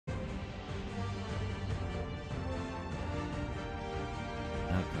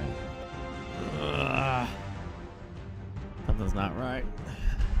not right.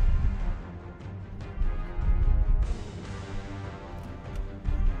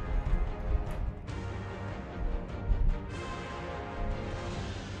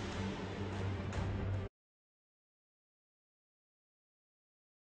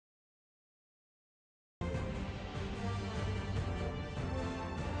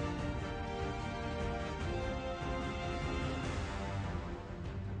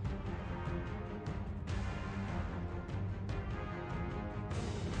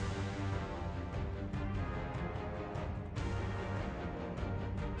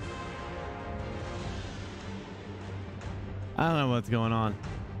 I don't know what's going on.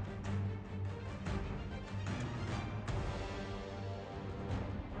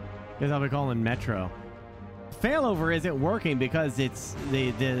 Guess I'll be calling Metro. Failover isn't working because it's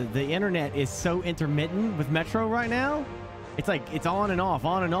the internet is so intermittent with Metro right now. It's like it's on and off,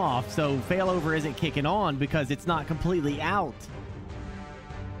 on and off. So failover isn't kicking on because it's not completely out.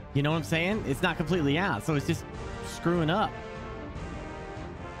 You know what I'm saying? It's not completely out, so it's just screwing up.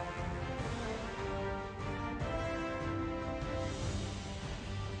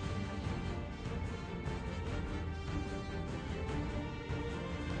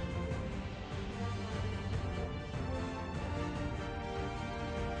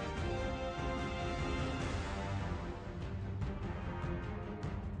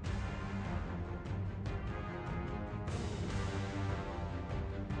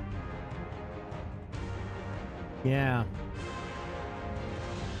 Yeah.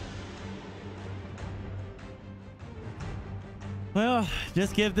 Well,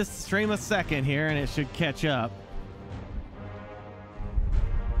 just give this stream a second here and it should catch up.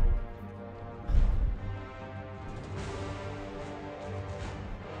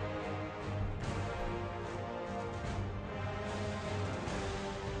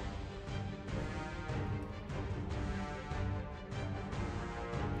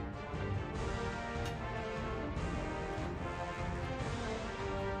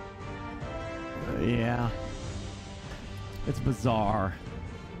 Yeah. It's bizarre.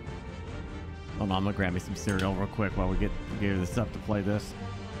 Hold on, I'm gonna grab me some cereal real quick while we get gear this up to play this.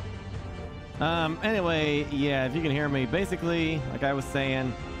 Anyway, yeah, if you can hear me, basically, like I was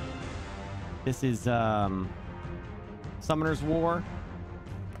saying, this is Summoner's War.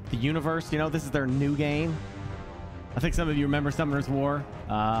 The universe, you know, this is their new game. I think some of you remember Summoner's War.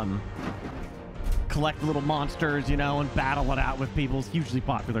 Collect little monsters, you know, and battle it out with people. It's a hugely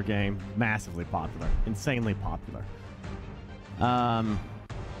popular game. Massively popular. Insanely popular.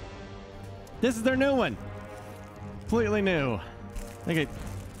 This is their new one. Completely new. I think it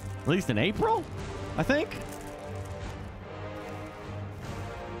released in April, I think.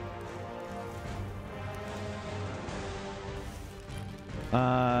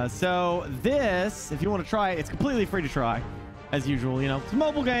 So this, if you want to try it, it's completely free to try. As usual, you know, it's a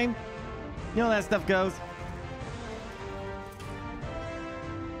mobile game. You know how that stuff goes.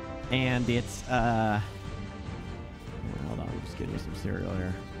 And it's, hold on, I'm just getting you some cereal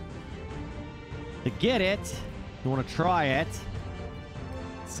here. To get it, you want to try it,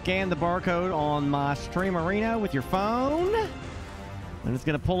 scan the barcode on my Stream Arena with your phone. And it's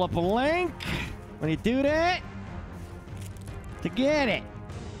going to pull up a link when you do that to get it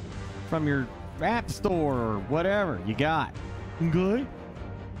from your app store or whatever you got. Okay?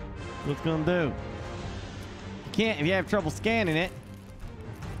 What's it gonna do? You can't, if you have trouble scanning it,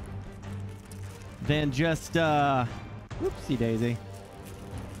 then just whoopsie daisy,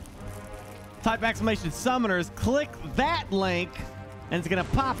 type exclamation summoners, click that link, and it's gonna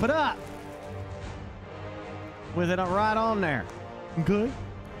pop it up with it right on there. Good.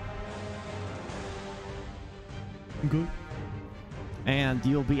 Good. And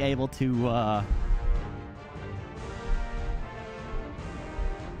you'll be able to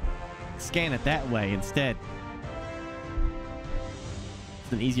scan it that way instead.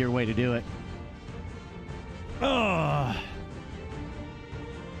 It's an easier way to do it. Ugh.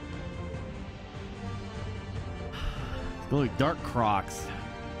 It's like Dark Crocs.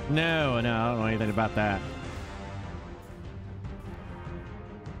 No, I don't know anything about that.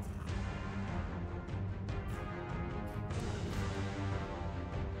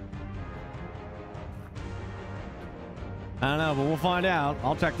 I don't know, but we'll find out.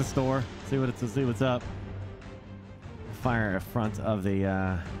 I'll check the store, see what's up. Fire in front of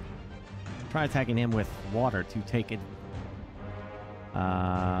the. Try attacking him with water to take it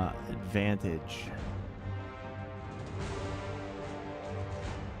advantage.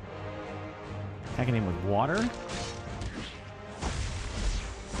 Attacking him with water.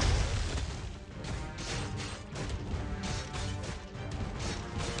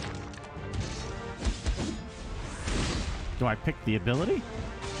 Do I pick the ability?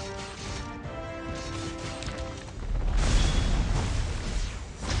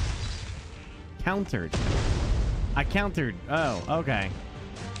 Countered. I countered. Oh, okay.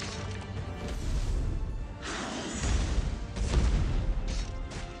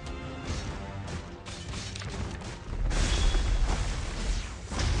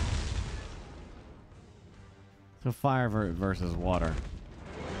 So fire versus water.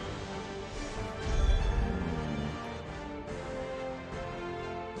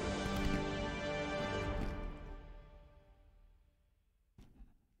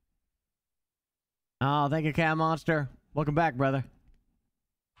 Oh, thank you, Cat Monster. Welcome back, brother.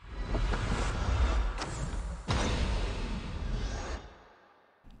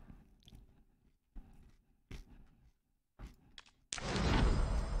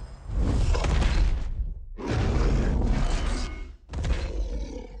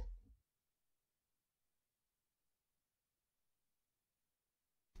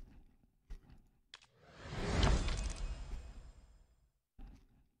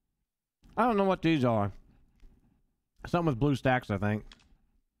 I don't know what these are. Something with blue stacks, I think.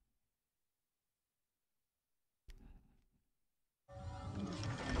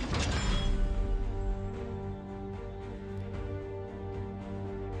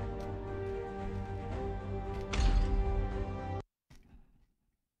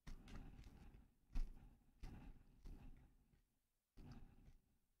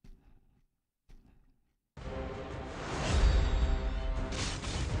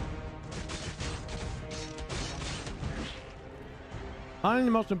 Finding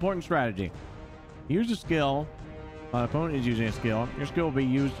the most important strategy. Use a skill. While the opponent is using a skill, your skill will be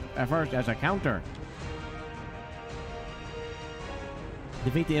used at first as a counter.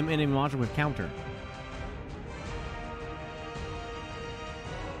 Defeat the enemy monster with counter.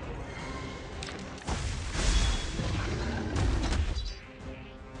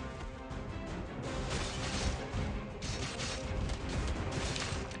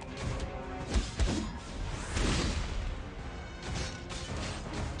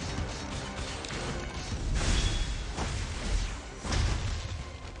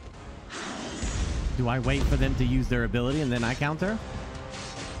 Do I wait for them to use their ability and then I counter?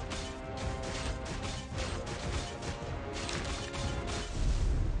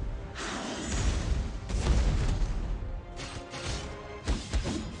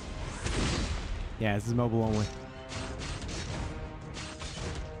 Yeah, this is mobile only.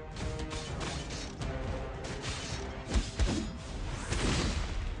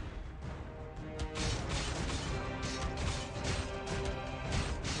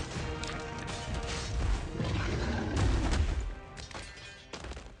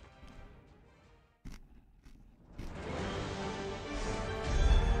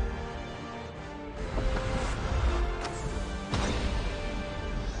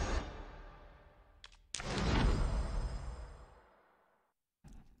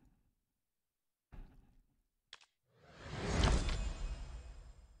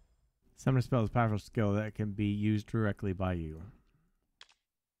 Summon a spell is a powerful skill that can be used directly by you.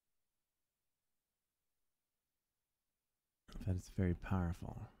 That is very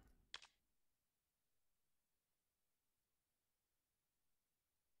powerful.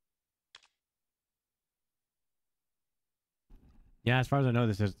 Yeah, as far as I know,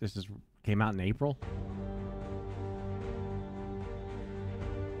 this came out in April.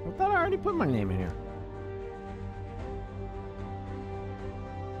 I thought I already put my name in here.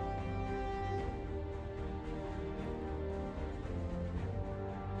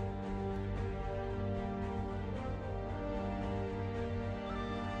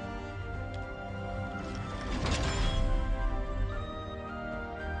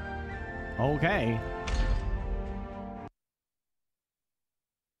 Okay.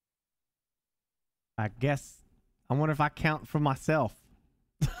 I guess. I wonder if I count for myself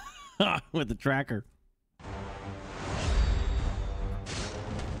with the tracker.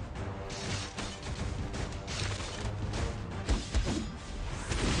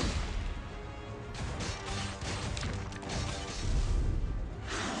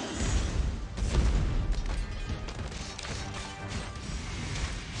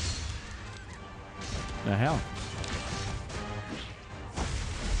 The hell?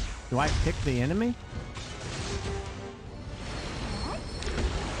 Do I pick the enemy?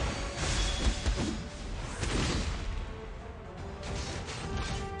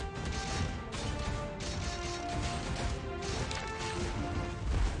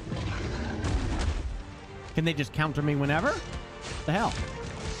 Can they just counter me whenever? What the hell?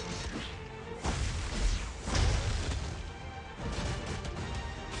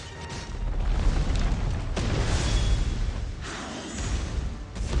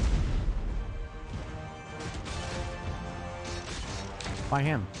 By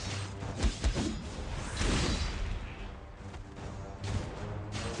him.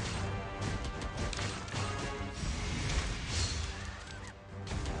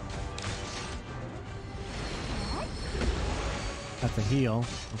 That's a heal.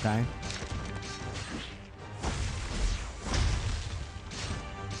 Okay.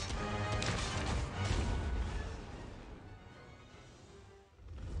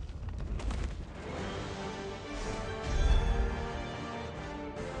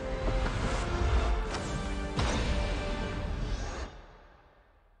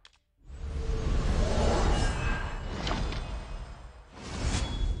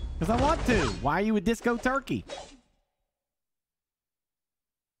 Because I want to. Why are you a disco turkey?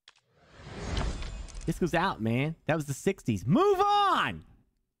 Disco's out, man. That was the 60s. Move on!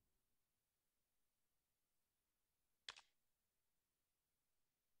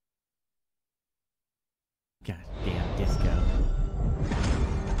 God damn disco.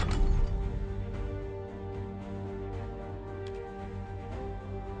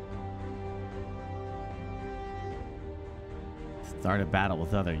 Start a battle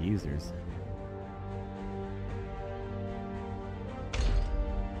with other users.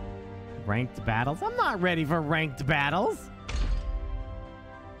 Ranked battles? I'm not ready for ranked battles.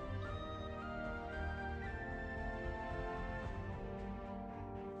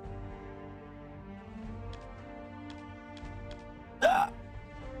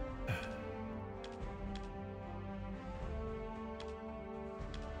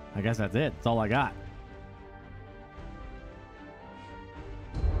 I guess that's it. That's all I got.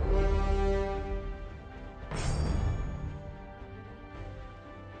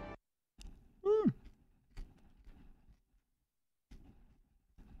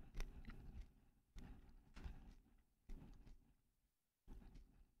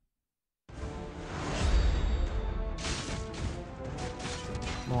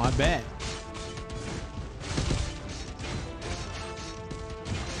 Oh, I bet.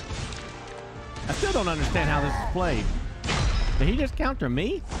 I still don't understand how this is played. Did he just counter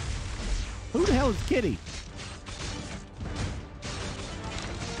me? Who the hell is Kitty?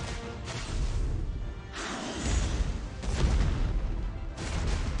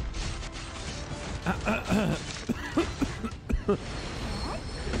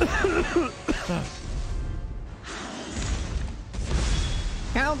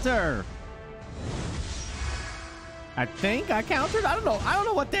 Counter. I think I countered. I don't know. I don't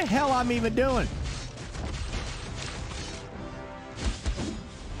know what the hell I'm even doing.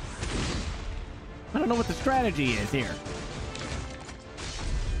 I don't know what the strategy is here.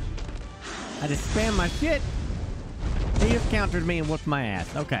 I just spam my shit. He just countered me and whooped my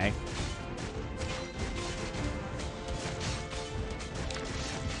ass. Okay.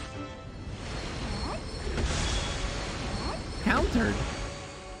 Countered?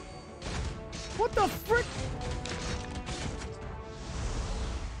 What the frick?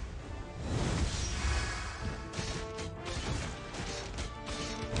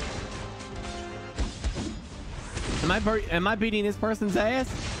 Am I beating this person's ass?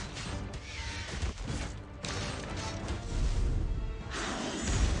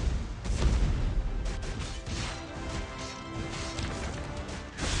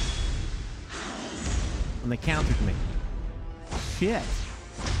 And they countered me. Shit.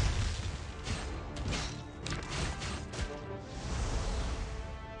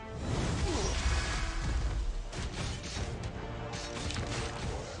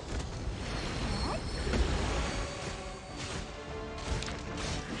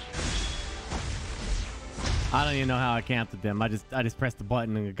 I don't even know how I counted them. I just pressed the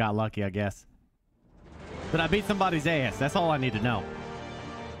button and got lucky, I guess. But I beat somebody's ass. That's all I need to know.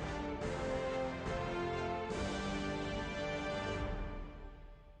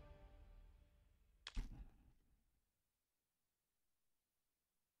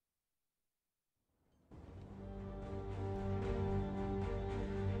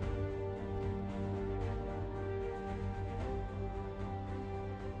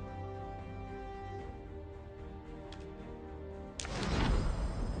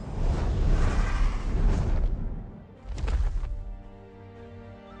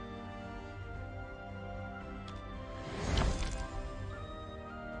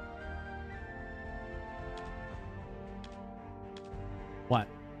 What?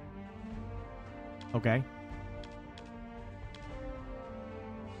 Okay.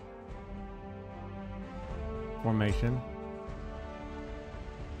 Formation.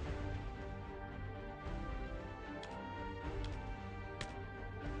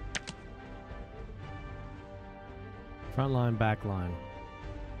 Front line, back line.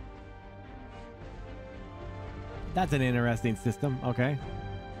 That's an interesting system. Okay.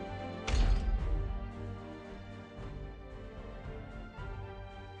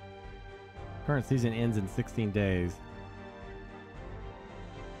 Current season ends in 16 days.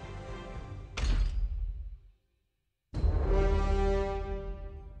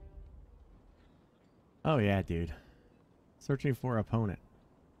 Oh yeah, dude. Searching for opponent.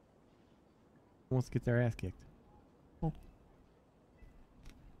 Who wants to get their ass kicked? Oh.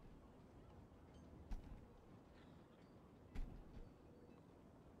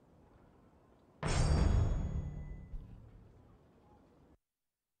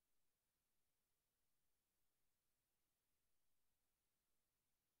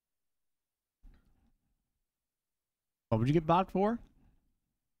 What would you get blocked for?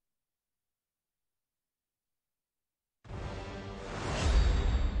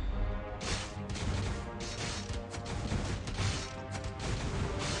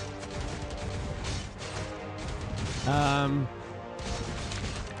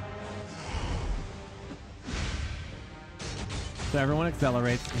 So everyone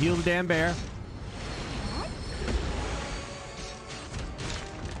accelerates. Heal the damn bear.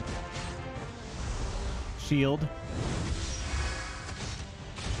 Shield.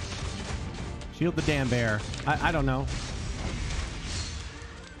 Shield the damn bear. I don't know.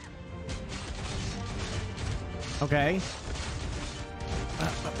 Okay.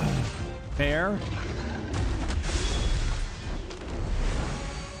 Bear.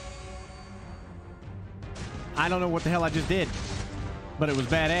 I don't know what the hell I just did, but it was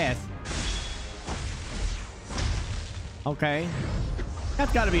badass. Okay.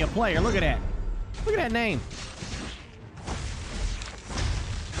 That's got to be a player. Look at that. Look at that name.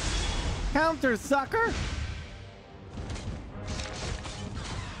 Counter, sucker.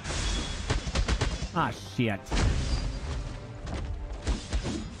 Ah, shit.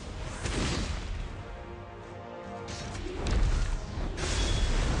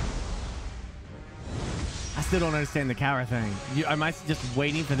 I still don't understand the cower thing. Am I just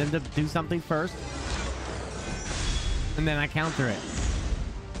waiting for them to do something first? And then I counter it.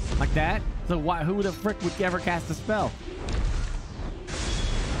 Like that? So why? Who the frick would ever cast a spell?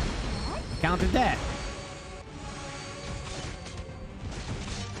 I countered that.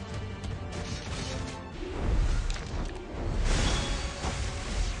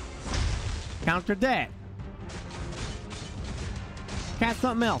 Countered that. Cast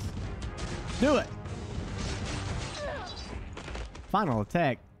something else. Do it. Final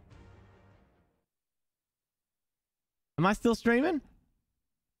attack. Am I still streaming?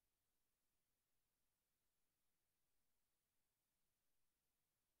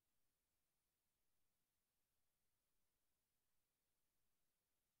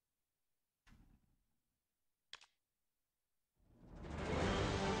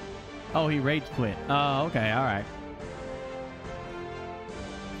 Oh, he rage quit. Oh, okay. All right.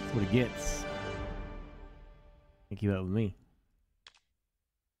 That's what he gets. Can't keep up with me.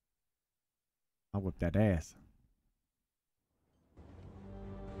 I'll whip that ass.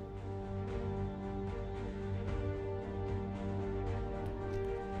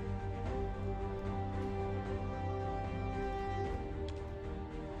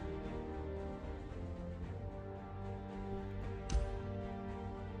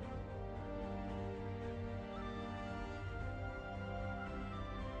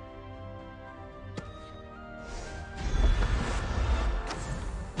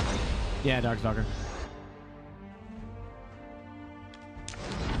 Yeah, Darkstalker.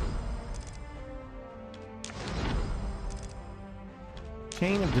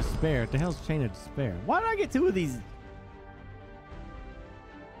 Chain of Despair. What the hell's Chain of Despair? Why did I get two of these?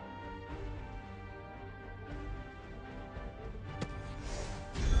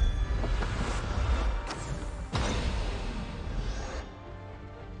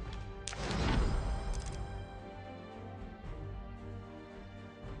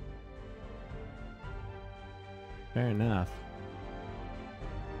 Fair enough.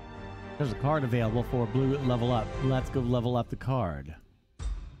 There's a card available for blue level up. Let's go level up the card.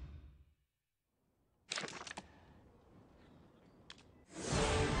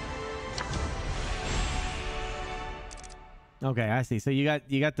 Okay, I see. So you got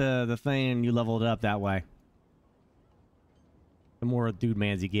the thing and you leveled it up that way. The more dude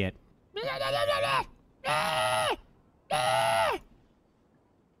mans you get.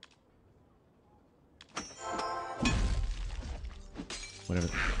 Whatever.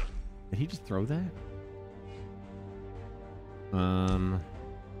 Did he just throw that?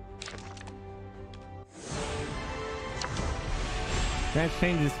 That's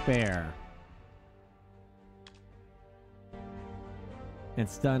Chain of Despair. and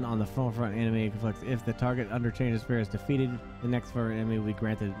stun on the forefront enemy conflicts. If the target under change of spirit is defeated, the next forefront enemy will be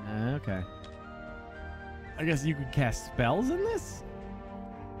granted. Okay. I guess you could cast spells in this?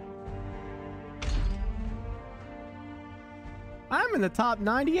 I'm in the top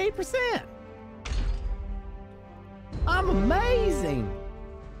 98%. I'm amazing.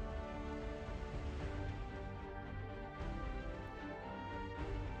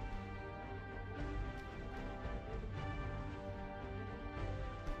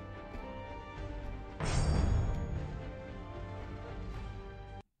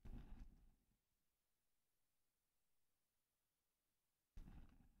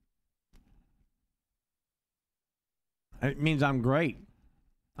 It means I'm great.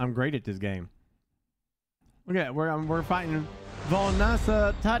 I'm great at this game. Look at we're fighting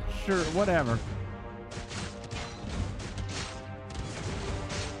Volnasa Touch or whatever.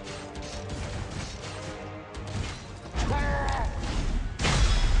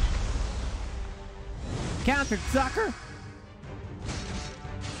 Counter, sucker.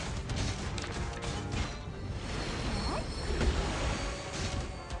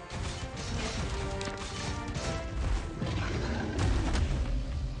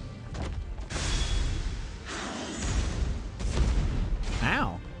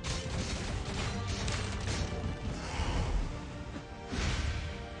 Ow.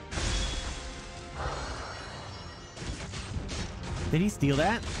 Did he steal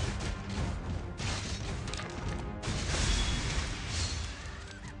that?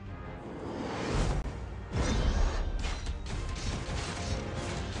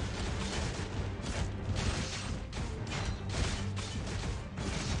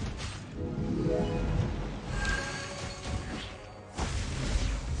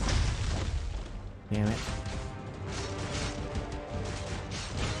 Damn it.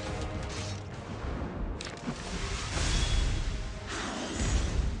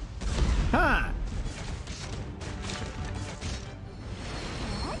 Huh.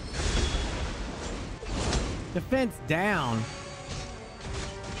 Defense down.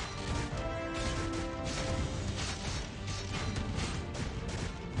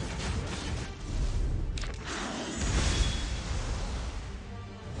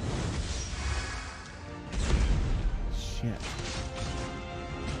 Shit.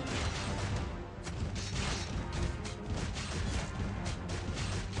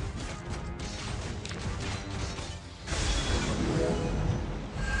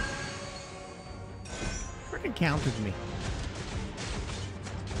 Freaking countered me.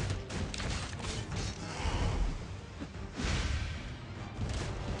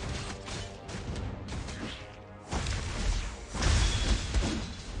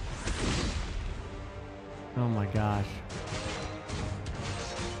 Oh my gosh.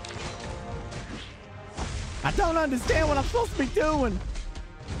 I don't understand what I'm supposed to be doing.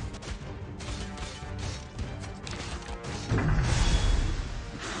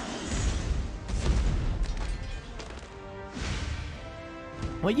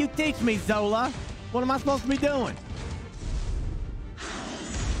 Well, you teach me, Zola. What am I supposed to be doing?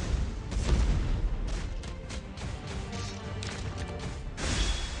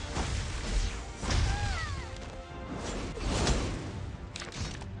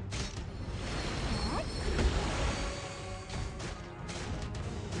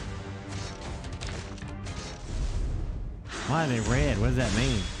 Why are they red? What does that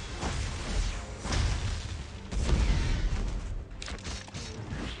mean?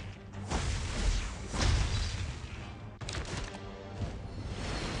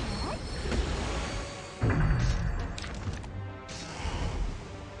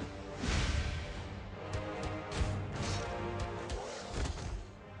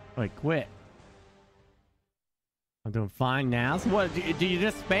 Wait, quit. I'm doing fine now. So what, do you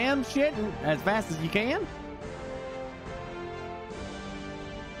just spam shit as fast as you can?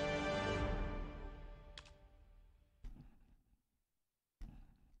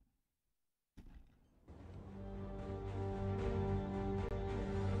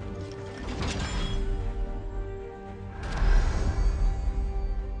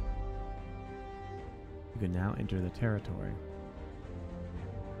 You can now enter the territory.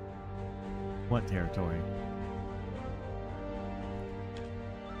 What territory?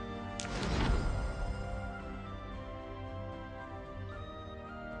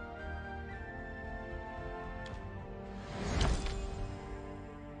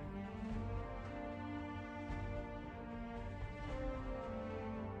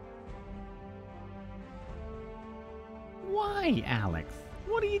 Why, Alex?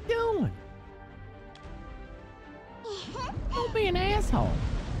 What are you doing? Don't be an asshole.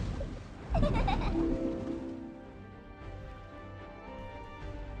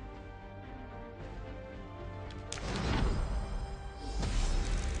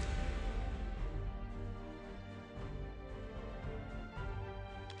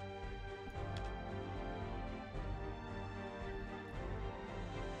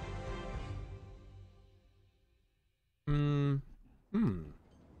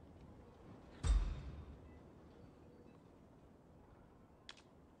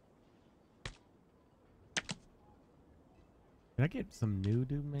 Did I get some new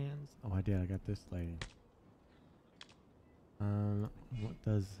mans? Oh, I did. I got this lady. What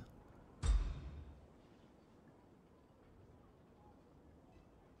does...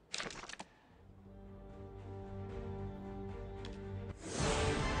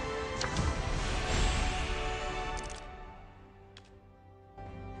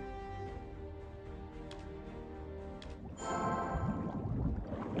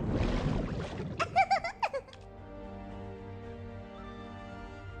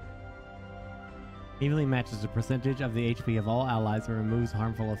 Evenly matches the percentage of the HP of all allies and removes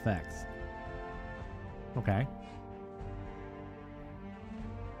harmful effects. Okay.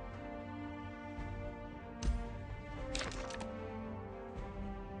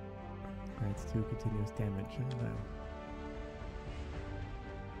 Grants 2 continuous damage.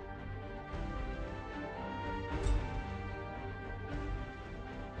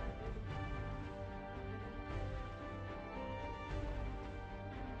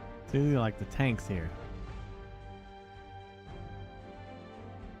 So these are like the tanks here.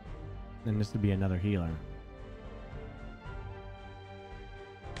 And this would be another healer.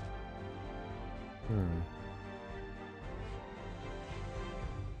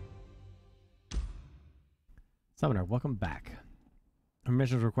 Summoner, welcome back.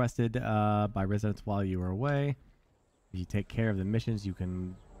 Permissions requested by residents while you were away. If you take care of the missions, you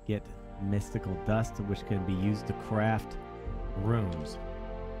can get mystical dust, which can be used to craft runes.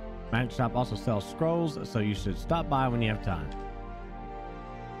 Magic Shop also sells scrolls, so you should stop by when you have time.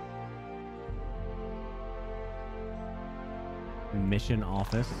 Mission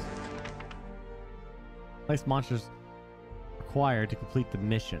office. Place monsters required to complete the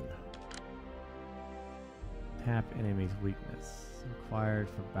mission. Tap enemy's weakness. Required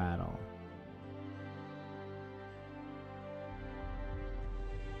for battle.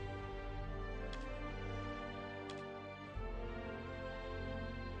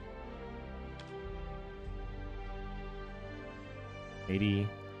 $80.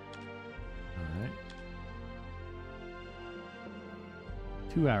 Alright.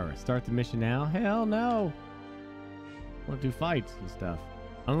 2 hours. Start the mission now? Hell no! I want to do fights and stuff.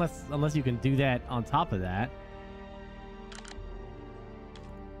 Unless you can do that on top of that.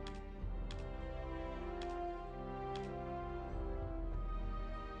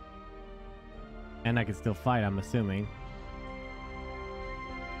 And I can still fight, I'm assuming.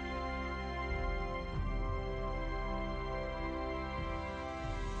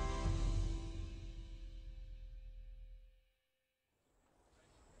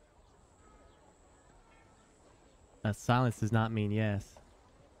 Silence does not mean yes.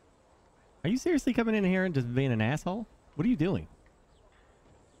 Are you seriously coming in here and just being an asshole? What are you doing?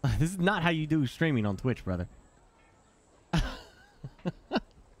 This is not how you do streaming on Twitch, brother.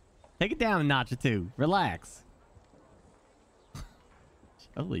 Take it down a notch or two. Relax.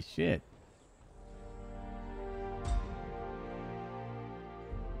 Holy shit.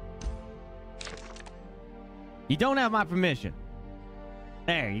 You don't have my permission.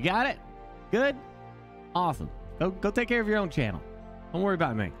 There, you got it? Good? Awesome. Go take care of your own channel. Don't worry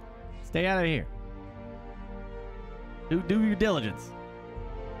about me. Stay out of here. Do your diligence.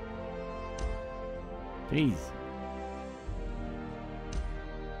 Jeez.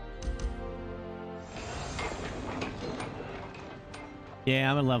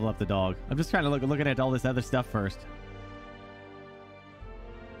 Yeah, I'm gonna level up the dog. I'm just trying to looking at all this other stuff first.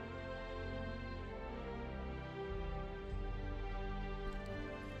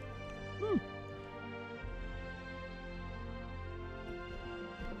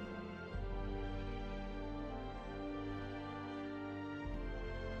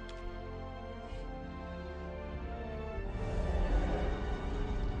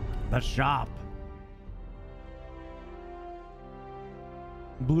 The shop.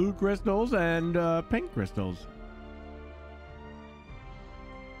 Blue crystals and pink crystals.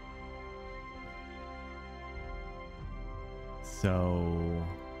 So...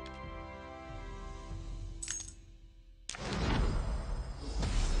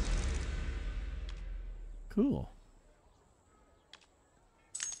 cool.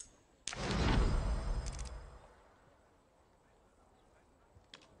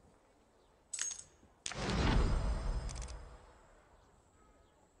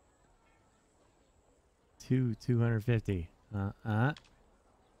 $250.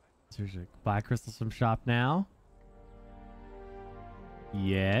 There's a buy crystals from shop now.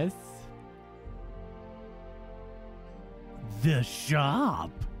 Yes. The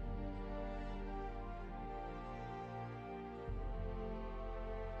shop.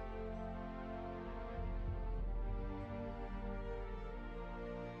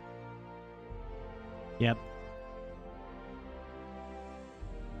 Yep.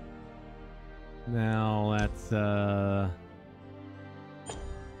 Now that's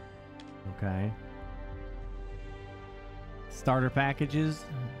okay. Starter packages.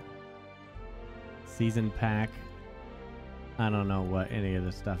 Season pack. I don't know what any of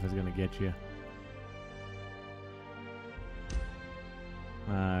this stuff is gonna get you.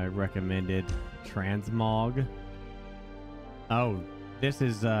 Recommended transmog. Oh, this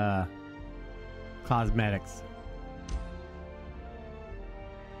is cosmetics.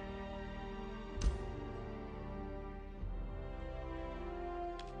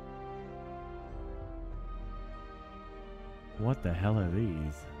 What the hell are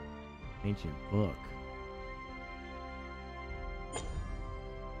these? Ancient book.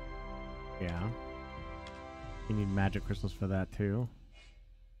 Yeah. You need magic crystals for that too.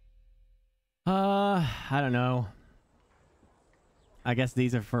 I don't know. I guess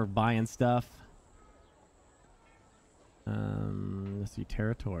these are for buying stuff. Let's see,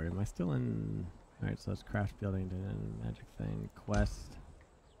 territory. Am I still in? All right, so it's craft building, magic thing, quest.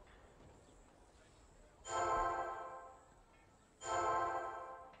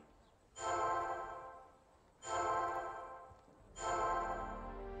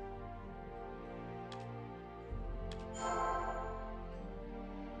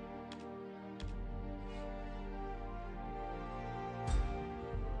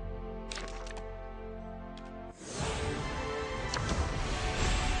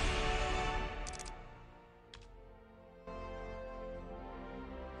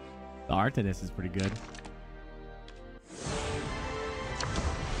 The art in this is pretty good.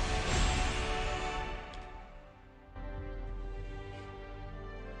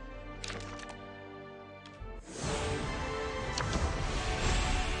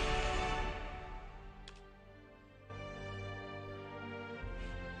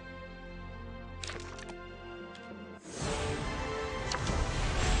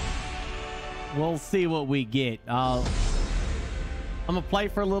 We'll see what we get. I'm gonna play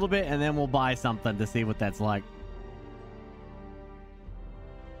for a little bit and then we'll buy something to see what that's like.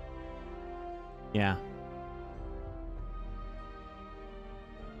 Yeah.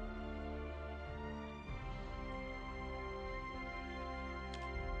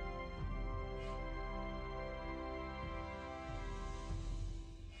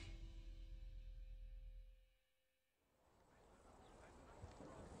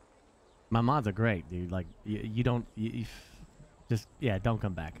 My mods are great, dude. Like, you don't... just, yeah, don't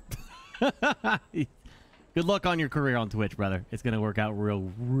come back. Good luck on your career on Twitch, brother. It's going to work out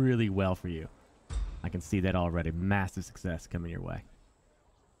really well for you. I can see that already. Massive success coming your way.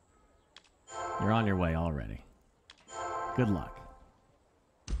 You're on your way already. Good luck.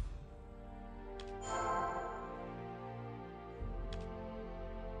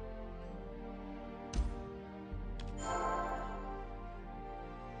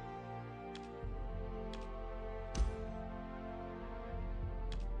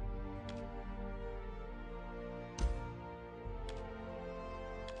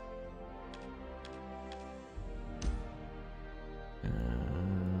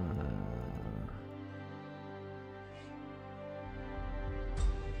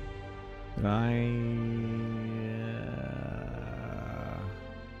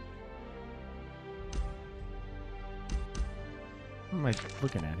 What am I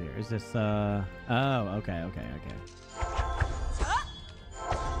looking at here? Is this, oh, okay.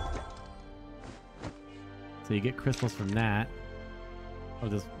 So you get crystals from that. Oh,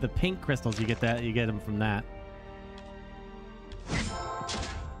 the pink crystals, you get them from that.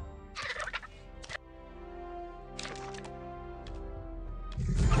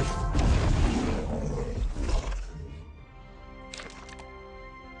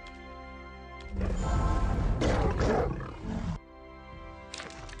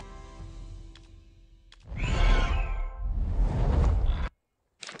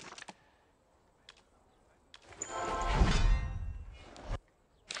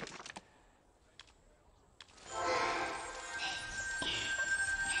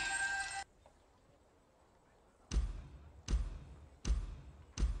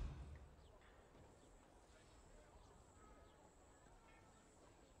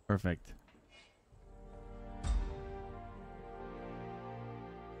 Perfect.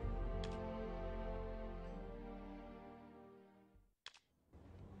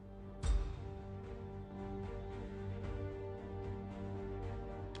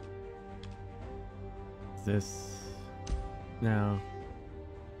 Is this... No.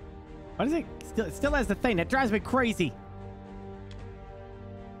 What is it? It still has the thing. That drives me crazy.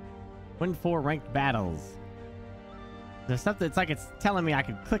 Win 4 ranked battles. There's something, it's like it's telling me I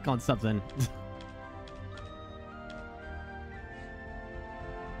can click on something.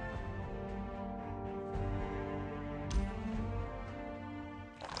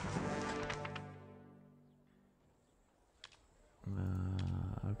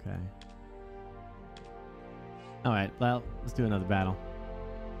 Okay. All right. Well, let's do another battle.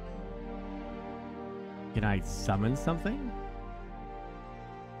 Can I summon something?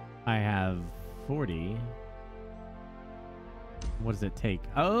 I have 40. What does it take?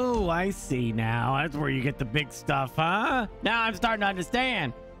 Oh, I see now. That's where you get the big stuff, huh? Now I'm starting to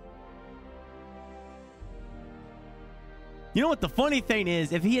understand. You know what the funny thing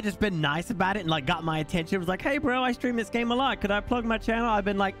is? If he had just been nice about it and like got my attention, was like, hey bro, I stream this game a lot. Could I plug my channel? I've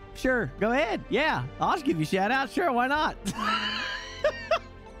been like, sure, go ahead. Yeah, I'll just give you a shout out. Sure, why not?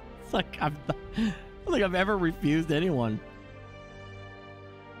 It's like I don't think I've ever refused anyone.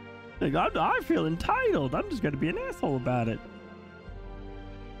 Like, I feel entitled. I'm just going to be an asshole about it.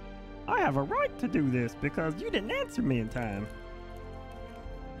 I have a right to do this because you didn't answer me in time.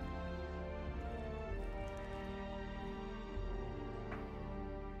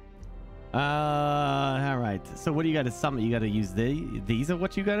 All right. So what do you got to summon? You got to use these are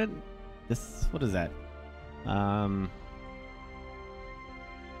what you got to. This, what is that?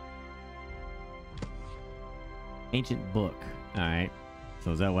 Ancient book. All right.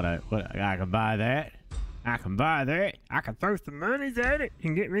 So is that what I can buy that? I can buy that. I can throw some monies at it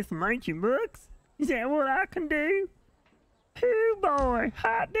and get me some ancient books. Is that what I can do? Oh boy,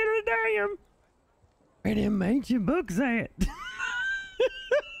 hot diddly damn. Where them ancient books at?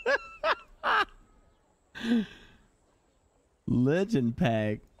 Legend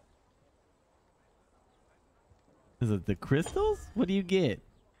pack. Is it the crystals? What do you get?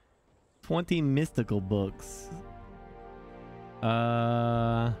 20 mystical books.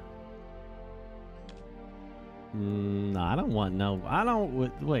 No, I don't want no. I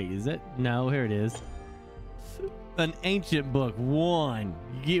don't. Wait, is it? No, here it is. An ancient book. One.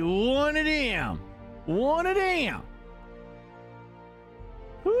 You get one of them. One of them.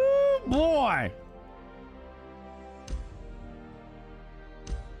 Oh boy.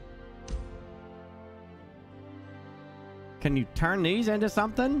 Can you turn these into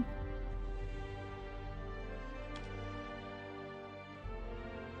something?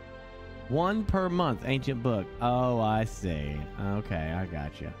 One per month, ancient book. Oh, I see. Okay, I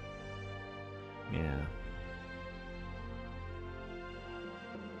got you. Yeah.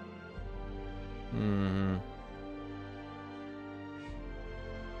 Hmm.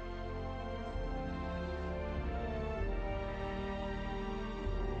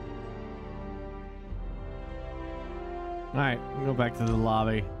 All right, we'll go back to the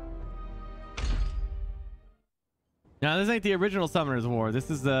lobby. Now, this ain't the original Summoner's War. This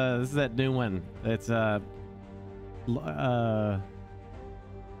is that new one. It's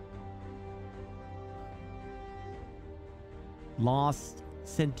Lost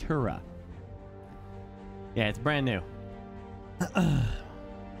Centuria. Yeah, it's brand new.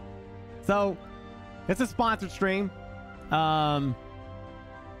 So, it's a sponsored stream.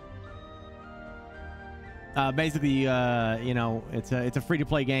 Basically, you know, it's a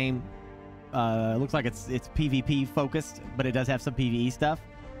free-to-play game. It looks like it's PvP focused, but it does have some PvE stuff.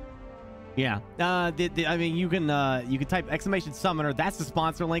 Yeah. I mean, you can type exclamation summoner. That's the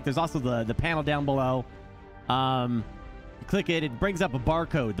sponsor link. There's also the panel down below. You click it. It brings up a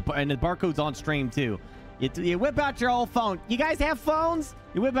barcode, and the barcode's on stream too. You whip out your old phone. You guys have phones?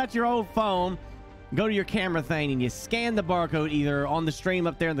 You whip out your old phone, go to your camera thing, and you scan the barcode either on the stream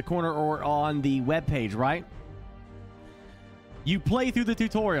up there in the corner or on the web page, right? You play through the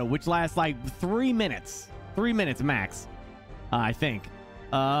tutorial, which lasts like 3 minutes. 3 minutes max, I think.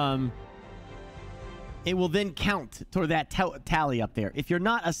 It will then count toward that tally up there. If you're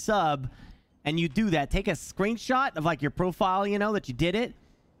not a sub and you do that, take a screenshot of like your profile, you know, that you did it,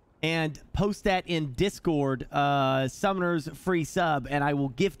 and post that in Discord, Summoner's free sub, and I will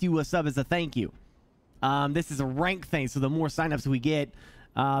gift you a sub as a thank you. This is a rank thing, so the more signups we get,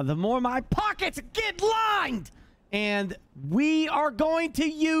 the more my pockets get lined. And we are going to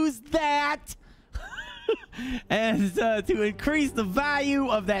use that as to increase the value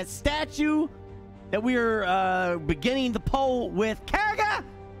of that statue that we are beginning the poll with. Karga!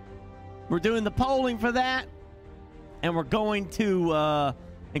 We're doing the polling for that, and we're going to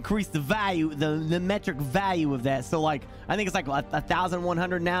increase the value, the metric value of that. So, like, I think it's like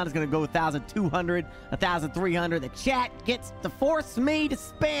 1,100 now. It's going to go 1,200, 1,300. The chat gets to force me to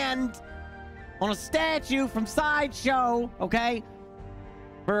spend on a statue from Sideshow, okay,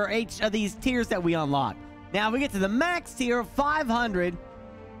 for each of these tiers that we unlock. Now, if we get to the max tier of 500,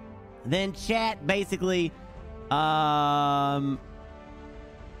 then chat basically, well,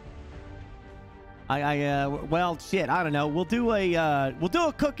 shit, I don't know. We'll do a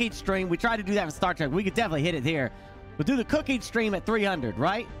cook each stream. We tried to do that for Star Trek. We could definitely hit it here. We'll do the cook each stream at 300,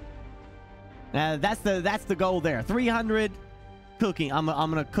 right? That's the goal there. 300 cooking. I'm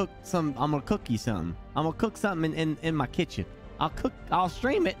gonna cook some. I'm gonna cook you something. I'm gonna cook something in my kitchen. I'll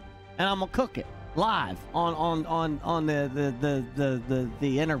stream it, and I'm gonna cook it live on the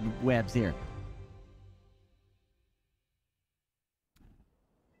interwebs here.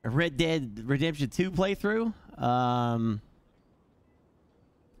 A Red Dead Redemption 2 playthrough. I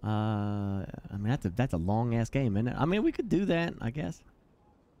mean that's a long ass game, isn't it? I mean we could do that, I guess.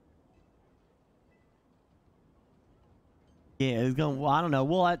 Yeah, it's going. Well, I don't know.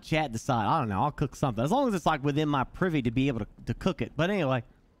 We'll let chat decide. I don't know. I'll cook something as long as it's like within my privy to be able to cook it. But anyway,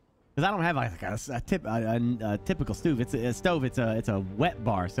 because I don't have like a typical stove. It's a stove. It's a wet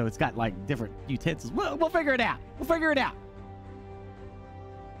bar, so it's got like different utensils. We'll figure it out. We'll figure it out.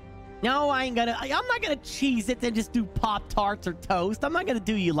 No, I'm not gonna cheese it and just do Pop-Tarts or toast. I'm not gonna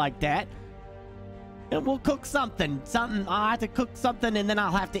do you like that. And we'll cook something. I'll have to cook something and then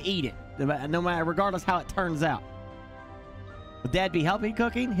I'll have to eat it. No matter, regardless how it turns out. Would Dad be helping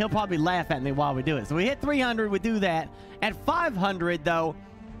cooking? He'll probably laugh at me while we do it. So we hit 300, we do that. At 500 though,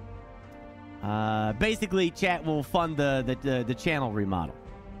 basically chat will fund the channel remodel.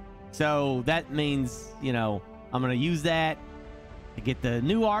 So that means, you know, I'm gonna use that to get the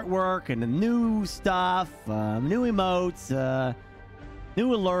new artwork and the new stuff, new emotes, new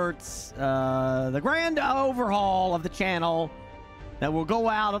alerts, the grand overhaul of the channel that will go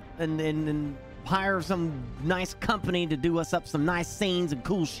out and hire some nice company to do us up some nice scenes and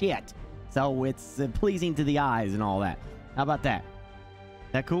cool shit. So it's pleasing to the eyes and all that. How about that?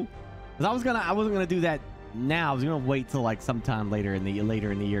 That cool? Because I wasn't gonna do that now. I was gonna wait till like sometime later in the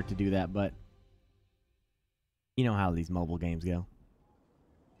year to do that, but you know how these mobile games go.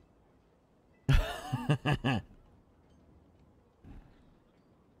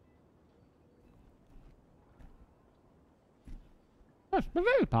 That's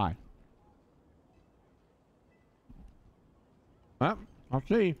spaghetti pie. Well, I'll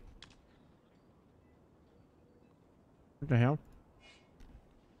see. What the hell?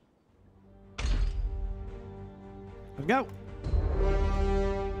 Let's go.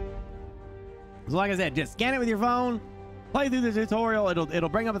 So like I said, just scan it with your phone. Play through the tutorial. It'll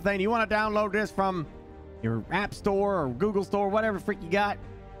bring up a thing. You want to download this from your App Store or Google Store, whatever freak you got,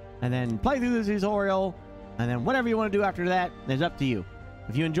 and then play through the tutorial, and then whatever you want to do after that is up to you.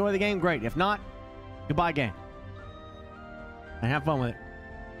 If you enjoy the game, great. If not, goodbye game. And have fun with it.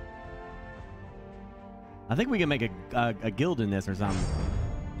 I think we can make a guild in this or something.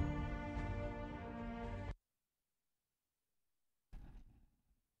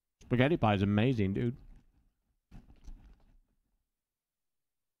 Spaghetti pie is amazing, dude.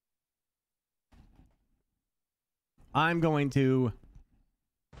 I'm going to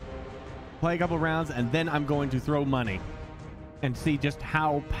play a couple rounds and then I'm going to throw money and see just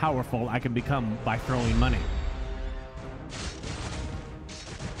how powerful I can become by throwing money.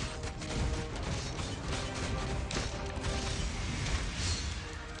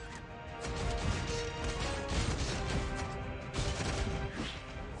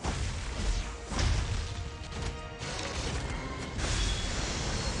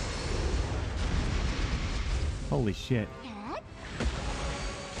 Holy shit.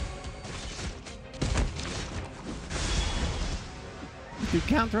 Dude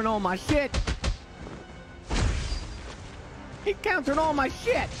countering all my shit. He countering all my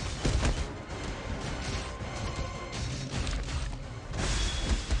shit.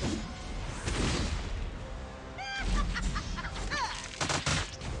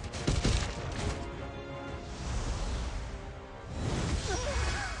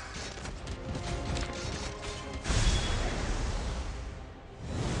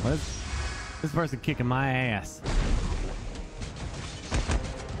 What is this person kicking my ass?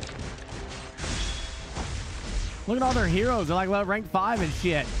 Look at all their heroes. They're like rank 5 and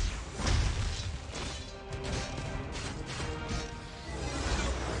shit.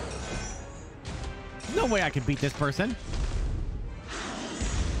 No way I could beat this person.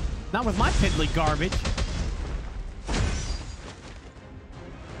 Not with my piddly garbage.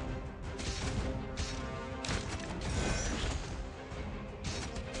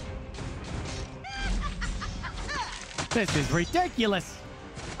 This is ridiculous.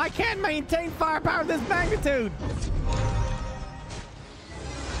 I can't maintain firepower of this magnitude.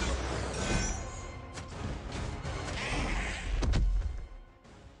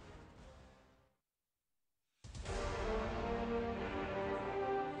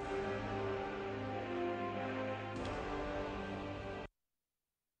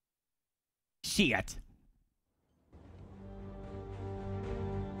 Shit.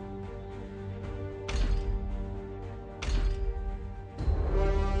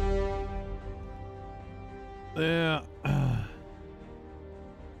 Yeah.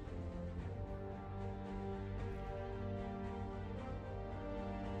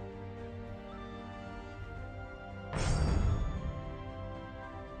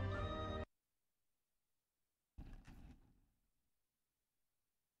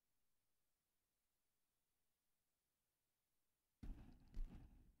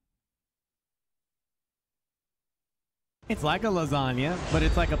 It's like a lasagna, but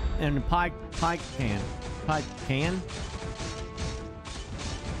it's like in a pie can. Pie can?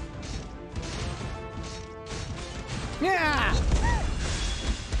 Yeah!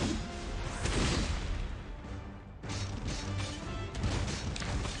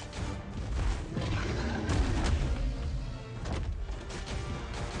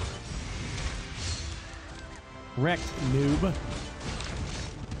 Wrecked, noob.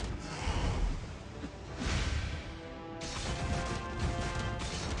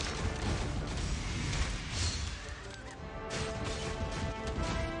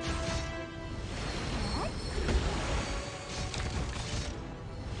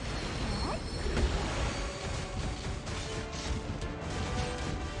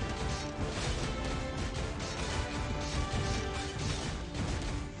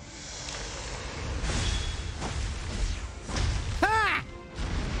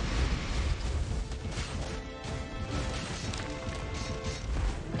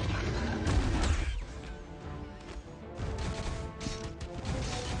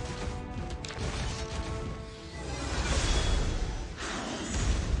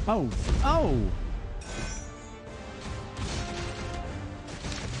 Oh, oh!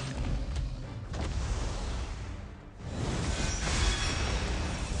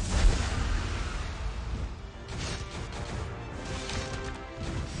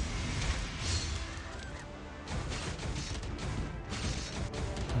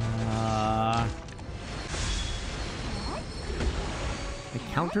 It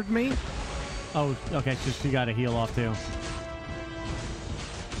countered me? Oh, okay, so she got a heal off too.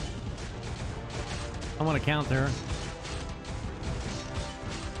 I want to counter.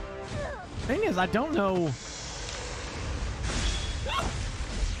 Thing is, I don't know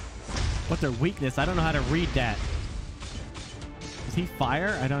what their weakness. I don't know how to read that. Is he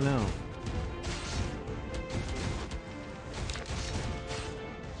fire? I don't know.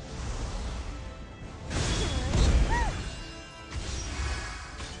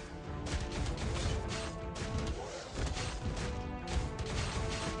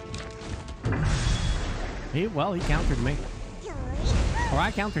 Well, he countered me. Or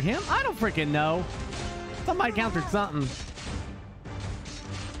I countered him? I don't freaking know. Somebody countered something.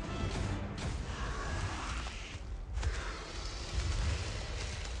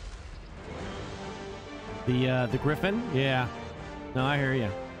 The Griffin? Yeah. No, I hear you.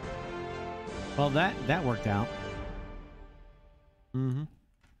 Well, that worked out. Mm-hmm.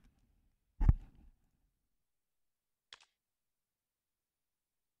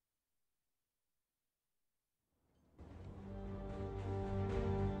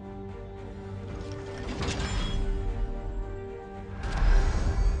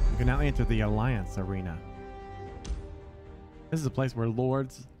 You can now enter the Alliance Arena. This is a place where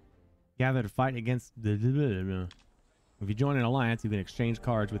lords gather to fight against the... If you join an alliance, you can exchange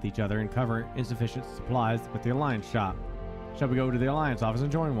cards with each other and cover insufficient supplies with the Alliance shop. Shall we go to the Alliance office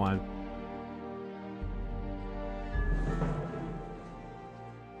and join one?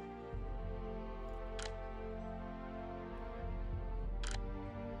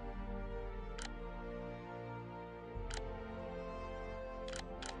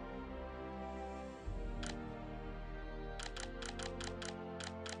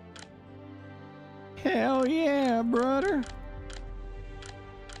 Hell yeah, brother.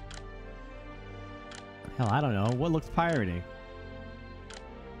 Hell, I don't know. What looks piratey?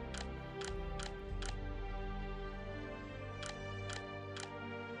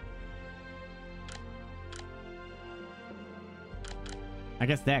 I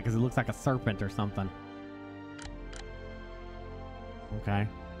guess that, because it looks like a serpent or something. Okay.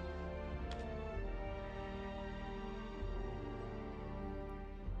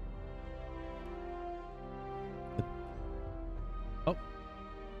 Oh.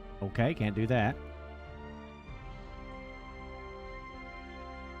 Okay, can't do that.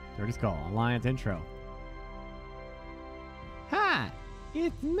 Dirty Skull, Alliance intro. Hi,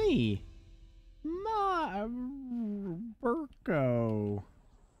 it's me. My Burko.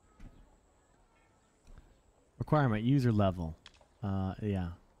 Requirement, user level. Yeah.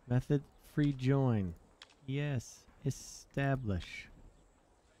 Method, free join. Yes. Establish.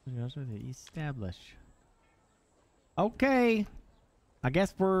 Establish. Okay. I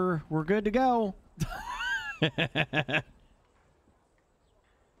guess we're good to go.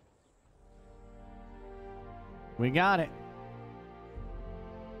 We got it.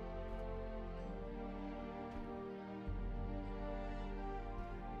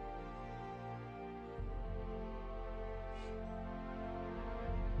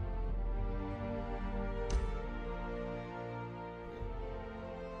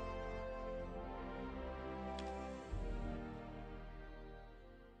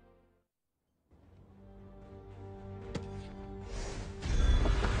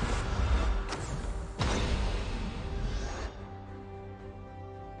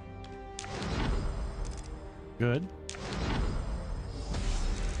 Good.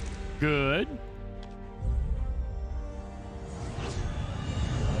 Good.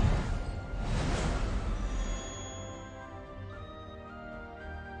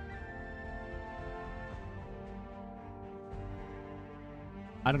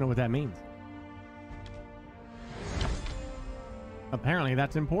 I don't know what that means. Apparently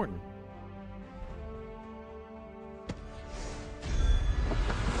that's important.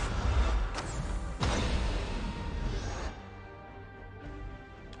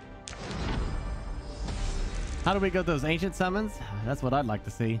 How do we get those ancient summons? That's what I'd like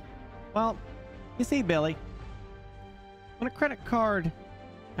to see. Well, you see, Billy, when a credit card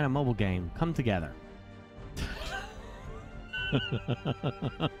and a mobile game come together,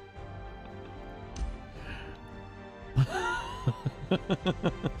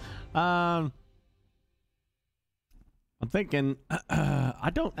 I'm thinking,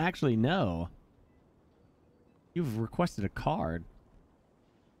 I don't actually know. You've requested a card.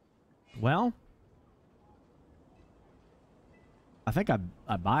 Well, I think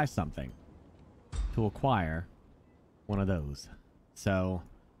I buy something to acquire one of those. So,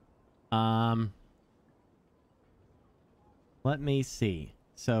 let me see.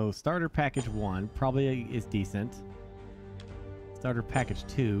 So, starter package 1 probably is decent. Starter package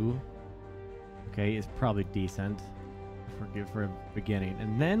 2, okay, is probably decent for a beginning.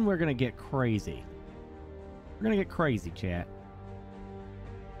 And then we're gonna get crazy. We're gonna get crazy, chat.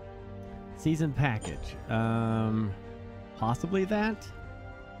 Season package. Possibly that.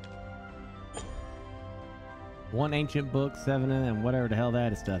 1 ancient book, 7 and whatever the hell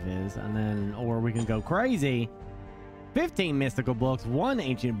that stuff is, and then, or we can go crazy. 15 mystical books, 1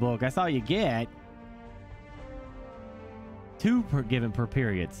 ancient book. That's all you get. 2 given per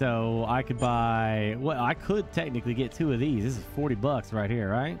period. So I could buy. Well, I could technically get 2 of these. This is 40 bucks right here,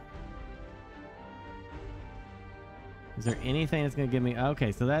 right? Is there anything that's gonna give me?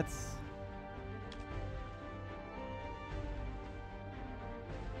 Okay, so that's.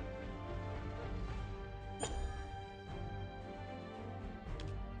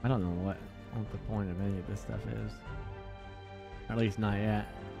 I don't know what the point of any of this stuff is. At least not yet.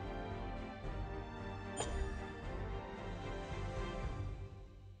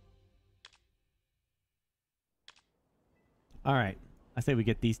 Alright. I say we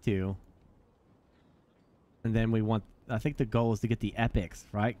get these 2. And then we want... I think the goal is to get the epics,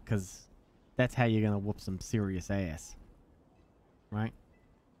 right? Because that's how you're going to whoop some serious ass. Right?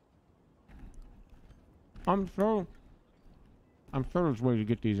 I'm sure there's ways to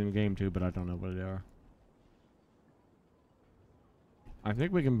get these in game too, but I don't know what they are. I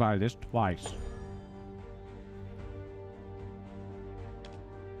think we can buy this twice.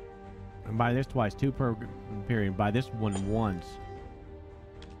 And buy this twice, 2 per period. Buy this one once.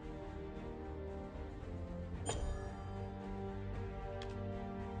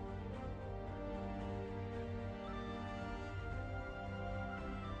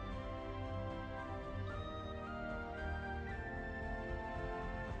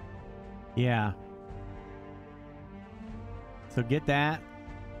 Yeah. So get that.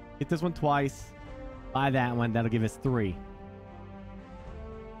 Get this one twice. Buy that one. That'll give us 3.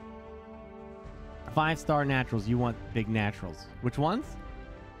 5-star naturals. You want big naturals. Which ones?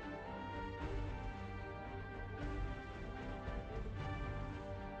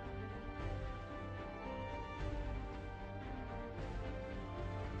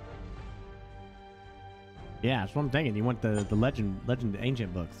 Yeah, that's what I'm thinking. You want the legend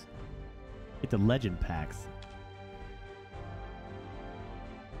ancient books. Get the legend packs.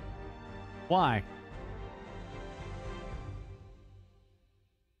 Why?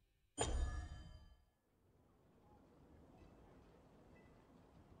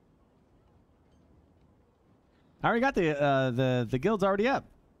 I already got the guild's already up.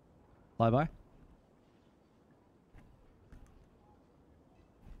 Flyby.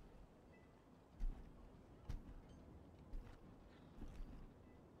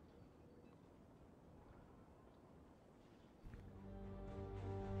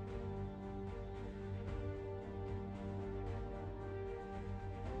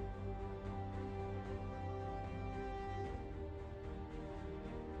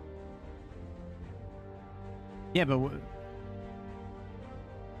 Yeah, but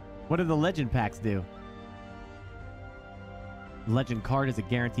what do the legend packs do? Legend card is a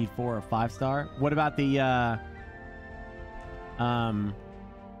guaranteed 4 or 5-star. What about the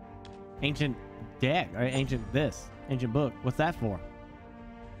ancient deck or ancient book? What's that for?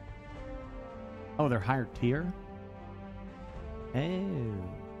 Oh, they're higher tier. Oh.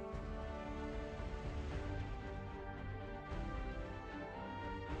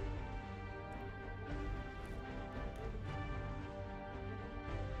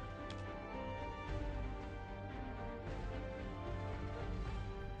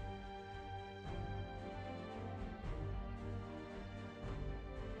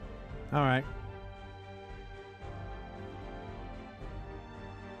 All right.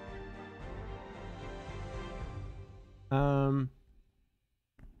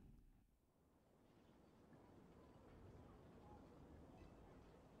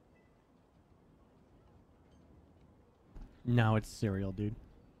 No, it's cereal, dude.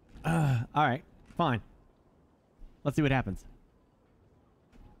 All right, fine. Let's see what happens.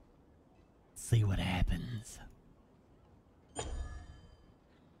 See what happens.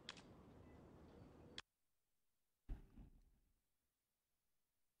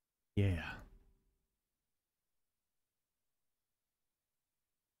 Yeah.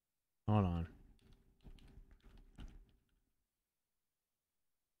 Hold on.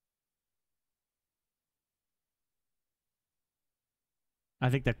 I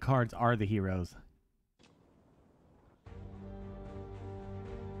think the cards are the heroes.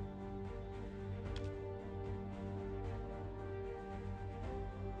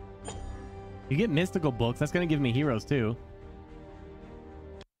 You get mystical books. That's going to give me heroes too.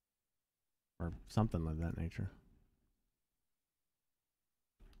 Or something of that nature.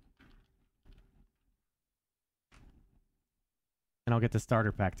 And I'll get the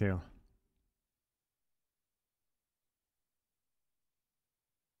starter pack too.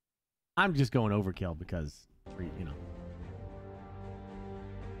 I'm just going overkill because, you know.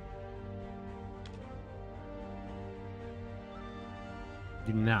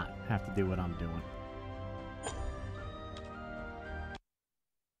 Do not have to do what I'm doing.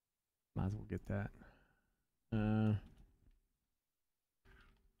 Might as well get that.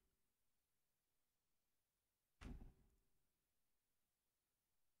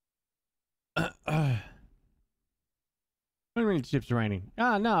 What do you mean ship's raining?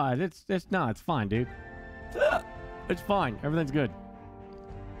 Ah, no, it's fine, dude. It's fine. Everything's good.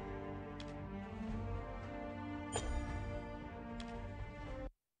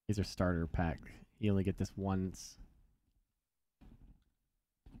 These are starter pack. You only get this once.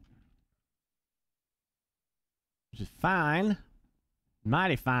 Which is fine.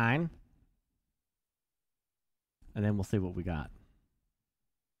 Mighty fine. And then we'll see what we got.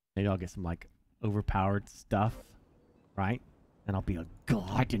 Maybe I'll get some, like, overpowered stuff. Right? And I'll be a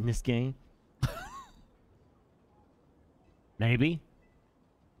god in this game. Maybe.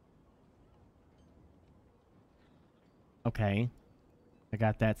 Okay. I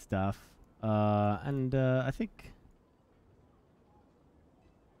got that stuff. And I think...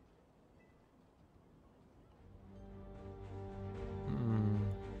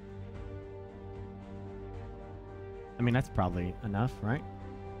 I mean, that's probably enough, right?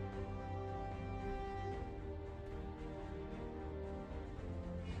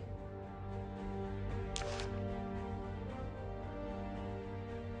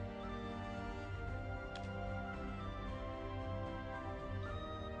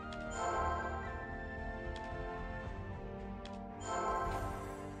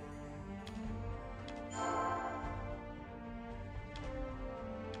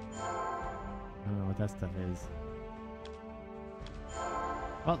 That stuff is.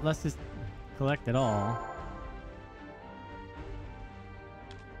 Well, let's just collect it all.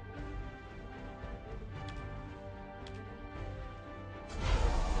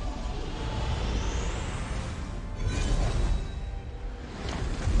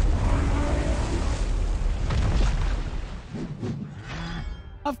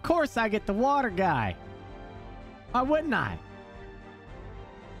 Of course I get the water guy. Why wouldn't I?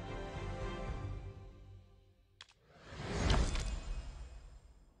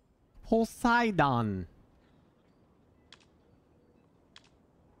 Poseidon.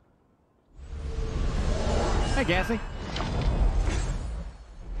 Hey, Gassy.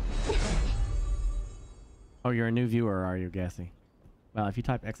 Oh, you're a new viewer, are you, Gassy? Well, if you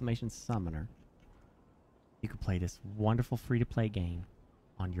type exclamation summoner, you can play this wonderful free-to-play game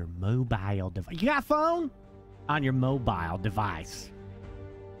on your mobile device. You got a phone? On your mobile device.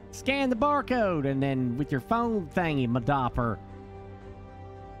 Scan the barcode, and then with your phone thingy, madopper.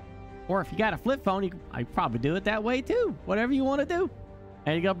 Or if you got a flip phone, I probably do it that way too. Whatever you want to do.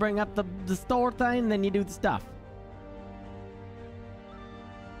 And you go bring up the store thing, and then you do the stuff.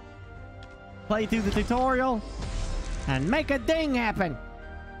 Play through the tutorial, and make a ding happen.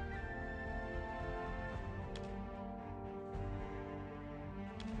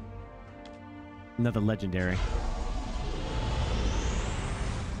 Another legendary.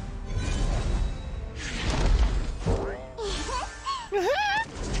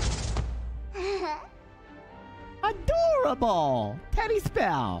 Adorable! Teddy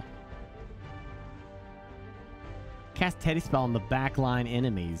spell! Cast Teddy spell on the backline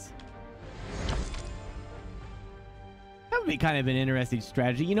enemies. How would be kind of an interesting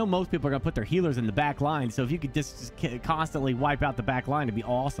strategy. You know, most people are going to put their healers in the back line, so if you could just constantly wipe out the back line, it'd be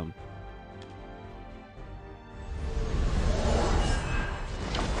awesome.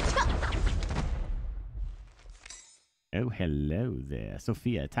 Oh, hello there.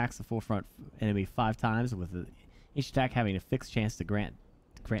 Sophia attacks the forefront enemy 5 times, with each attack having a fixed chance to grant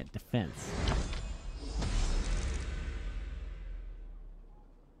defense.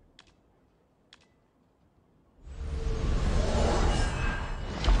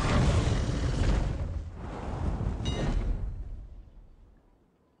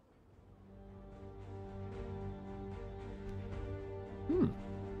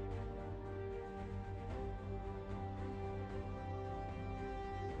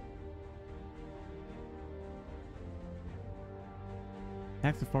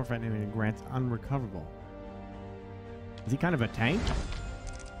 Attacks the forefront enemy and grants unrecoverable. Is he kind of a tank?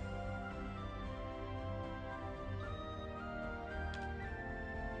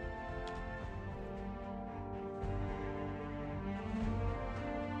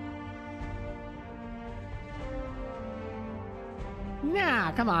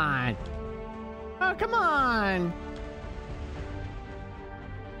 Nah, come on. Oh, come on.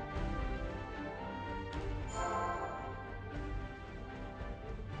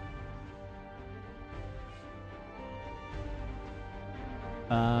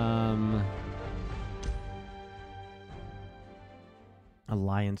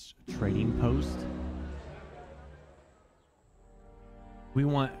 Alliance trading post. We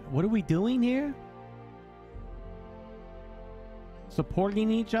want... What are we doing here? Supporting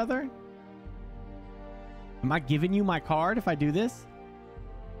each other? Am I giving you my card if I do this?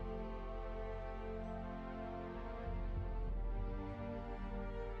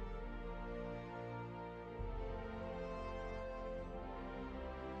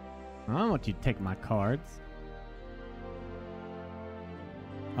 I don't want you to take my cards.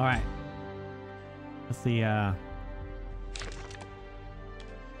 All right. Let's see. Oh,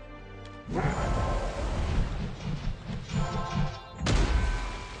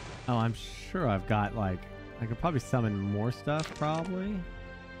 I'm sure I've got, like, I could probably summon more stuff, probably.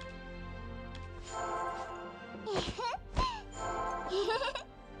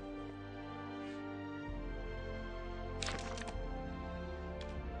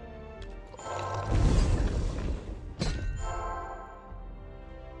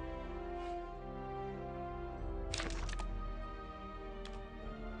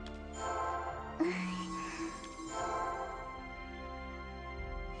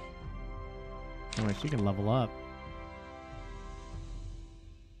 Anyway, she can level up.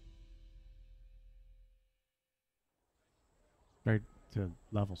 Right to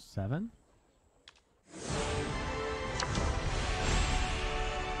level 7.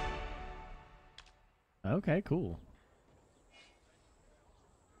 Okay, cool.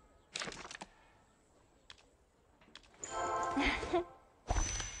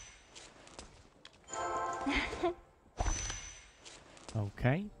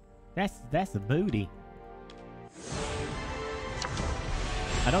 Okay. That's a booty.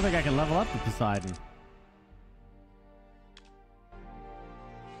 I don't think I can level up to Poseidon.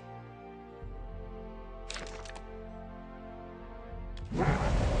 Yeah,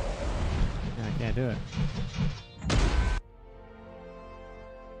 I can't do it.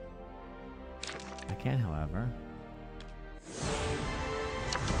 I can, however.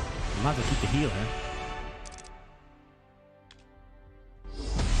 I might as well keep the healer.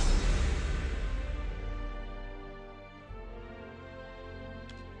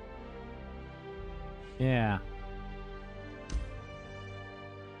 Yeah.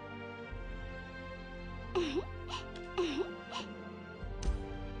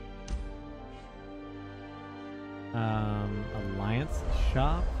 Alliance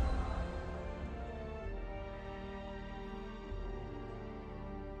shop.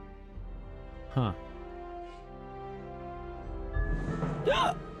 Huh.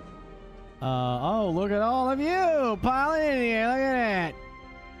 Oh, look at all of you piling in here. Look at it.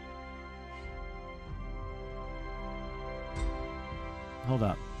 Hold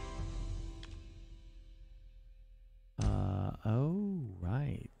up. Oh,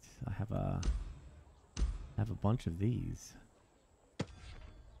 right. I have a bunch of these.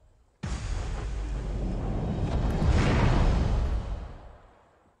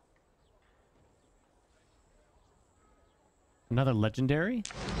 Another legendary?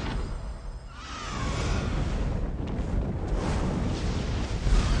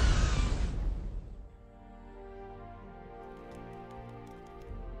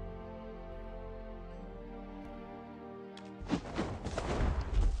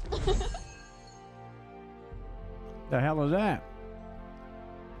 The hell is that?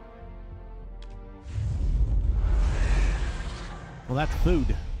 Well, that's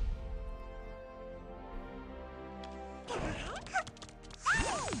food.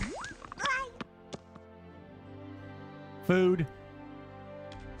 Food.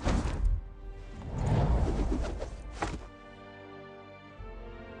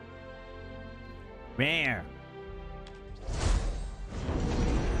 Where?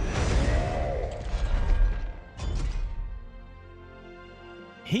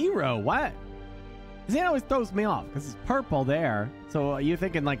 Hero? What? That always throws me off because it's purple there. So you're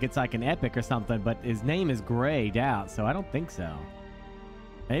thinking like it's like an epic or something, but his name is grayed out, so I don't think so.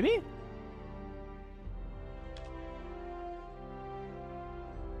 Maybe?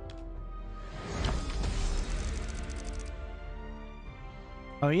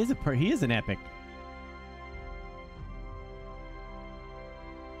 Oh, he is an epic.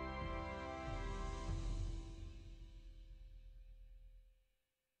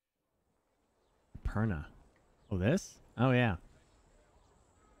 Perna. Oh, this? Oh, yeah.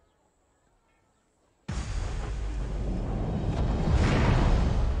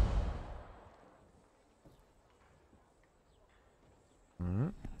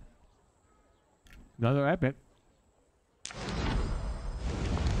 Another epic.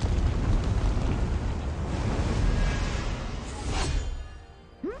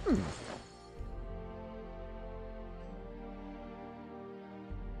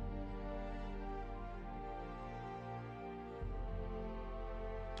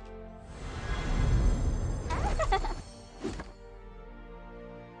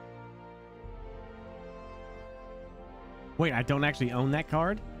 Wait, I don't actually own that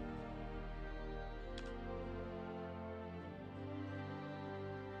card?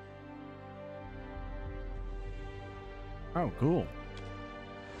 Oh, cool.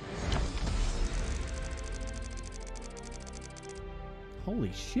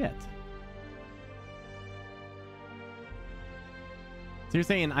 Holy shit. So you're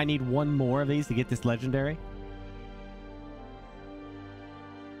saying I need one more of these to get this legendary?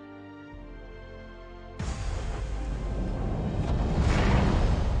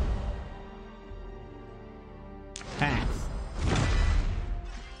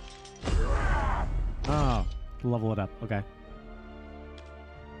 Level it up. Okay.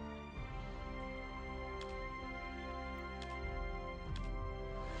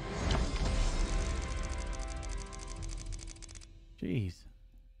 Jeez.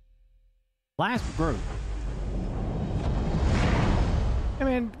 Last group. Hey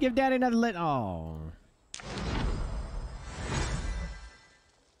man, give Daddy another lit. Oh.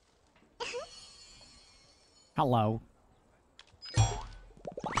 Hello.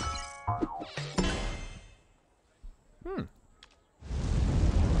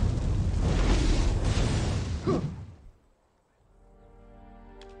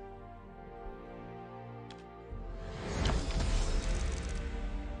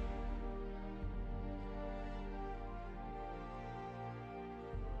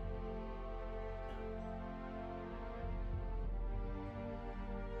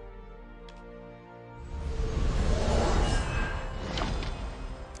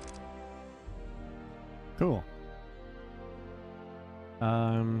 Cool.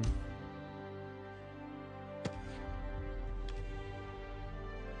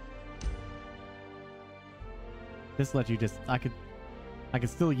 This lets you just I could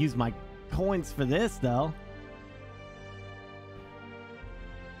still use my coins for this though.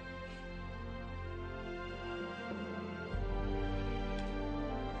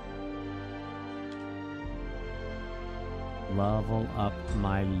 Level up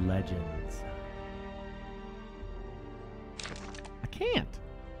my legends. I can't.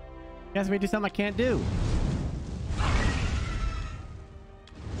 You asked me to do something I can't do.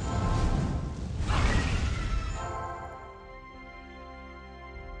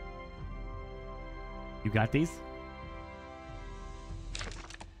 You got these?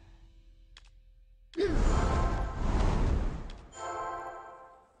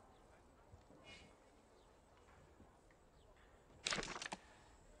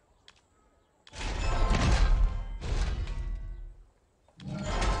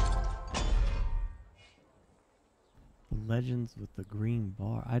 Legends with the green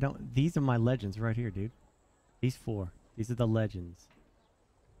bar. I don't... These are my legends right here, dude. These four. These are the legends.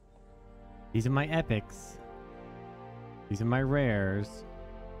 These are my epics. These are my rares.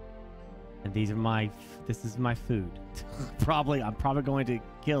 And these are my... This is my food. I'm probably going to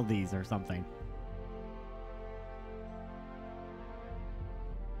kill these or something.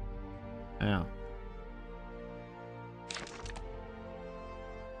 Yeah.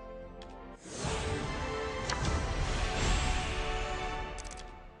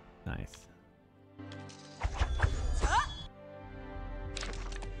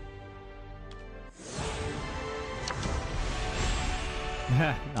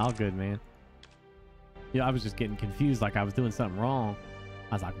 All good, man. Yeah, I was just getting confused, like I was doing something wrong.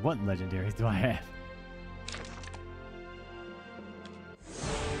 I was like, what legendaries do I have?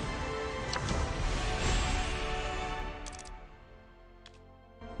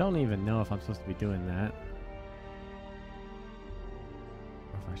 Don't even know if I'm supposed to be doing that.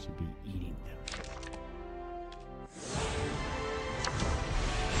 Or if I should be eating them.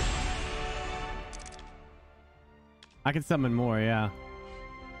 I can summon more, yeah.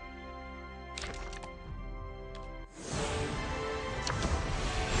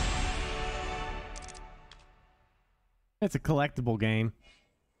 It's a collectible game.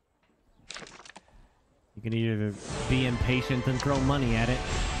 You can either be impatient and throw money at it,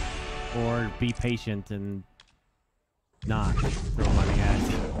 or be patient and not throw money at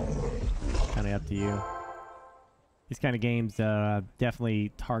it. Kind of up to you. These kind of games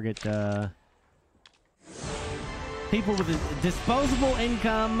definitely target people with a disposable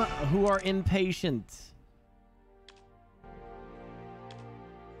income who are impatient.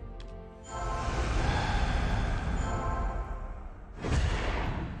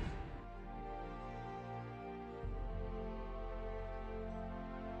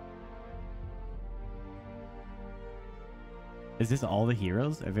 Is this all the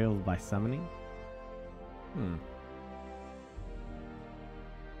heroes available by summoning?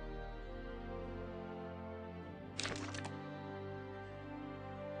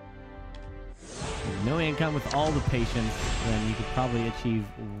 No income with all the patience, then you could probably achieve,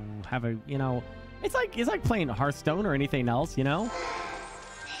 have a, you know, it's like playing Hearthstone or anything else, you know?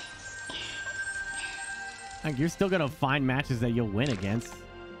 Like, you're still gonna find matches that you'll win against.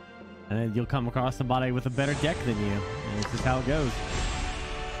 And then you'll come across somebody with a better deck than you. And it's just how it goes.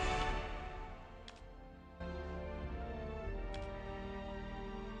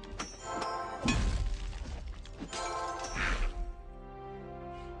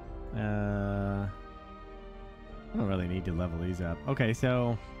 I don't really need to level these up. Okay,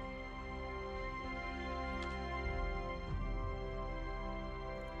 so...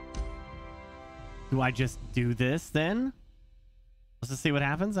 do I just do this then? Let's just see what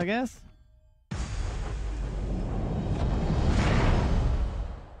happens, I guess.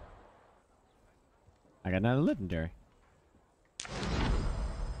 I got another legendary.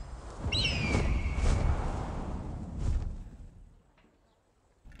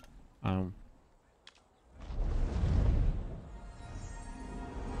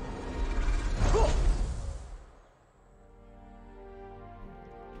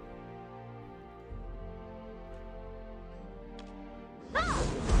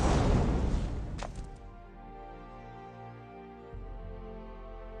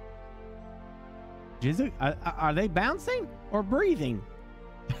 Are they bouncing or breathing?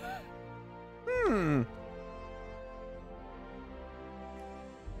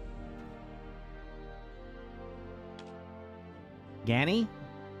 Ganny?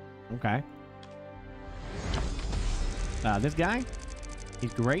 Okay. This guy?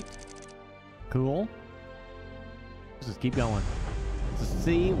 He's great. Cool. Let's just keep going. Let's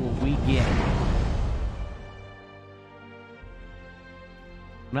see what we get.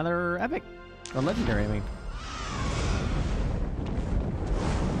 Another epic. Or legendary, I mean.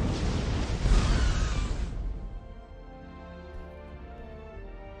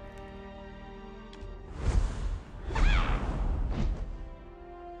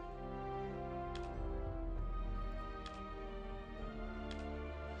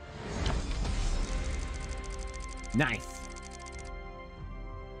 Nice.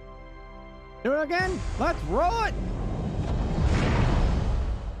 Do it again. Let's roll it.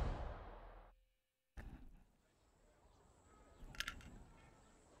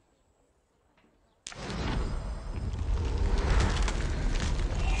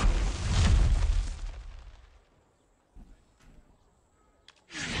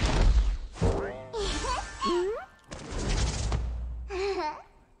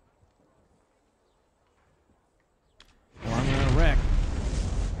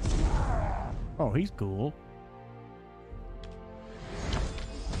 Oh, he's cool.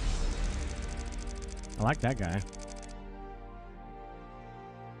 I like that guy.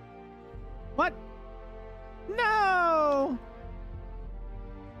 What? No!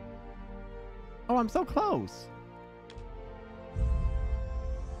 Oh, I'm so close.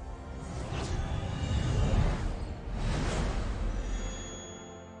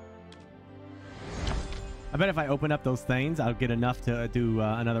 I bet if I open up those things, I'll get enough to do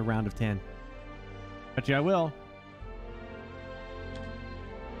another round of 10. Bet you I will.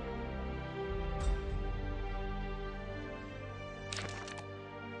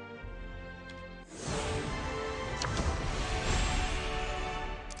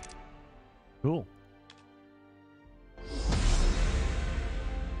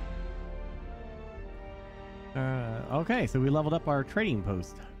 Okay, so we leveled up our trading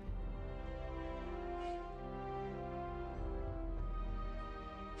post.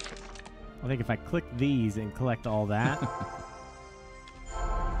 I think if I click these and collect all that.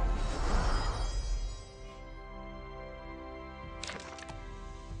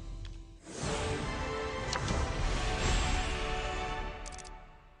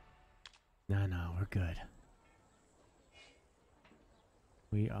 No, we're good.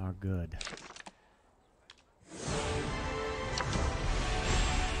 We are good.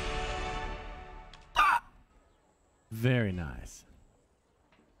 Very nice.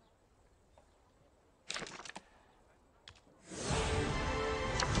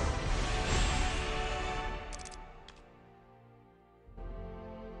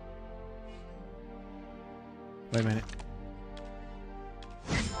 Wait a minute.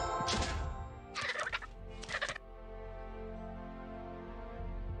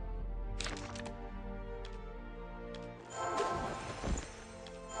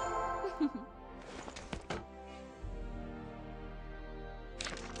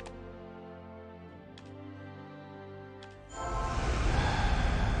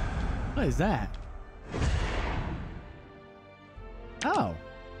 What is that? Oh.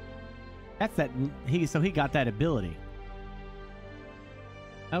 That's that so he got that ability.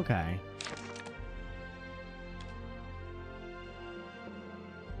 Okay.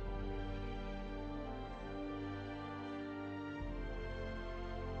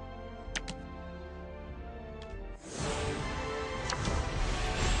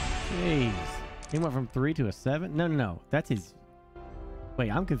 Jeez. He went from 3 to a 7? No. That's his...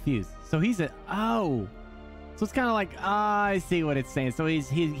 Wait, I'm confused. So he's a... Oh! So it's kind of like... I see what it's saying. So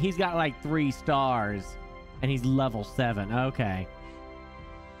he's got like 3 stars. And he's level 7. Okay.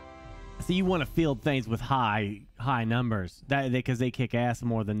 So you want to field things with high numbers. Because they kick ass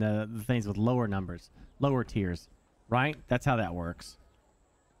more than the things with lower numbers. Lower tiers. Right? That's how that works.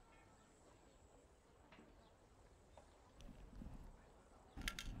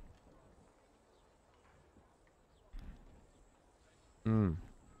 Hmm.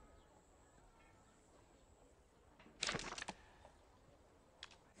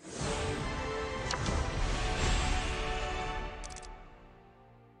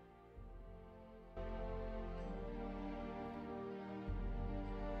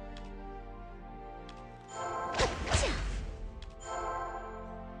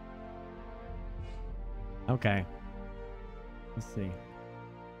 Okay. Let's see.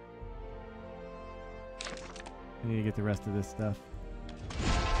 I need to get the rest of this stuff.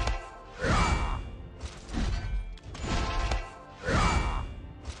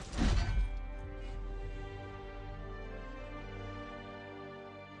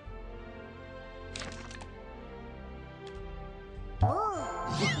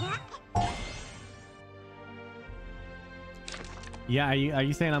 Yeah, are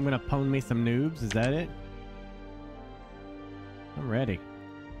you saying I'm gonna pwn me some noobs? Is that it? I'm ready.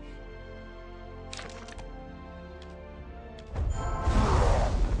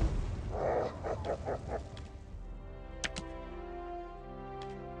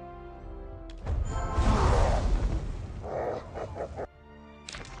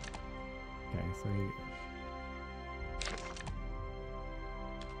 Okay, so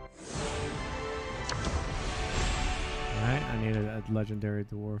Alright, I need a legendary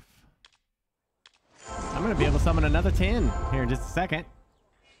dwarf. I'm gonna be able to summon another 10 here in just a second.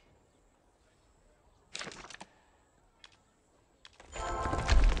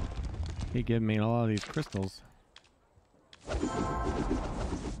 He giving me a lot of these crystals.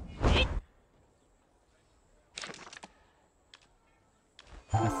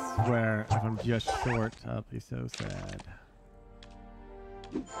 I swear, if I'm just short, I'll be so sad.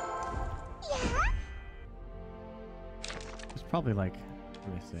 It's probably like,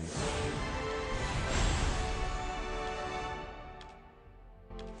 let me see.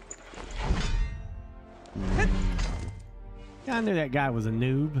 I knew that guy was a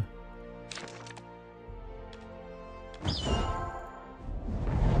noob.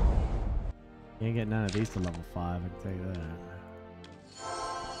 You ain't getting none of these to level 5, I can tell you that.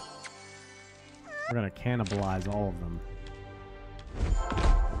 We're gonna cannibalize all of them.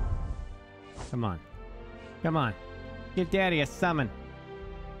 Come on. Come on. Give Daddy a summon.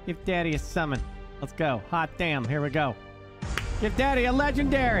 Give Daddy a summon. Let's go. Hot damn. Here we go. Give Daddy a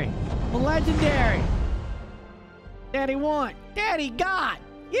legendary. A legendary. Daddy won. Daddy got.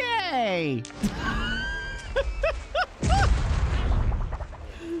 Yay.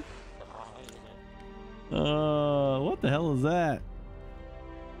 What the hell is that?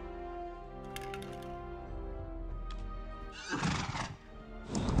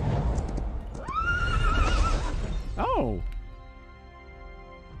 Oh,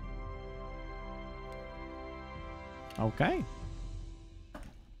 Okay.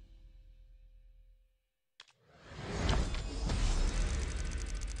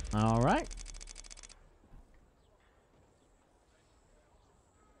 All right.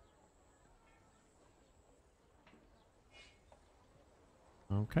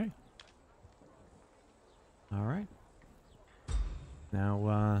 Okay. All right.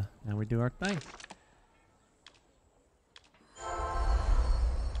 Now we do our thing.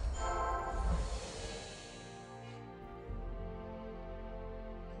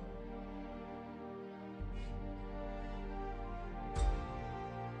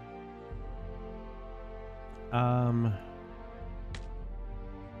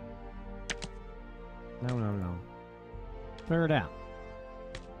 No. Clear it out.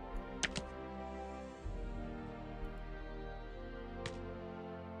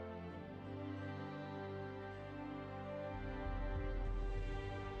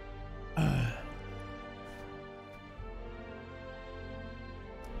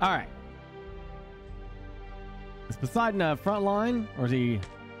 All right. Is Poseidon a front line or is he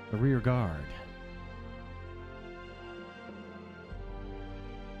a rear guard?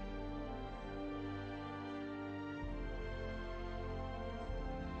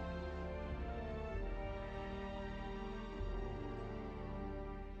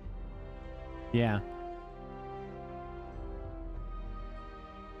 Yeah.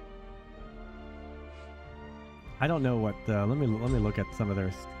 I don't know what. Let me look at some of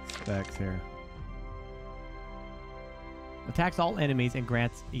their specs here. Attacks all enemies and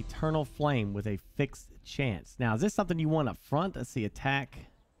grants eternal flame with a fixed chance. Now, is this something you want up front? Let's see. Attack,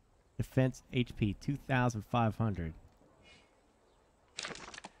 defense, HP 2,500,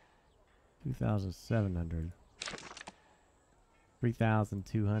 2,700,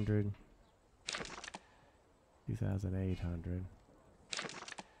 3,200, 2,800.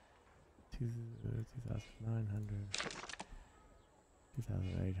 2,900,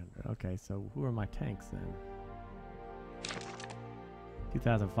 2,800. Okay, so who are my tanks then?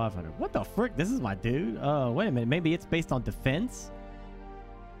 2,500. What the frick? This is my dude. Wait a minute. Maybe it's based on defense?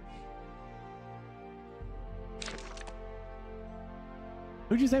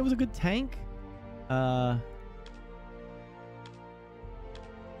 Who'd you say was a good tank?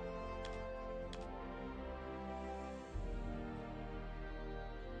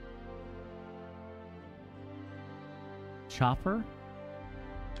 Chopper?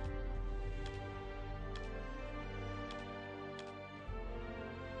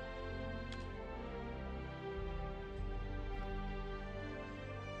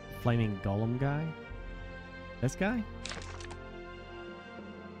 Flaming golem guy? This guy?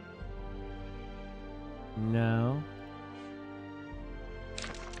 No.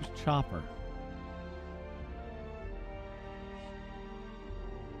 Who's Chopper?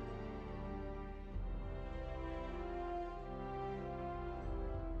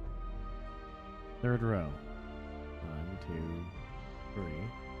 Third row. 1, 2, 3.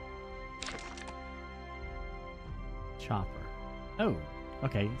 Chopper. Oh,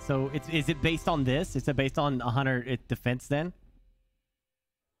 okay. So is it based on this? Is it based on 100 defense then?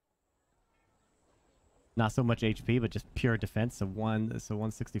 Not so much HP, but just pure defense. So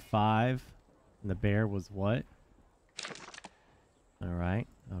 165. And the bear was what? All right.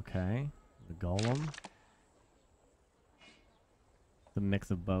 Okay. The golem. The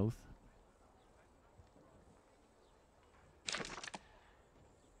mix of both.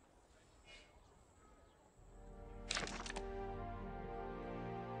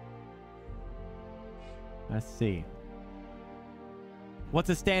 Let's see. What's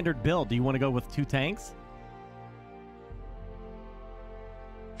a standard build? Do you want to go with 2 tanks?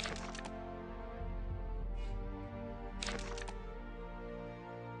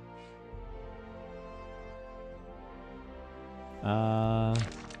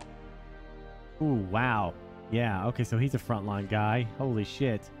 Ooh, wow. Yeah, okay, so he's a frontline guy. Holy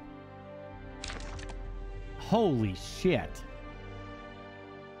shit. Holy shit.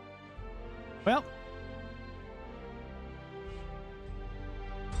 Well.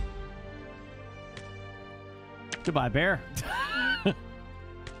 Goodbye, bear.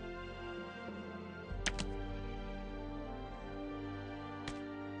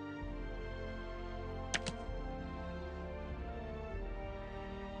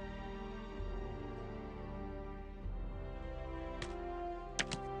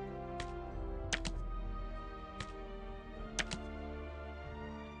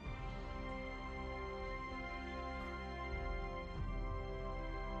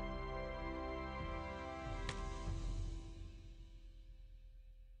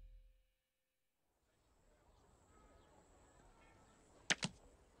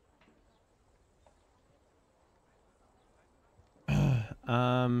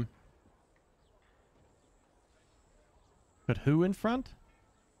 Put who in front?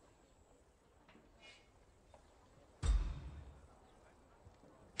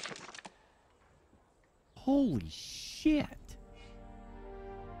 Holy shit.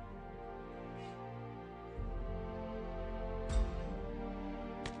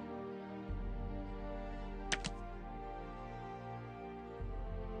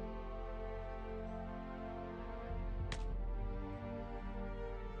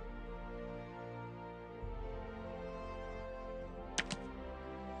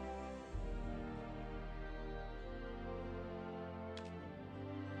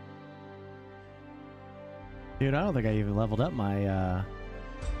 Dude, I don't think I even leveled up my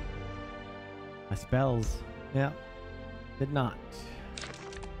my spells. Yeah, did not.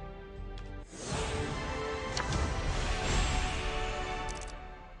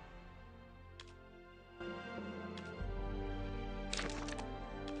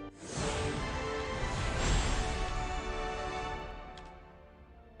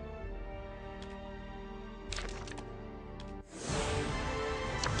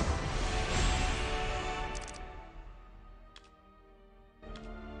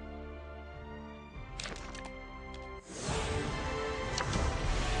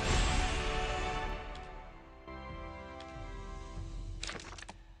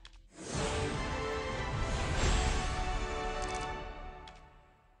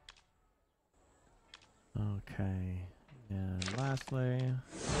 Okay, and lastly,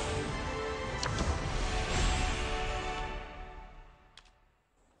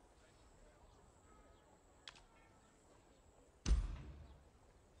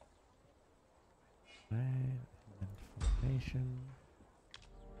 information.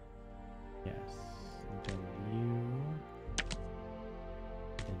 Yes, and then you,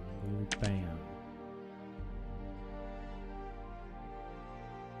 bam.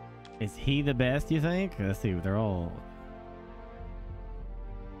 Is he the best, you think? Let's see, they're all...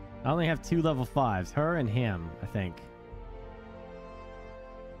 I only have 2 level 5s. Her and him, I think.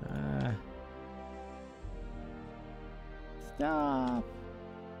 Stop!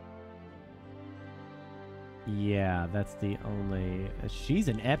 Yeah, that's the only... She's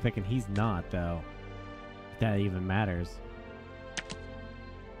an epic and he's not, though. If that even matters.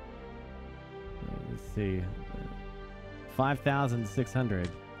 Let's see. 5,600.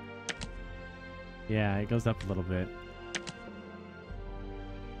 Yeah, it goes up a little bit.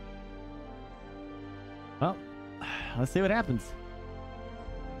 Well, let's see what happens.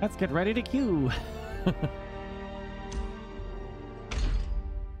 Let's get ready to queue.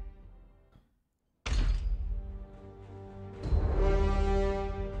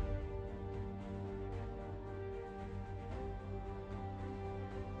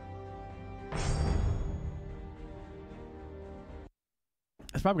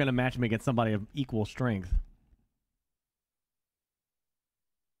 It's probably going to match me against somebody of equal strength.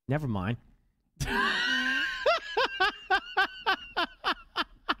 Never mind.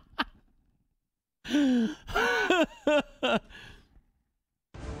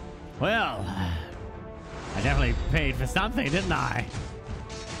 Well, I definitely paid for something, didn't I?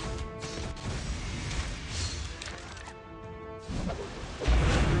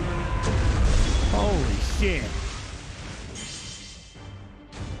 Holy shit.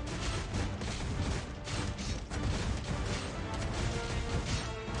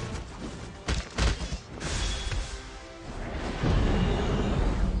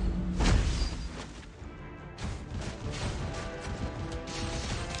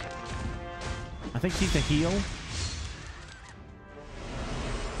 I think she's the heal.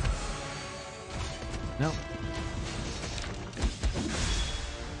 No.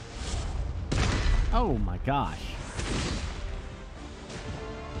 Oh my gosh.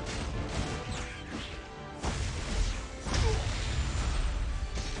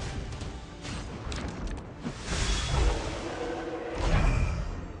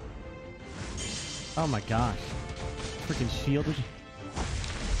 Oh my gosh. Freaking shielded.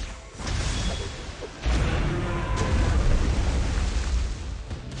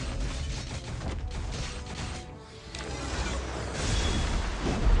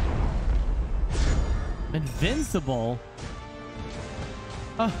 Invincible?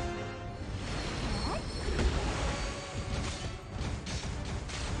 Oh.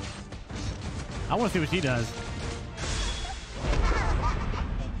 I want to see what she does.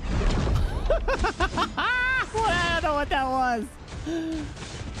 I don't know what that was.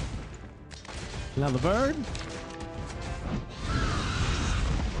 Another bird?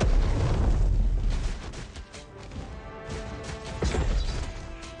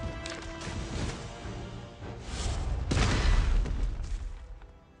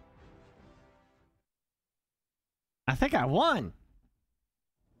 I think I won.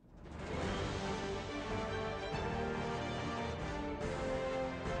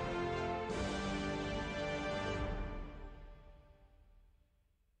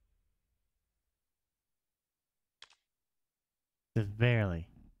 Just barely.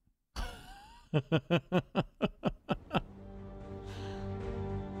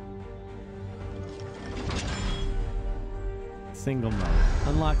 Single mode.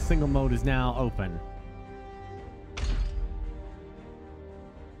 Unlock single mode is now open.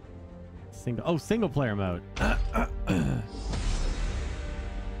 Single player mode.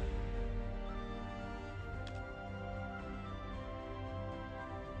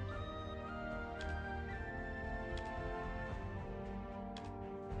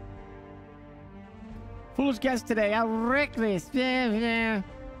 Foolish guess today. I'll wreck this. I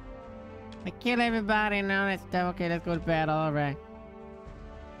kill everybody and all that stuff. Okay, let's go to battle. All right.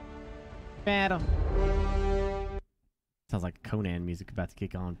 Battle. Sounds like Conan music about to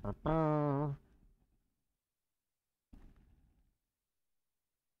kick on.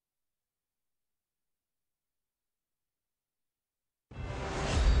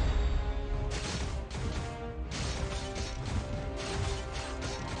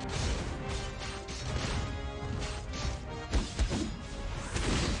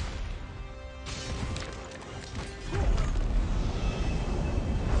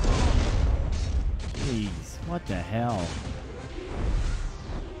 What the hell?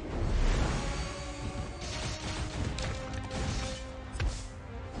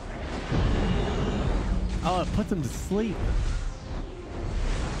 Oh, it puts him to sleep.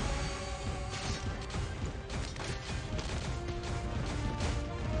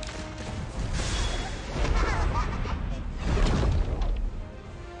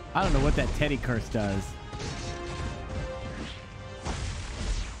 I don't know what that Teddy curse does.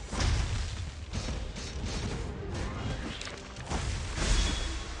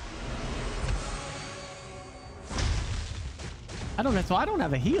 I don't know, so I don't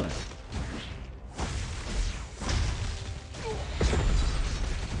have a healer.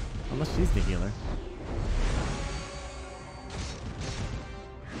 Unless she's the healer.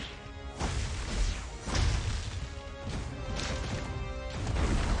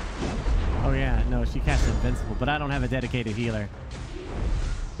 Oh yeah, no, she casts Invincible, but I don't have a dedicated healer.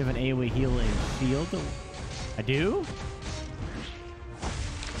 You have an AoE heal and shield? I do?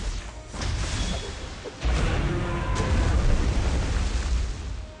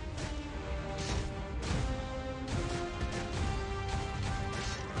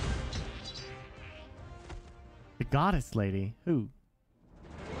 Goddess lady. Who?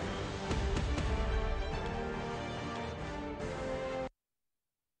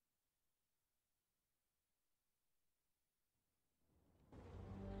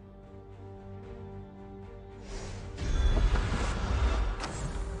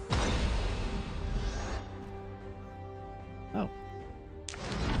 Oh.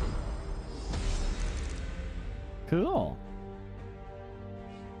 Cool.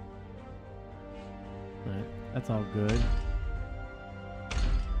 Right. That's all good.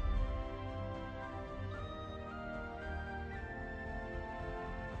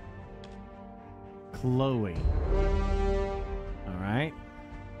 Chloe. All right.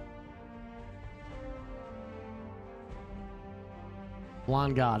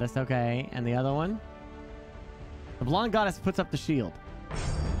 Blonde goddess. Okay. And the other one? The blonde goddess puts up the shield.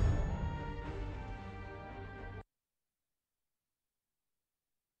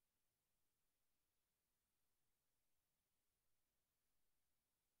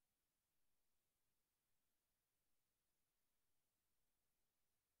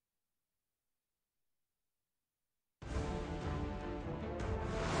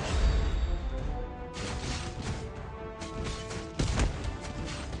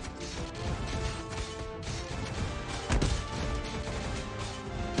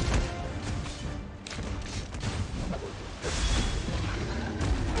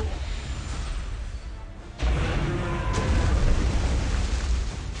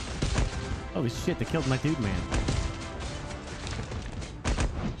 Holy shit, they killed my dude, man.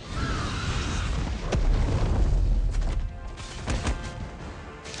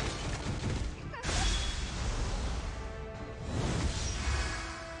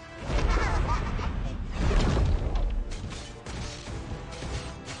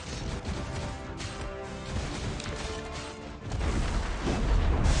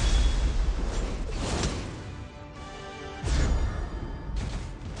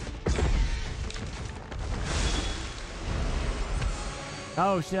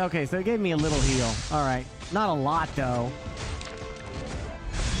 Oh, shit. Okay, so it gave me a little heal. All right. Not a lot, though.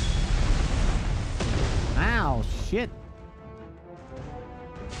 Ow, shit.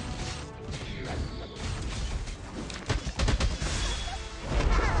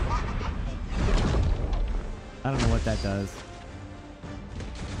 I don't know what that does.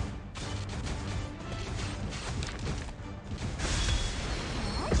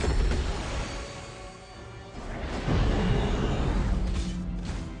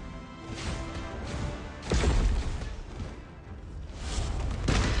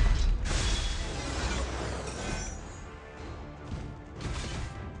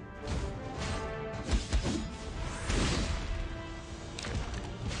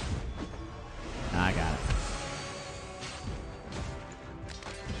 I got it.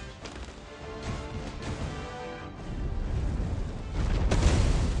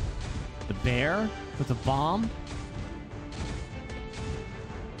 The bear with a bomb?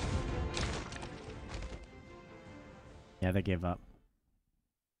 Yeah, they gave up.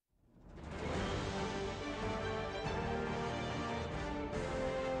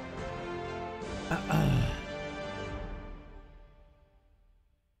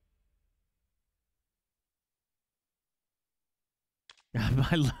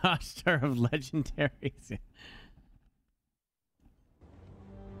 My roster of legendaries.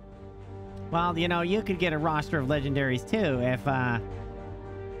 Well, you know, you could get a roster of legendaries too if I'll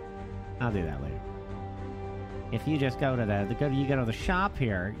do that later. If you just go to you go to the shop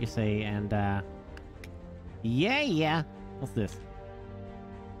here, you see, and yeah. What's this?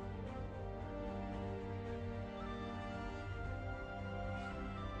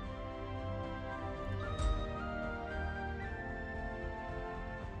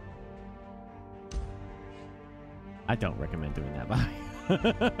 I don't recommend doing that, but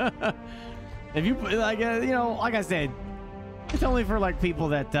if you like, you know, like I said, it's only for like people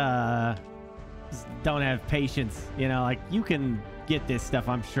that just don't have patience. You know, like you can get this stuff,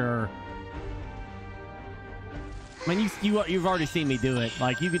 I'm sure. I mean, you've already seen me do it.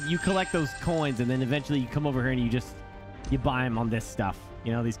 Like you collect those coins, and then eventually you come over here and you buy them on this stuff.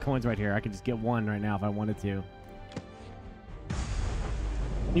 You know, these coins right here. I could just get one right now if I wanted to.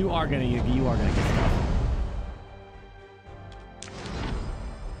 You are gonna get stuff.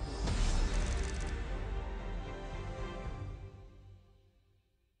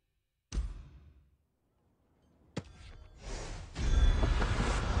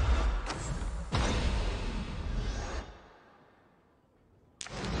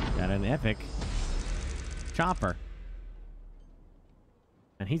 An epic chopper,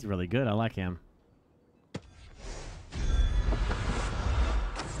 and he's really good. I like him.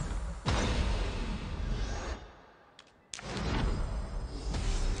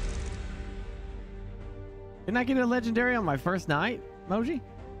 Didn't I get a legendary on my first night, Moji?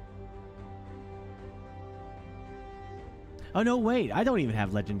 Oh no, wait, I don't even have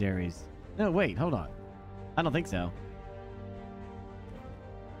legendaries. No, wait, hold on. I don't think so.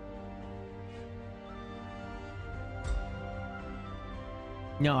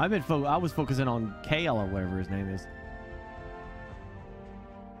 No, I was focusing on Kale or whatever his name is.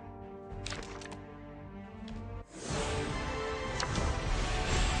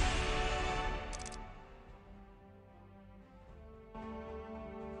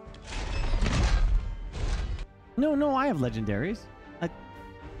 No, I have legendaries.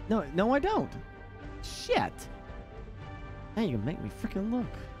 No, I don't. Shit. Now you can make me freaking look.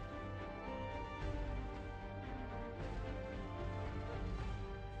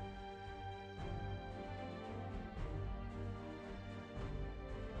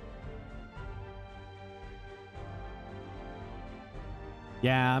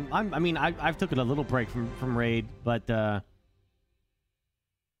 Yeah, I mean, I've took it a little break from Raid, but no,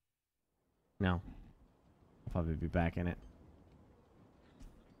 I'll probably be back in it.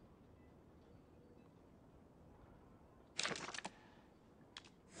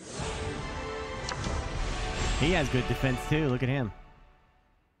 He has good defense too. Look at him.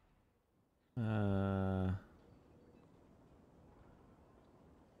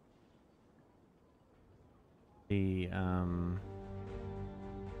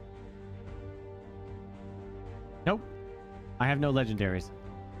 Nope. I have no legendaries.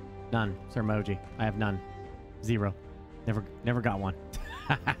 None, Sir Moji. I have none. Zero. Never got one.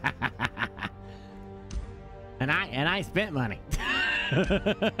 and I spent money.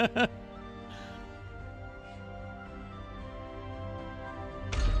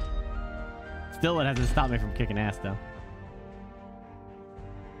 Still, it hasn't stopped me from kicking ass, though.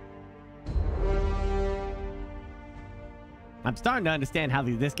 I'm starting to understand how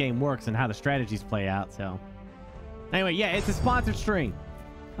this game works and how the strategies play out, so... Anyway, yeah, it's a sponsored stream.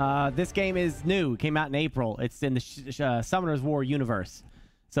 This game is new. It came out in April. It's in the Summoner's War universe.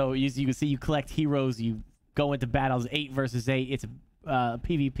 So you can see you collect heroes, you go into battles 8 versus 8. It's a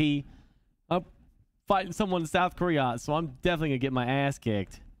PvP. I'm fighting someone in South Korea, so I'm definitely gonna get my ass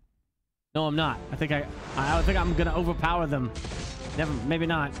kicked. No, I'm not. I think I'm gonna overpower them. Never, maybe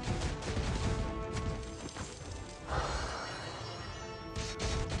not.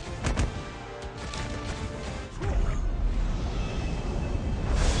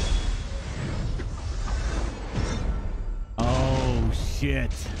 Oh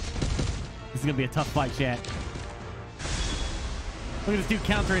shit! This is gonna be a tough fight, chat. Look at this dude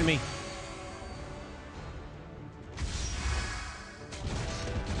countering me.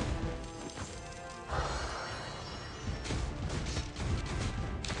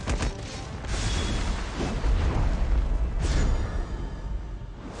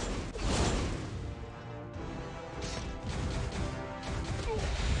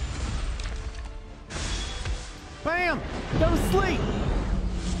 Bam! Go to sleep!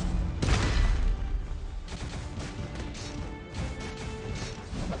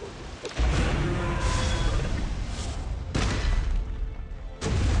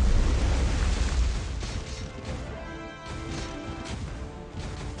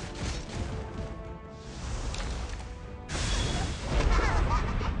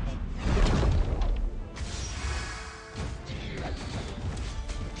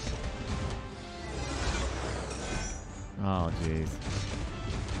 Oh, jeez.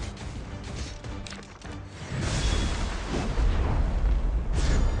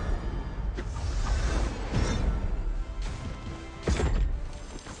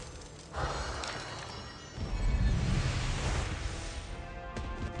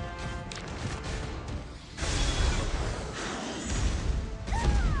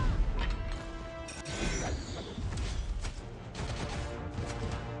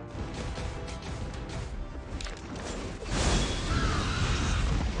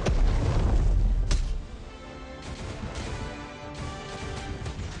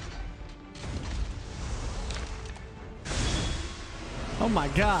 Oh my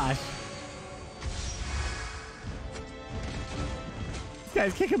gosh. This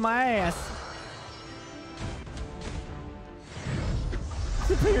guy's kicking my ass.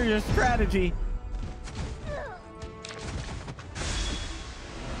 Superior strategy.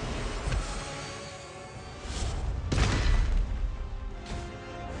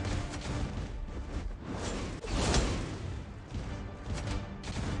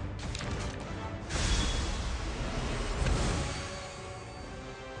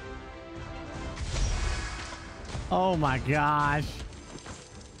 Oh my gosh.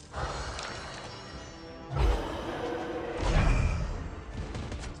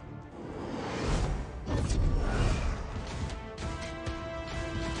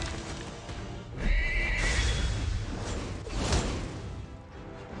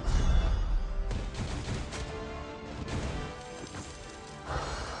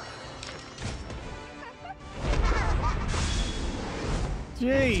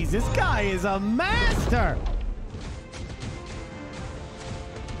 Jeez, this guy is a master.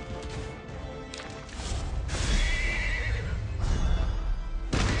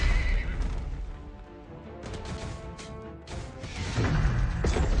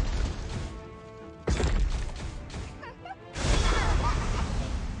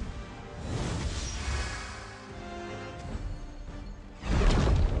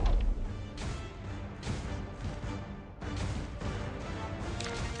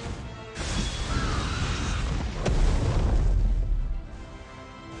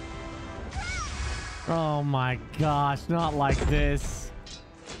 Oh my gosh, not like this.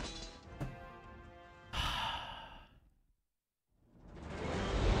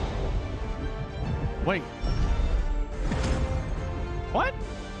 Wait. What?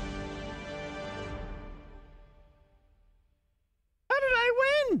 How did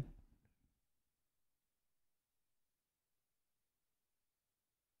I win?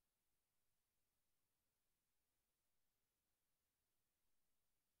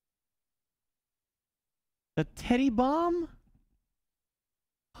 The teddy bomb?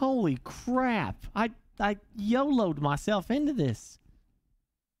 Holy crap. I YOLO'd myself into this.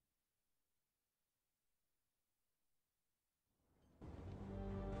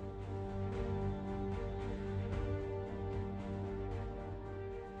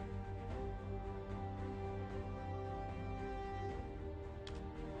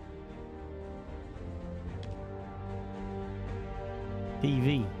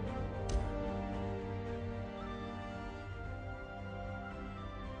 TV.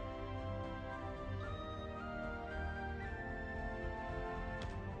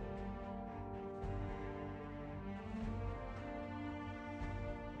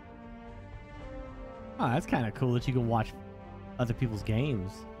 Oh, that's kind of cool that you can watch other people's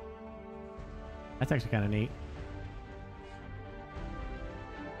games. That's actually kind of neat.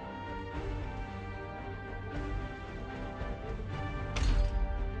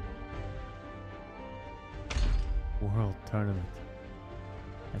 World Tournament.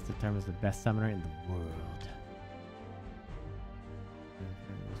 That determines the best summoner in the world.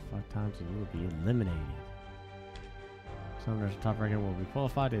 Those 5 times and you will be eliminated. Summoners top ranker will be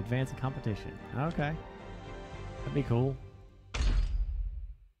qualified to advance in competition. Okay. That'd be cool.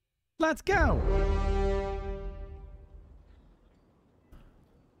 Let's go!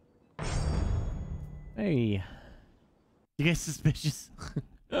 Hey. You guys suspicious?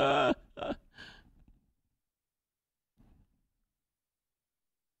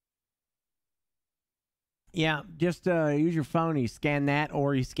 Yeah, just use your phone. You scan that,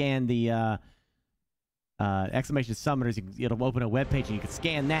 or you scan the exclamation summoners. It'll open a web page, and you can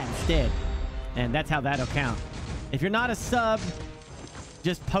scan that instead, and that's how that'll count. If you're not a sub,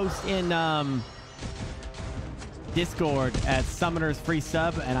 just post in Discord as summoners free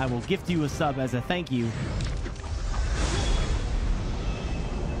sub, and I will gift you a sub as a thank you.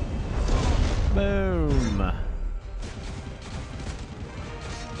 Boom.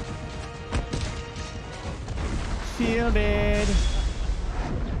 Shielded.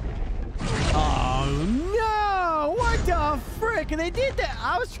 Oh no! What the frick? They did that.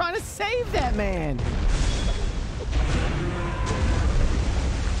 I was trying to save that man.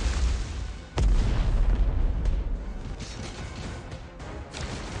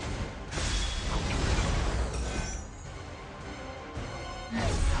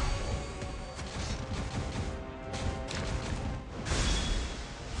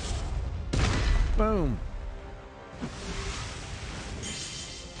 Boom.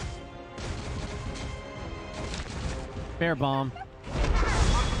 Bear bomb.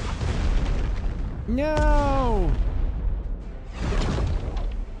 No!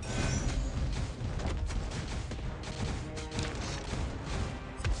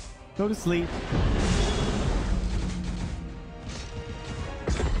 Go to sleep.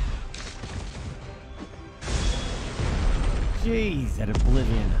 Jeez, that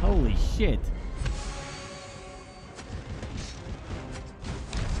oblivion. Holy shit.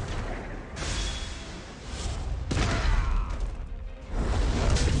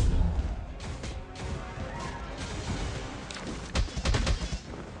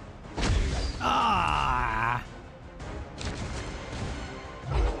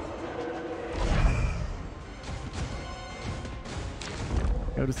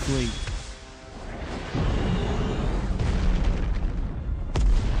 Go to sleep.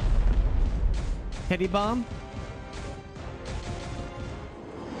 Teddy bomb.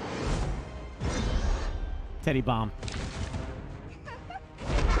 Teddy bomb.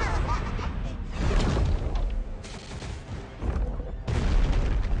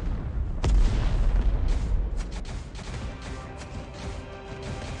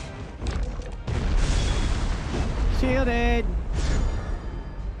 Shielded.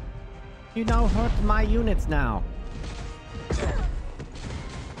 You now hurt my units now.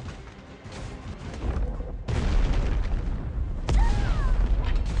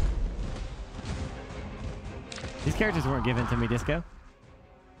 These characters weren't given to me, Disco.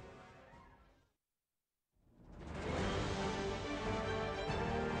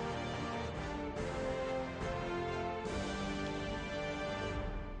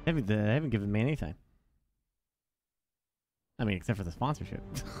 They haven't given me anything. I mean, except for the sponsorship.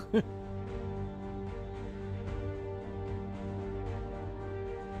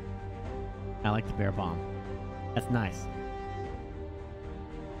 I like the bear bomb. That's nice.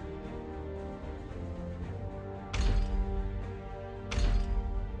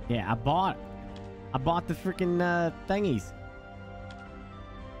 Yeah, I bought the freaking thingies.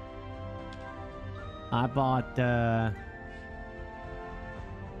 I bought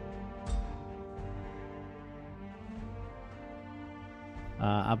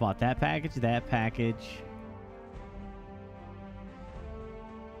that package,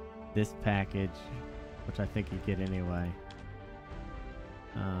 this package, which I think you get anyway.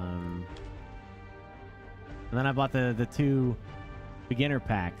 And then I bought the 2 beginner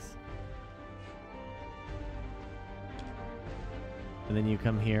packs. And then you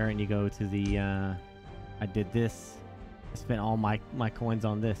come here and you go to the I did this. I spent all my coins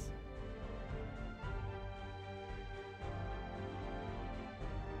on this.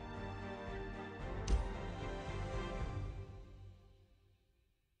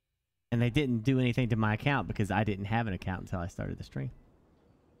 And they didn't do anything to my account because I didn't have an account until I started the stream.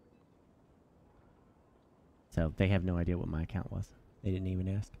 So they have no idea what my account was. They didn't even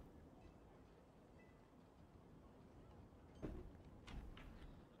ask.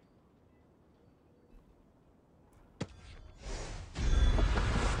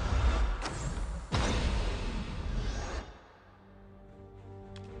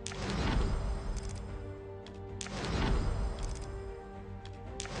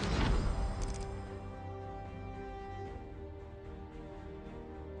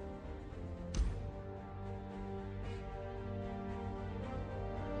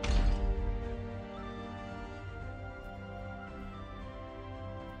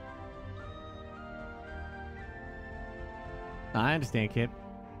 I understand, Kip.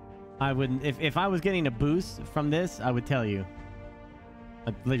 I wouldn't... If I was getting a boost from this, I would tell you.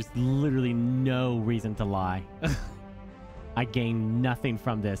 There's literally no reason to lie. I gain nothing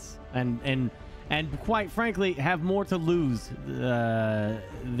from this. And quite frankly, have more to lose than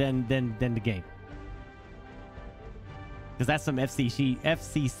the game. Because that's some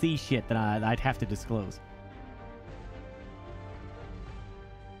FCC shit that I'd have to disclose.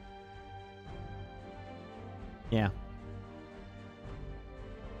 Yeah.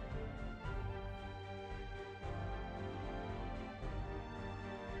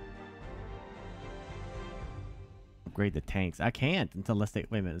 Upgrade the tanks. I can't until let's wait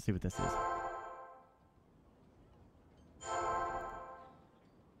a minute. Let's see what this is.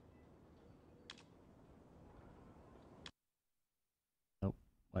 Oh,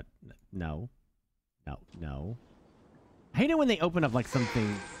 what? No. No, no. I hate it when they open up like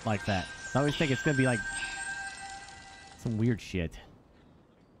something like that. I always think it's gonna be like some weird shit.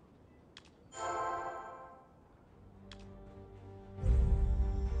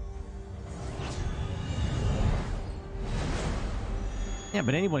 Yeah,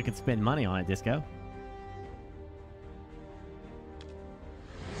 but anyone can spend money on it, Disco.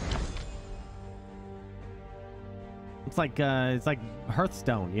 It's like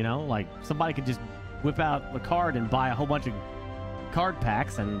Hearthstone, you know? Like somebody could just whip out a card and buy a whole bunch of card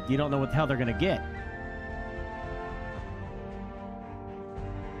packs, and you don't know what the hell they're gonna get.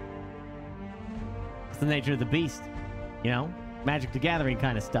 It's the nature of the beast, you know? Magic the Gathering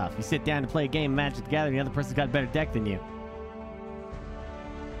kind of stuff. You sit down to play a game of Magic the Gathering, the other person's got a better deck than you.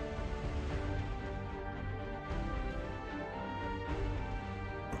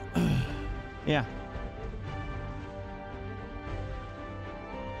 Yeah.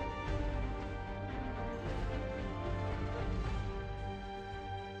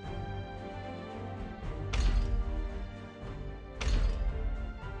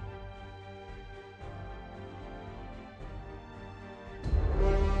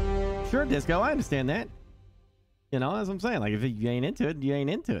 Sure, Disco, I understand that. You know, as I'm saying, like if you ain't into it, you ain't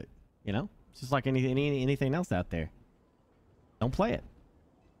into it. You know, it's just like anything else out there. Don't play it.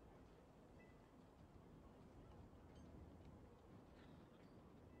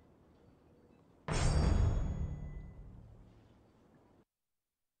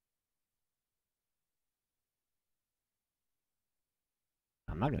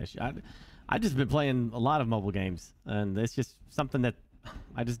 I'm not gonna. I've just been playing a lot of mobile games, and it's just something that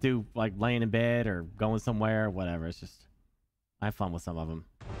I just do, like laying in bed or going somewhere, or whatever. It's just I have fun with some of them.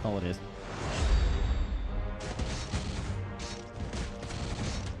 That's all it is.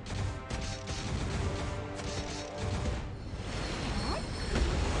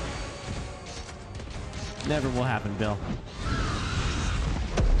 Never will happen, Bill.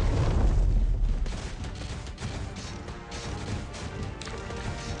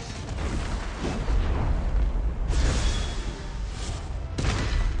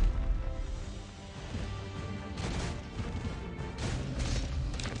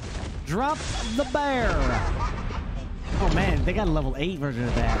 Drop the bear. Oh man, they got a level 8 version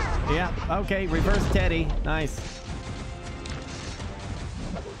of that. Yeah, okay, reverse Teddy. Nice.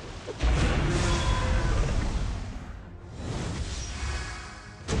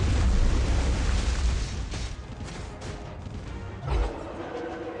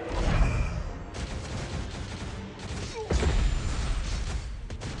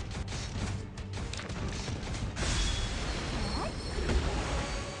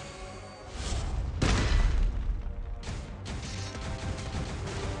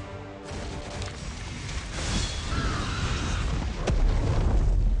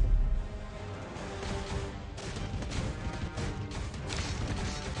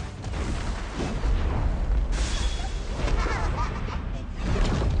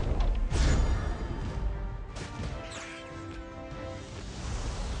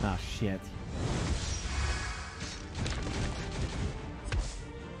 Oh, shit.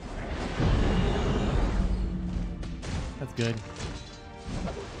 That's good.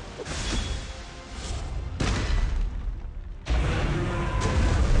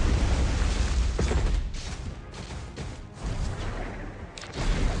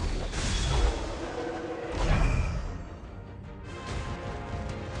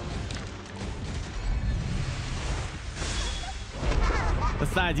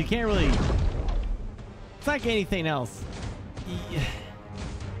 Besides, you can't really... It's like anything else.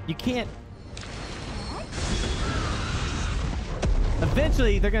 You can't...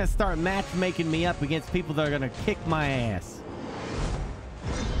 Eventually, they're going to start matchmaking me up against people that are going to kick my ass.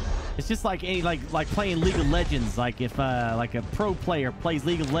 It's just like any like playing League of Legends. Like if like a pro player plays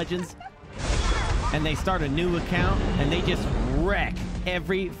League of Legends and they start a new account and they just wreck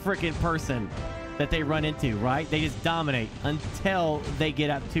every freaking person that they run into, right? They just dominate until they get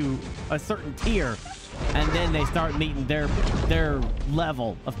up to a certain tier, and then they start meeting their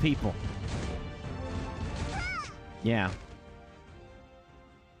level of people. Yeah.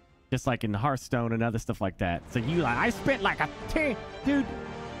 Just like in Hearthstone and other stuff like that. So you like, I spent like dude, you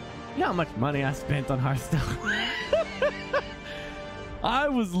know how much money I spent on Hearthstone? I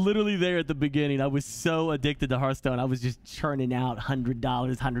was literally there at the beginning. I was so addicted to Hearthstone. I was just churning out $100,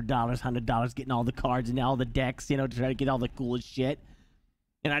 $100, getting all the cards and all the decks, you know, to try to get all the coolest shit.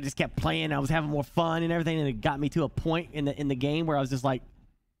 And I just kept playing. I was having more fun and everything. And it got me to a point in the game where I was just like,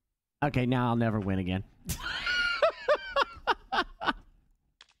 okay, now I'll never win again.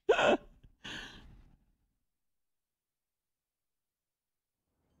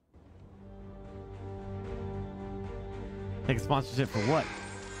 Take a sponsorship for what?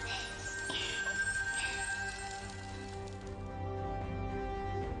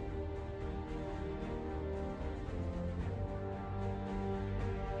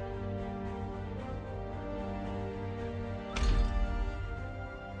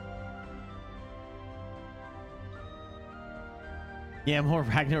 Yeah, more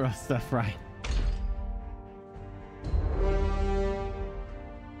Ragnarok stuff, right?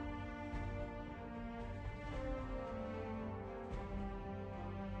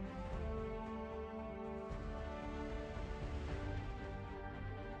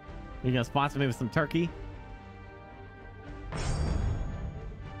 You gonna sponsor me with some turkey?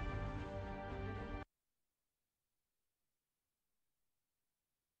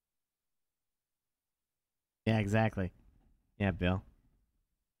 Yeah, exactly. Yeah, Bill.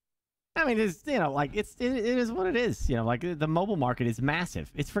 I mean, it's, you know, like it is what it is. You know, like the mobile market is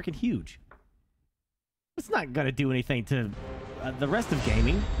massive. It's freaking huge. It's not gonna do anything to the rest of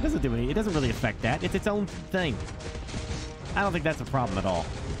gaming. It doesn't do any. It doesn't really affect that. It's its own thing. I don't think that's a problem at all.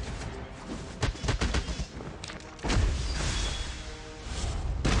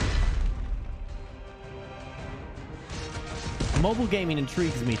 Mobile gaming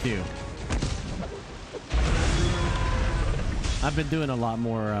intrigues me too. I've been doing a lot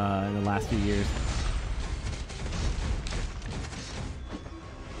more in the last few years.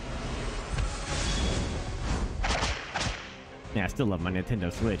 Yeah, I still love my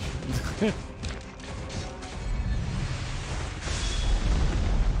Nintendo Switch.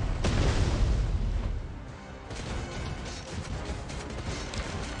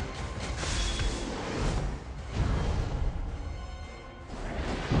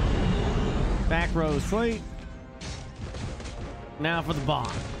 Back row slate. Now for the bomb.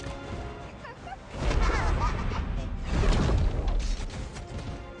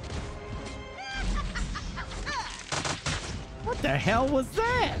 What the hell was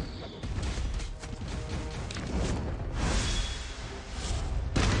that?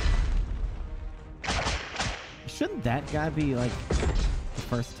 Shouldn't that guy be like the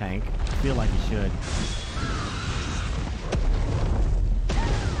first tank? I feel like he should.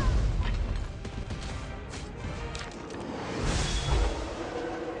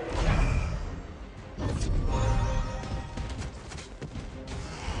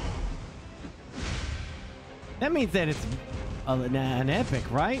 That means that it's an epic,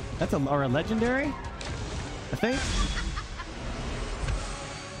 right? That's or a legendary, I think.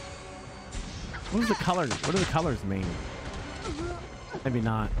 What is the color? What do the colors mean? Maybe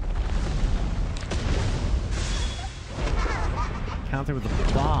not. Counter with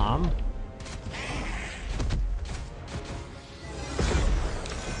a bomb.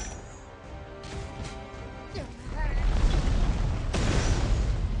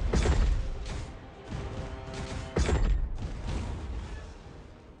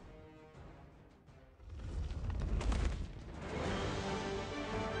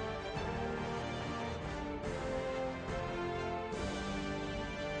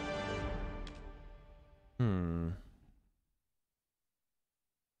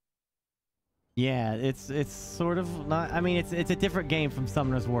 Yeah, it's sort of not. I mean, it's a different game from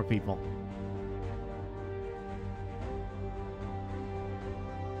Summoner's War, people.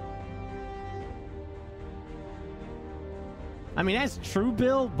 I mean, that's true,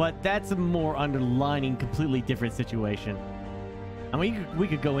 Bill, but that's a more underlining, completely different situation. I mean, we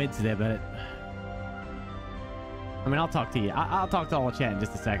could go into that, but I mean, I'll talk to you. I'll talk to all the chat in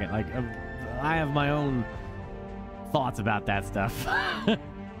just a second. Like, I have my own thoughts about that stuff.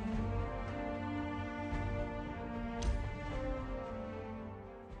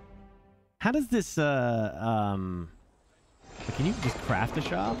 How does this, can you just craft a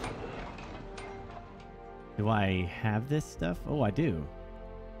shop? Do I have this stuff? Oh, I do.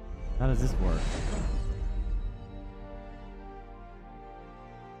 How does this work?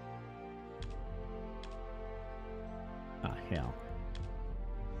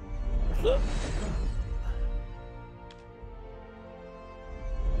 Are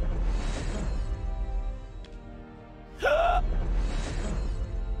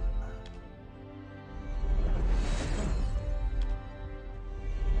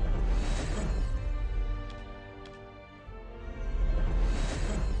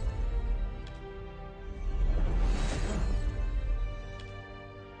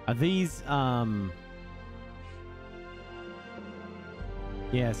these,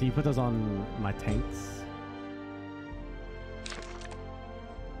 yeah, so you put those on my tanks.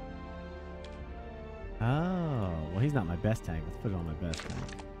 Oh, well, he's not my best tank. Let's put it on my best tank.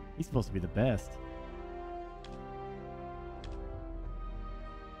 He's supposed to be the best.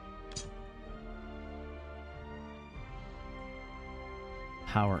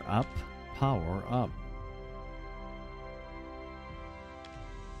 Power up. Power up.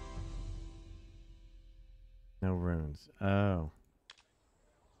 No runes. Oh.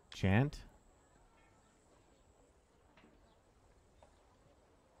 Chant?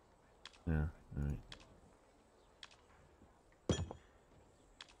 Yeah, alright.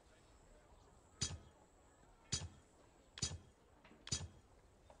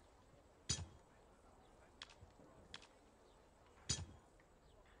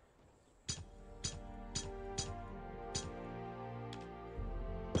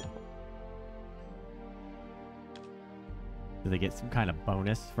 Do they get some kind of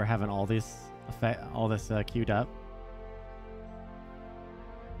bonus for having all this effect, all this queued up?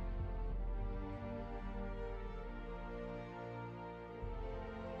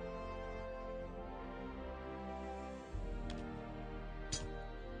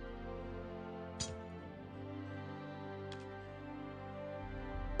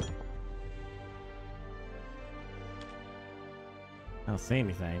 I don't see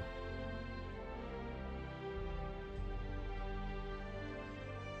anything.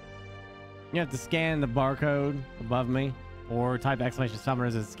 You have to scan the barcode above me, or type exclamation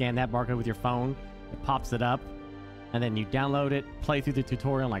summoners and scan that barcode with your phone. It pops it up, and then you download it, play through the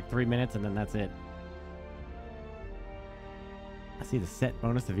tutorial in like 3 minutes, and then that's it. I see the set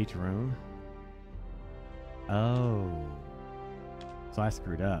bonus of each rune. Oh. So I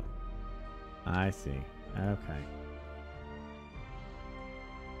screwed up. I see. Okay.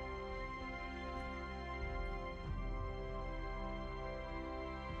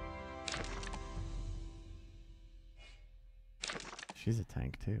 She's a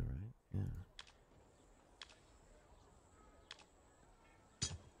tank too, right? Yeah.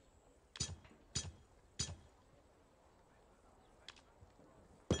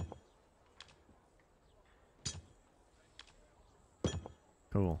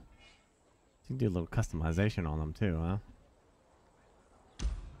 Cool. You can do a little customization on them too, huh?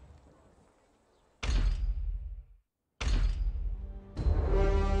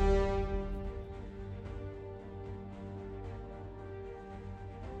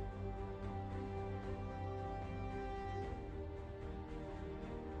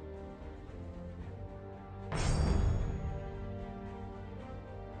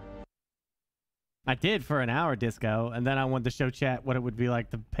 I did for an hour, Disco, and then I wanted to show chat what it would be like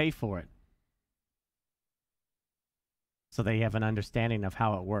to pay for it. So they have an understanding of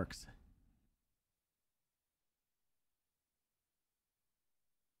how it works.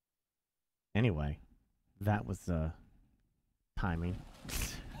 Anyway, that was timing.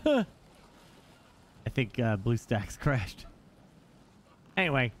 I think BlueStacks crashed.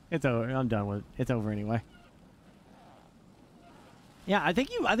 Anyway, it's over. I'm done with it. It's over anyway. Yeah, I think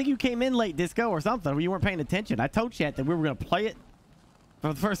you came in late, Disco, or something. You weren't paying attention. I told chat that we were gonna play it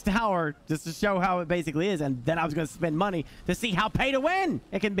for the first hour just to show how it basically is, and then I was gonna spend money to see how pay to win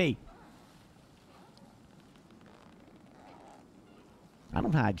it can be. I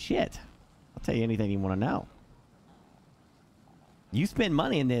don't hide shit. I'll tell you anything you want to know. You spend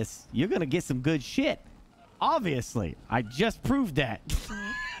money in this, you're gonna get some good shit. Obviously, I just proved that.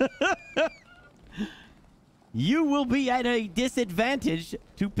 You will be at a disadvantage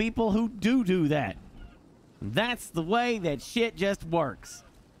to people who do that. That's the way that shit just works.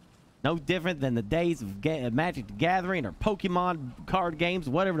 No different than the days of Magic the Gathering or Pokemon card games,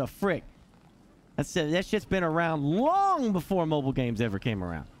 whatever the frick. That shit's been around long before mobile games ever came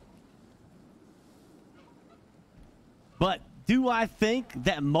around. But do I think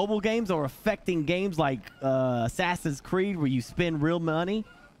that mobile games are affecting games like Assassin's Creed where you spend real money?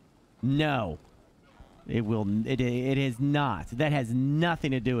 No. It is not. That has nothing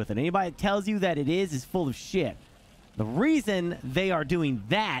to do with it. Anybody that tells you that it is full of shit. The reason they are doing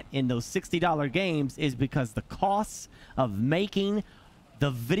that in those $60 games is because the costs of making the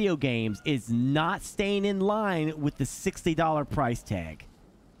video games is not staying in line with the $60 price tag.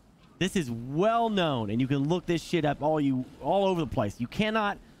 This is well known, and you can look this shit up all over the place. You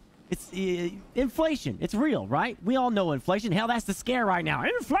cannot. It's inflation. It's real, right? We all know inflation. Hell, that's the scare right now.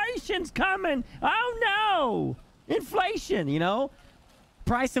 Inflation's coming. Oh no, inflation. You know,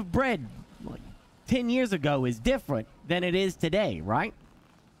 price of bread like 10 years ago is different than it is today, right?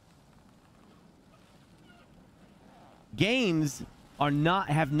 Games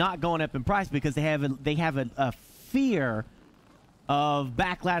have not gone up in price because they have a fear of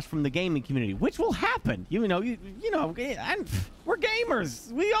backlash from the gaming community, which will happen. You know, we're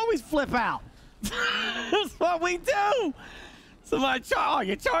gamers. We always flip out. That's what we do. Somebody,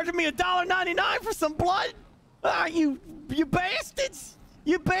 you're charging me $1.99 for some blood? You bastards!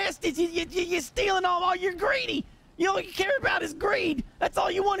 You bastards! You're stealing all. You're greedy. All you care about is greed. That's all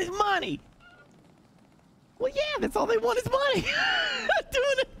you want is money. Well, yeah, that's all they want is money.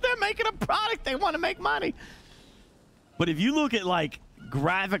 They're making a product. They want to make money. But if you look at like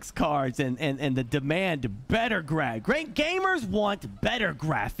graphics cards and the demand to better great gamers want better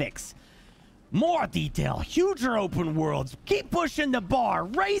graphics, more detail, huger open worlds, keep pushing the bar,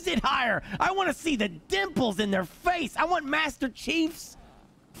 raise it higher. I want to see the dimples in their face. I want Master Chief's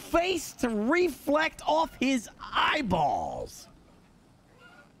face to reflect off his eyeballs.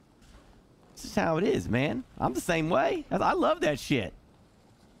 This is how it is, man. I'm the same way. I love that shit.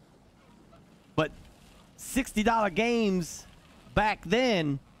 But $60 games back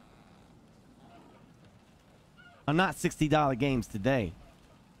then are not $60 games today.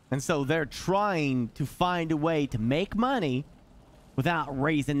 And so they're trying to find a way to make money without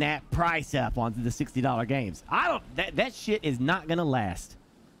raising that price up onto the $60 games. That shit is not going to last.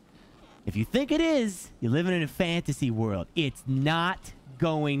 If you think it is, you're living in a fantasy world. It's not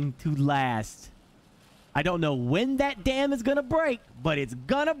going to last. I don't know when that dam is going to break, but it's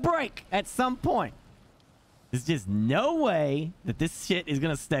going to break at some point. There's just no way that this shit is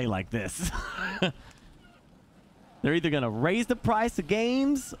going to stay like this. They're either going to raise the price of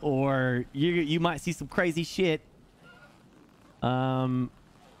games or you might see some crazy shit on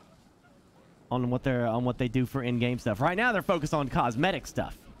what they do for in-game stuff. Right now they're focused on cosmetic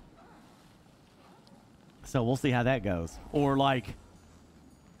stuff. So we'll see how that goes. Or like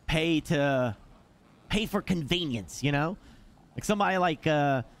pay for convenience, you know? Like somebody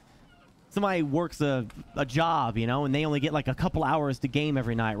works a job, you know, and they only get like a couple hours to game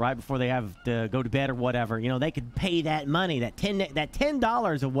every night, right before they have to go to bed or whatever. You know, they could pay that money, that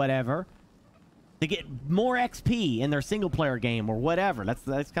 $10 or whatever, to get more XP in their single player game or whatever. That's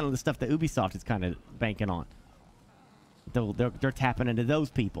kind of the stuff that Ubisoft is kind of banking on. They're tapping into those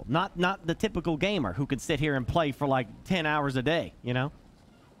people, not the typical gamer who could sit here and play for like 10 hours a day, you know.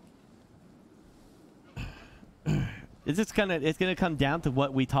 It's gonna come down to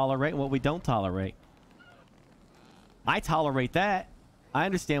what we tolerate and what we don't tolerate. I tolerate that. I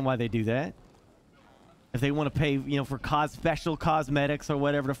understand why they do that. If they want to pay, you know, for special cosmetics or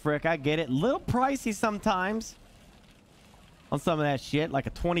whatever the frick, I get it. A little pricey sometimes on some of that shit. Like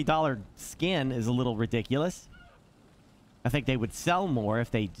a $20 skin is a little ridiculous. I think they would sell more if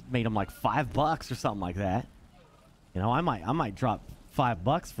they made them like $5 or something like that. You know, I might drop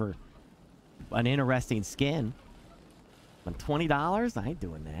 $5 for an interesting skin. On $20? I ain't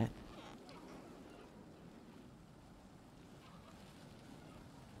doing that.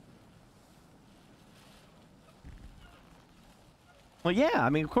 Well, yeah. I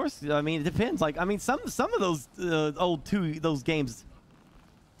mean, of course. I mean, it depends. Like, I mean, some of those those games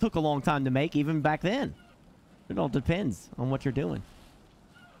took a long time to make, even back then. It all depends on what you're doing.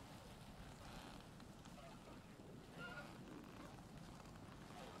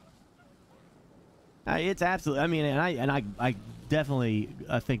 It's absolutely. I mean, and I definitely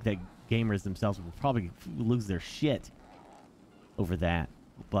think that gamers themselves will probably lose their shit over that.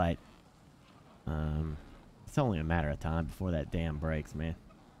 But it's only a matter of time before that dam breaks, man.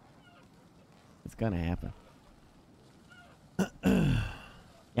 It's gonna happen.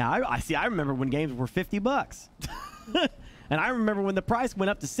 Yeah, I see. I remember when games were $50, and I remember when the price went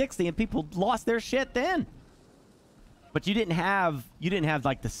up to 60, and people lost their shit then. But you didn't have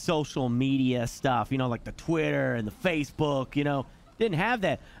like the social media stuff, you know, like the Twitter and the Facebook, you know, didn't have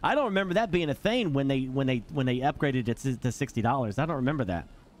that. I don't remember that being a thing when they upgraded it to $60. I don't remember that.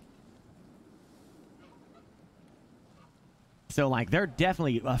 So like they're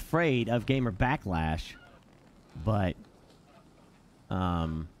definitely afraid of gamer backlash, but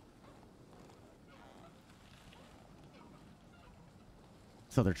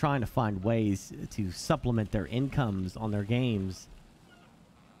so they're trying to find ways to supplement their incomes on their games.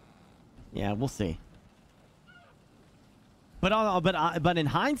 Yeah, we'll see. But in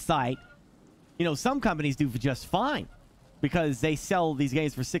hindsight, you know, some companies do just fine. because they sell these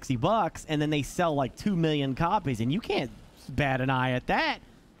games for $60 and then they sell like 2 million copies, and you can't bat an eye at that.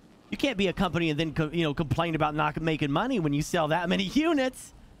 You can't be a company and then complain about not making money when you sell that many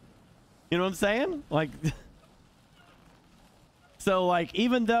units. You know what I'm saying? Like, so like,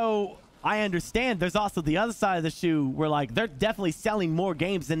 even though I understand, there's also the other side of the shoe where like they're definitely selling more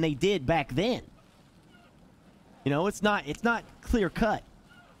games than they did back then. You know, it's not clear cut.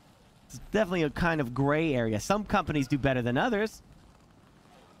 It's definitely a kind of gray area. Some companies do better than others.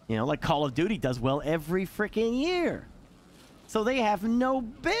 You know, like Call of Duty does well every freaking year. So they have no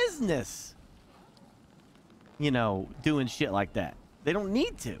business, you know, doing shit like that. They don't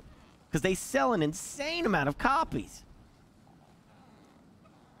need to, because they sell an insane amount of copies.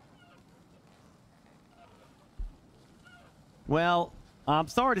 Well, I'm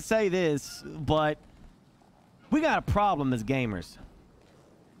sorry to say this, but we got a problem as gamers.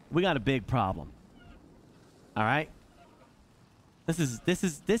 We got a big problem. All right? This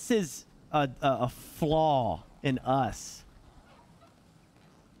is a flaw in us.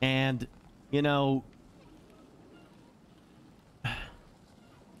 And, you know,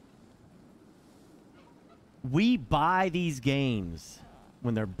 we buy these games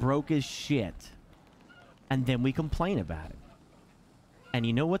when they're broke as shit, and then we complain about it. And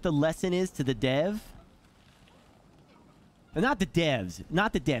you know what the lesson is to the dev? Not the devs.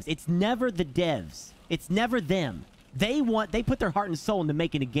 Not the devs. It's never the devs. It's never them. They put their heart and soul into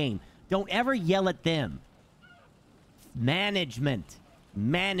making a game. Don't ever yell at them. Management.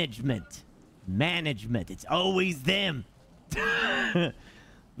 Management. Management. It's always them. The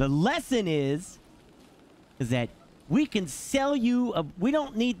lesson is that we can sell you we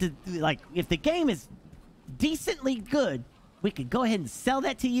don't need to, like, if the game is decently good, we could go ahead and sell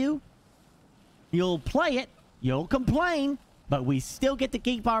that to you. You'll play it. You'll complain, but we still get to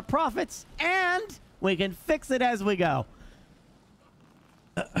keep our profits, and we can fix it as we go.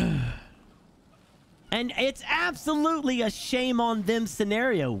 And it's absolutely a shame on them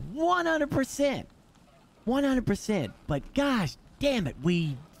scenario. 100%. 100%. But gosh damn it,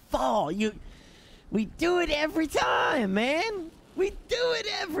 we fall. We do it every time, man. We do it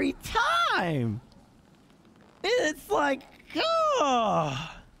every time. It's like, oh.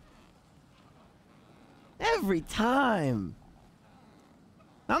 Every time.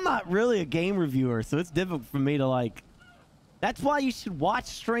 I'm not really a game reviewer, so it's difficult for me to like... That's why you should watch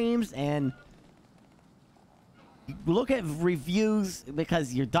streams and look at reviews,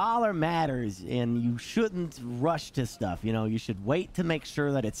 because your dollar matters and you shouldn't rush to stuff. You know, you should wait to make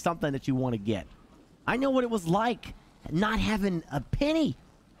sure that it's something that you want to get. I know what it was like not having a penny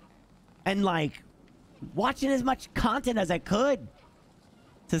and like watching as much content as I could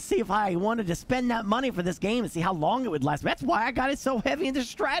to see if I wanted to spend that money for this game and see how long it would last. That's why I got it so heavy into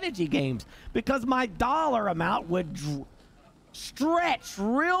strategy games, because my dollar amount would stretch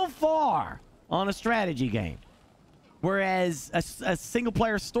real far on a strategy game. Whereas a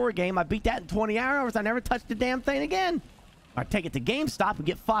single-player story game, I beat that in 20 hours. I never touched the damn thing again. I take it to GameStop and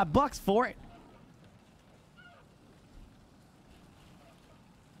get $5 for it.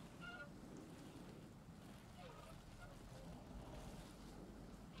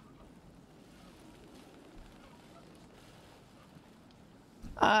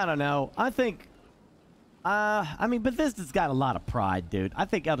 I don't know. I think, I mean, Bethesda's got a lot of pride, dude. I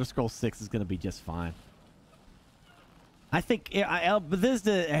think Elder Scrolls 6 is going to be just fine. I think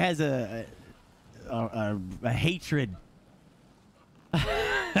Bethesda has a hatred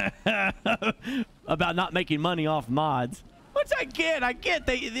about not making money off mods, which I get. I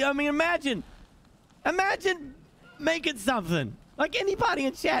mean, imagine making something. Like anybody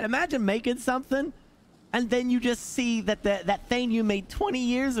in chat, imagine making something, and then you just see that that thing you made 20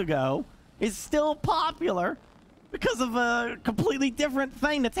 years ago is still popular because of a completely different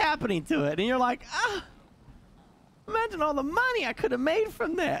thing that's happening to it. And you're like, ah, imagine all the money I could have made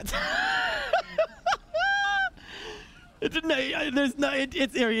from that.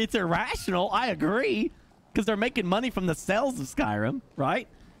 It's irrational. I agree, because they're making money from the sales of Skyrim, right?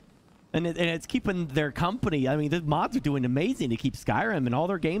 And it's keeping their company. I mean, the mods are doing amazing to keep Skyrim and all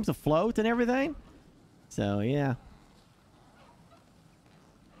their games afloat and everything. So, yeah.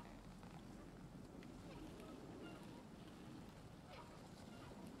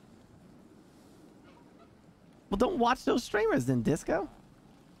 Well, don't watch those streamers then, Disco.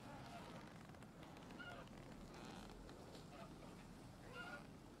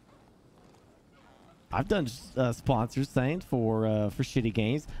 I've done sponsors things for shitty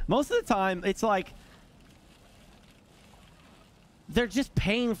games. Most of the time, it's like they're just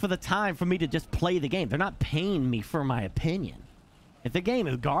paying for the time for me to just play the game. They're not paying me for my opinion. If the game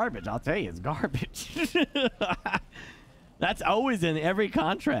is garbage, I'll tell you it's garbage. That's always in every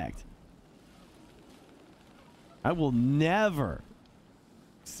contract. I will never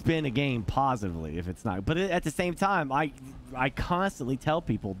spin a game positively if it's not. But at the same time, I constantly tell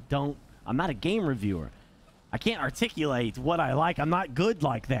people, I'm not a game reviewer. I can't articulate what I like. I'm not good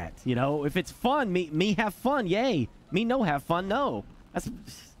like that. You know, if it's fun, me have fun. Yay. Me no have fun. No.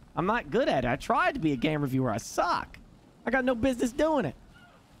 I'm not good at it. I tried to be a game reviewer. I suck. I got no business doing it.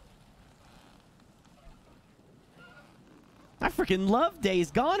 I freaking love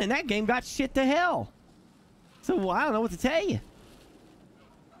Days Gone, and that game got shit to hell. So I don't know what to tell you.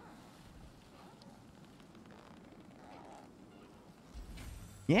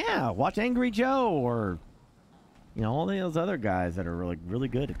 Yeah, watch Angry Joe or, you know, all those other guys that are really, really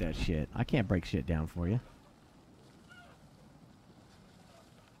good at that shit. I can't break shit down for you.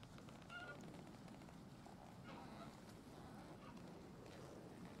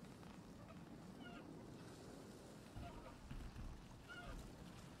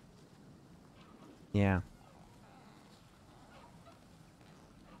 Yeah.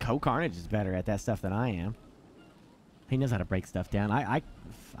 Carnage is better at that stuff than I am. He knows how to break stuff down. I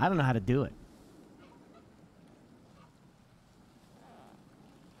don't know how to do it.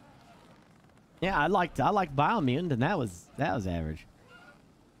 Yeah, I liked Biomutant, and that was average.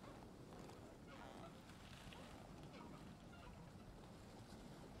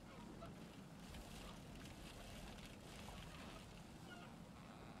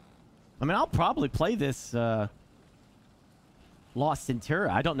 I mean, I'll probably play this Lost Centuria.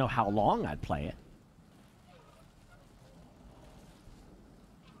 I don't know how long I'd play it.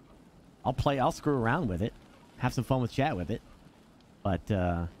 I'll screw around with it. Have some fun with chat with it. But,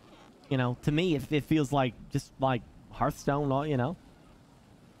 you know, to me, it feels like just like Hearthstone, you know.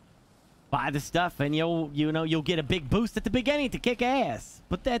 Buy the stuff and you'll get a big boost at the beginning to kick ass.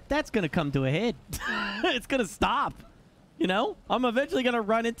 But that's going to come to a head. It's going to stop. You know, I'm eventually going to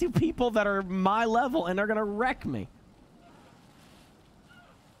run into people that are my level and they're going to wreck me.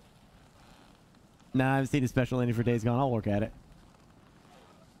 Nah, I haven't seen a special ending for Days Gone. I'll work at it.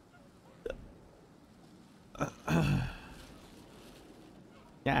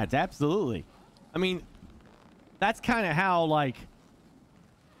 Yeah, it's absolutely. I mean, that's kind of how, like,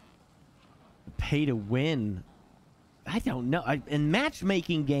 pay to win. I don't know. In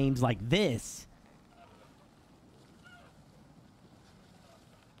matchmaking games like this,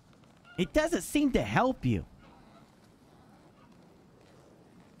 it doesn't seem to help you.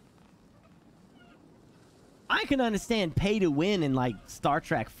 I can understand pay to win in, like, Star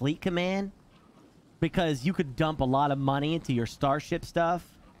Trek Fleet Command, because you could dump a lot of money into your starship stuff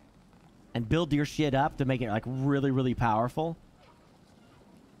and build your shit up to make it, like, really, really powerful.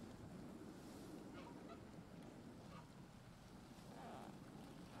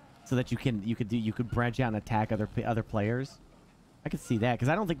 So that you could branch out and attack other players. I could see that, because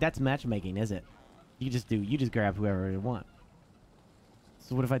I don't think that's matchmaking, is it? You just grab whoever you want.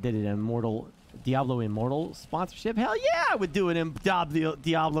 So what if I did an Diablo Immortal sponsorship? Hell yeah, I would do an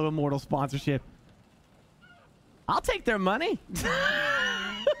Diablo Immortal sponsorship. I'll take their money.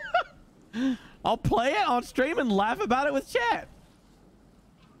 I'll play it on stream and laugh about it with chat.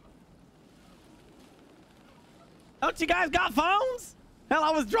 Don't you guys got phones? Hell,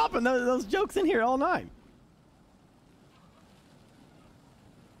 I was dropping those jokes in here all night.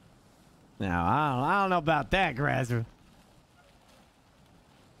 Now, I don't know about that, Grazzer.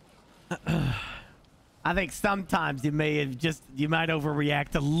 I think sometimes you might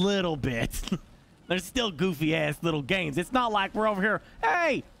overreact a little bit. There's still goofy ass little games. It's not like we're over here,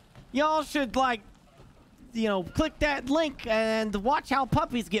 hey, y'all should, like, you know, click that link and watch how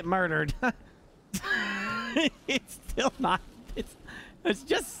puppies get murdered. It's still not. It's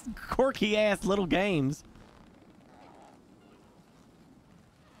just quirky ass little games.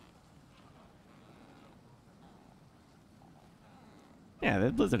 Yeah,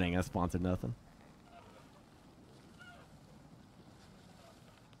 the Blizzard ain't gonna sponsor nothing.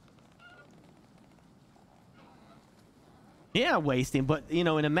 Yeah, wasting, but, you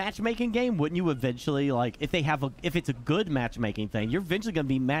know, in a matchmaking game, wouldn't you eventually, like, if it's a good matchmaking thing, you're eventually going to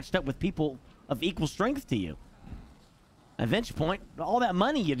be matched up with people of equal strength to you. At eventual point, all that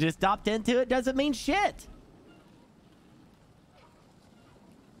money you just opted into it doesn't mean shit.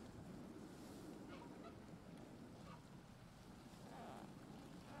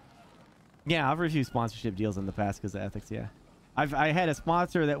 Yeah, I've refused sponsorship deals in the past because of ethics, yeah. I had a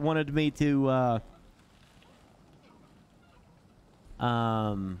sponsor that wanted me to,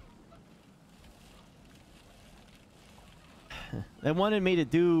 they wanted me to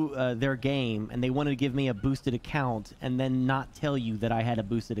do their game, and they wanted to give me a boosted account and then not tell you that I had a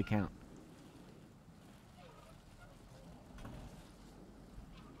boosted account.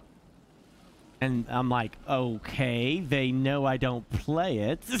 And I'm like, okay, they know I don't play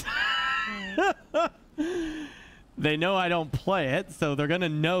it. They know I don't play it, so they're gonna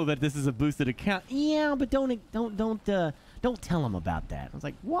know that this is a boosted account. Yeah, but don't tell them about that. I was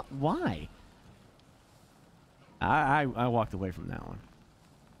like, what? Why? I walked away from that one.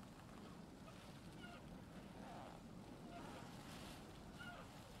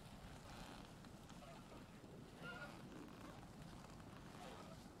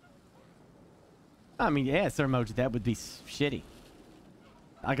 I mean, yeah, Sir Moji, that would be shitty.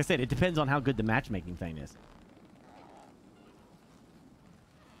 Like I said, it depends on how good the matchmaking thing is.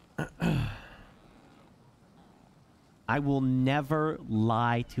 I will never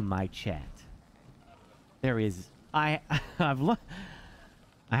lie to my chat. There is... I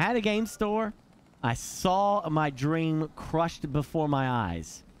had a game store. I saw my dream crushed before my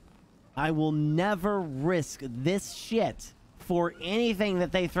eyes. I will never risk this shit for anything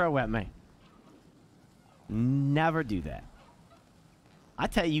that they throw at me. Never do that. I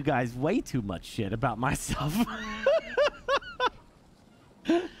tell you guys way too much shit about myself.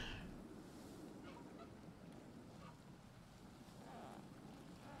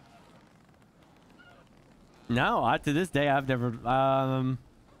 No, to this day, I've never...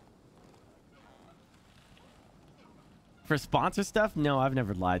 for sponsor stuff? No, I've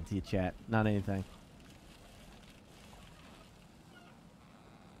never lied to you, chat. Not anything.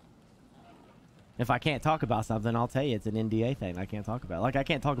 If I can't talk about something, I'll tell you it's an NDA thing. I can't talk about it. Like, I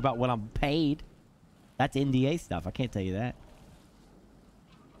can't talk about what I'm paid. That's NDA stuff. I can't tell you that.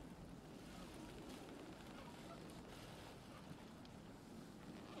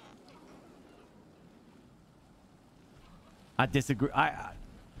 I disagree.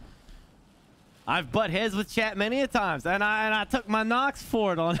 I've butt heads with chat many a times, and I took my knocks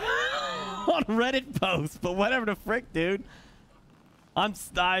for it on on Reddit posts. But whatever the frick, dude. I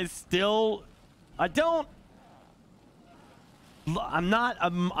don't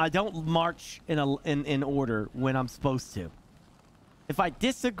march in order when I'm supposed to. If I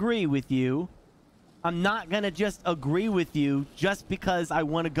disagree with you, I'm not gonna just agree with you just because I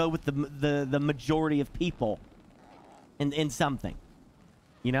want to go with the majority of people in something,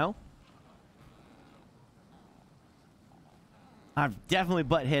 you know. I've definitely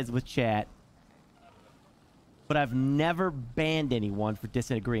butt heads with chat, but I've never banned anyone for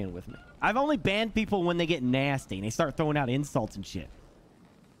disagreeing with me. I've only banned people when they get nasty and they start throwing out insults and shit.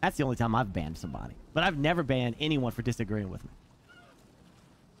 That's the only time I've banned somebody. But I've never banned anyone for disagreeing with me.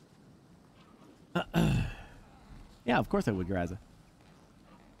 Yeah, of course I would, Graza.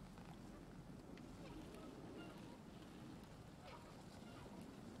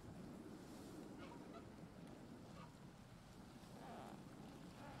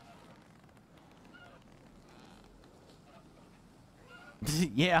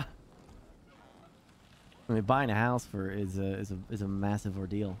 Yeah. I mean, buying a house is a massive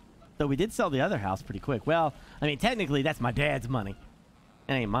ordeal. So we did sell the other house pretty quick. Well, I mean, technically that's my dad's money.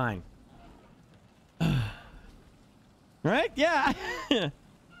 It ain't mine. Right? Yeah. and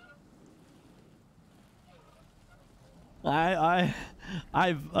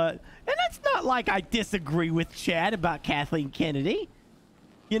it's not like I disagree with Chad about Kathleen Kennedy.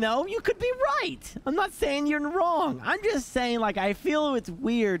 You know, you could be right. I'm not saying you're wrong. I'm just saying, like, I feel it's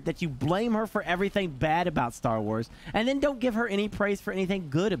weird that you blame her for everything bad about Star Wars and then don't give her any praise for anything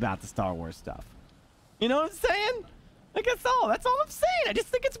good about the Star Wars stuff. You know what I'm saying? Like, that's all I'm saying. I just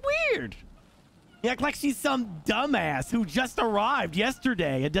think it's weird. You act like she's some dumbass who just arrived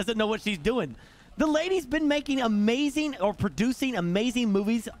yesterday and doesn't know what she's doing. The lady's been making amazing or producing amazing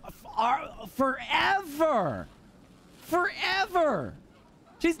movies forever. Forever.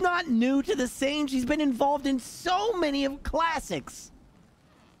 She's not new to the scene. She's been involved in so many of classics.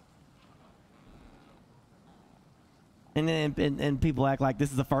 And then people act like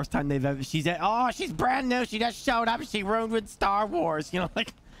this is the first time they've ever... she's brand new. She just showed up. She ruined with Star Wars. You know,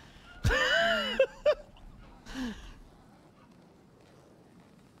 like...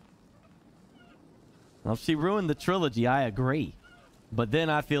 Well, she ruined the trilogy. I agree. But then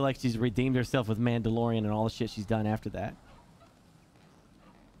I feel like she's redeemed herself with Mandalorian and all the shit she's done after that.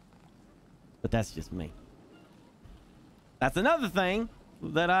 But that's just me. That's another thing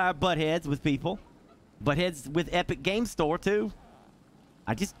that I butt heads with people. Butt heads with Epic Game Store, too.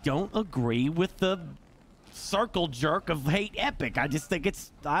 I just don't agree with the circle jerk of hate Epic. I just think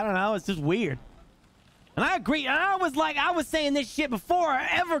it's, I don't know, it's just weird. And I agree. And I was saying this shit before I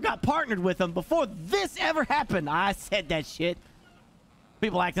ever got partnered with them. Before this ever happened, I said that shit.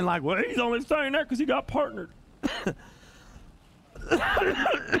 People acting like, well, he's only saying that because he got partnered.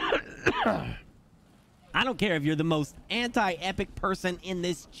 I don't care if you're the most anti-Epic person in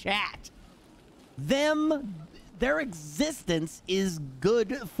this chat. Their existence is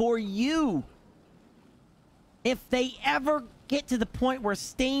good for you. If they ever get to the point where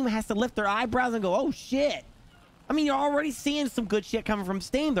Steam has to lift their eyebrows and go, oh shit. I mean, you're already seeing some good shit coming from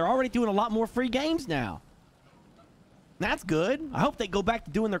Steam. They're already doing a lot more free games now. That's good. I hope they go back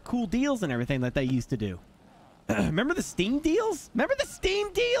to doing their cool deals and everything that they used to do. Remember the Steam deals? Remember the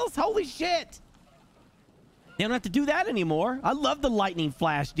Steam deals? Holy shit. They don't have to do that anymore. I love the lightning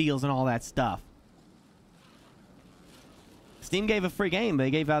flash deals and all that stuff. Steam gave a free game.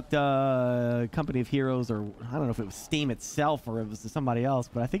 They gave out Company of Heroes, or I don't know if it was Steam itself or it was somebody else,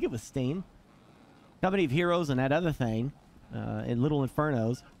 but I think it was Steam. Company of Heroes and that other thing in Little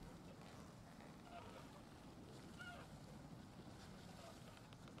Infernos.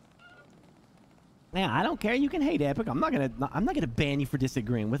 Yeah, I don't care. You can hate Epic. I'm not gonna ban you for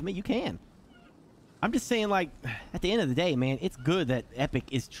disagreeing with me. You can. I'm just saying, like, at the end of the day, man, it's good that Epic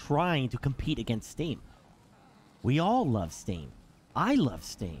is trying to compete against Steam. We all love Steam. I love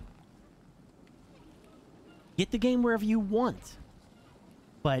Steam. Get the game wherever you want.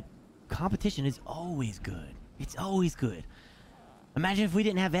 But competition is always good. It's always good. Imagine if we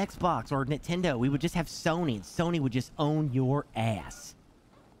didn't have Xbox or Nintendo. We would just have Sony, and Sony would just own your ass.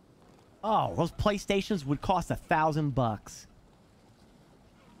 Oh, those PlayStations would cost $1,000 bucks.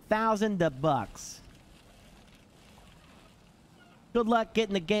 $1,000 bucks. Good luck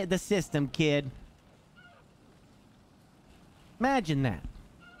getting the system, kid. Imagine that.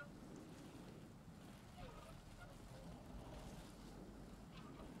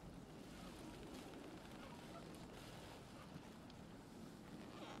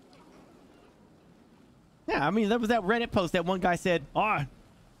 Yeah, I mean, there was that Reddit post that one guy said, "Oh, I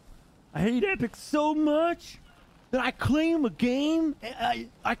hate Epic so much that I claim a game.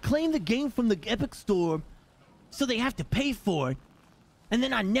 I claim the game from the Epic store, so they have to pay for it. And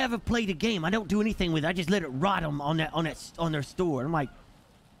then I never play the game. I don't do anything with it. I just let it rot on their store." And I'm like,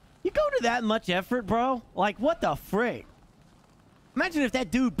 you go to that much effort, bro? Like, what the frick? Imagine if that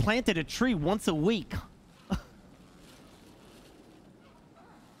dude planted a tree once a week.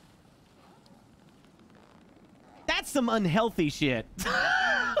 That's some unhealthy shit.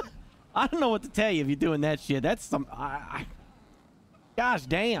 I don't know what to tell you if you're doing that shit. That's some... gosh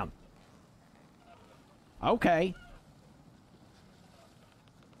damn. Okay.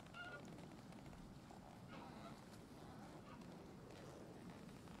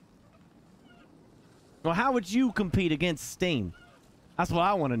 Well, how would you compete against Steam? That's what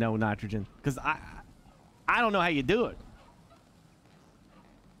I want to know, Nitrogen. Because I don't know how you do it.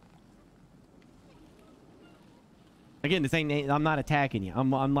 Again, this ain't... I'm not attacking you.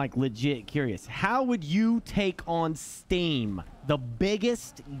 I'm like legit curious. How would you take on Steam, the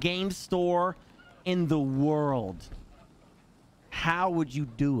biggest game store in the world? How would you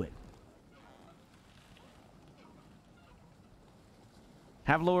do it?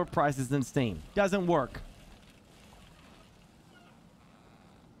 Have lower prices than Steam. Doesn't work.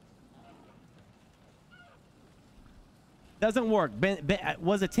 Doesn't work.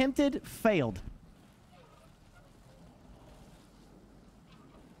 Was attempted, failed.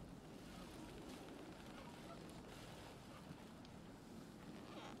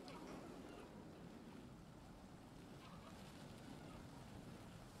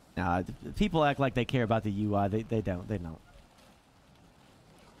 People act like they care about the UI. They don't. They don't.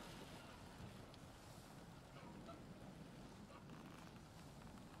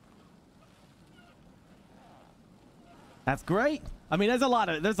 That's great. I mean, there's a lot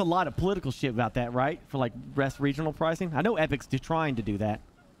of political shit about that, right? For like rest regional pricing. I know Epic's trying to do that.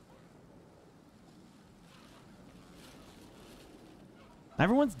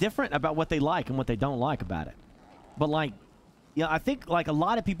 Everyone's different about what they like and what they don't like about it. But like, yeah, I think like a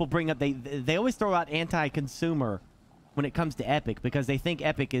lot of people bring up, they always throw out anti-consumer when it comes to Epic because they think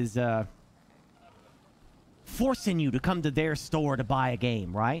Epic is forcing you to come to their store to buy a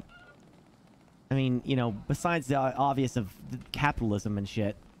game, right? I mean, you know, besides the obvious of capitalism and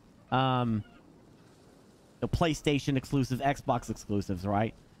shit, the PlayStation exclusive, Xbox exclusives,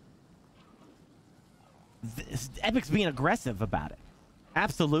 right? Epic's being aggressive about it.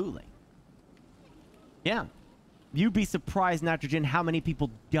 Absolutely. Yeah. You'd be surprised, Nitrogen, how many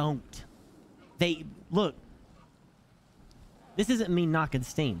people don't. Look, this isn't me knocking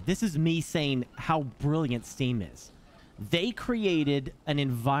Steam. This is me saying how brilliant Steam is. They created an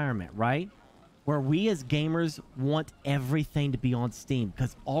environment, right? Where we as gamers want everything to be on Steam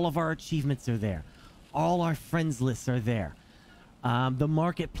because all of our achievements are there. All our friends lists are there. The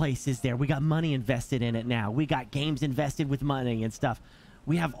marketplace is there. We got money invested in it now. We got games invested with money and stuff.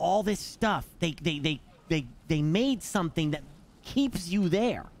 We have all this stuff. They made something that keeps you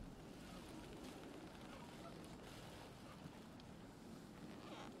there.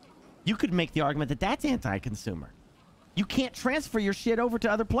 You could make the argument that that's anti-consumer. You can't transfer your shit over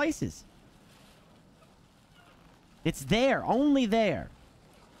to other places. It's there, only there.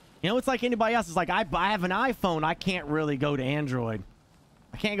 You know, it's like anybody else. It's like, I have an iPhone. I can't really go to Android.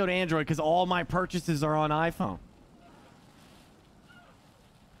 I can't go to Android because all my purchases are on iPhone.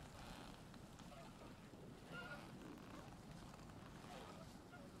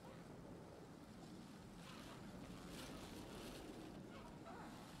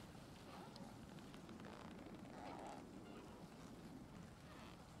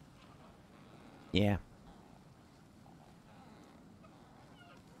 Yeah.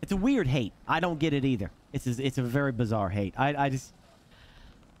 It's a weird hate. I don't get it either. It's a very bizarre hate. I just...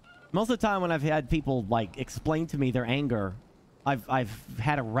 Most of the time when I've had people, like, explain to me their anger, I've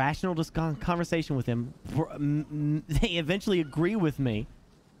had a rational conversation with them. They eventually agree with me.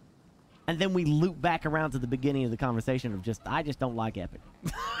 And then we loop back around to the beginning of the conversation of just, I just don't like Epic.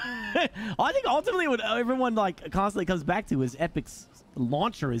 I think ultimately what everyone, like, constantly comes back to is Epic's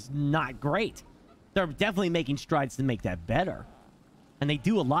launcher is not great. They're definitely making strides to make that better. And they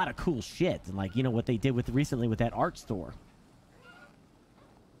do a lot of cool shit. And, like, you know, what they did with recently with that art store.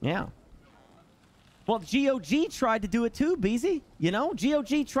 Yeah. Well, GOG tried to do it too, Beezy. You know,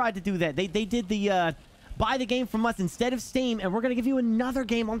 GOG tried to do that. They did the buy the game from us instead of Steam, and we're going to give you another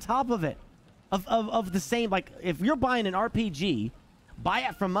game on top of it. Of the same, like, if you're buying an RPG, buy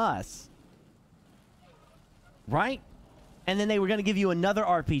it from us. Right? And then they were going to give you another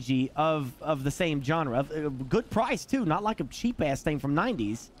RPG of the same genre. Of a good price, too. Not like a cheap-ass thing from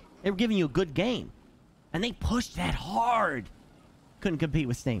 90s. They were giving you a good game. And they pushed that hard. Couldn't compete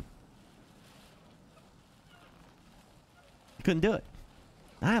with Steam. Couldn't do it.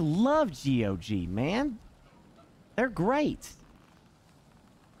 I love GOG, man. They're great.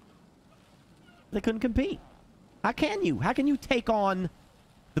 They couldn't compete. How can you? How can you take on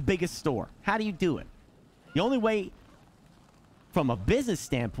the biggest store? How do you do it? The only way, from a business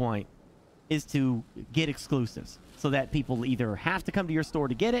standpoint, is to get exclusives. So that people either have to come to your store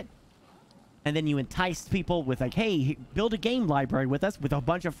to get it, and then you entice people with, like, hey, build a game library with us with a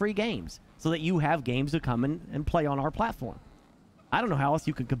bunch of free games so that you have games to come and play on our platform. I don't know how else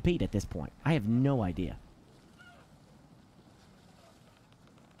you can compete at this point. I have no idea.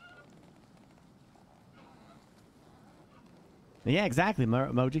 Yeah, exactly,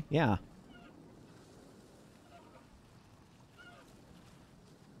 Emoji. Yeah.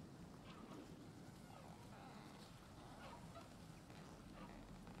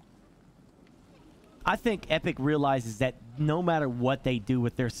 I think Epic realizes that no matter what they do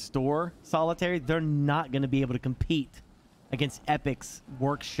with their store, Solitary, they're not going to be able to compete against Epic's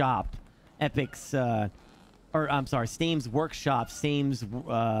workshop, Steam's workshop, Steam's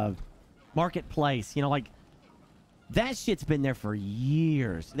marketplace. You know, like, that shit's been there for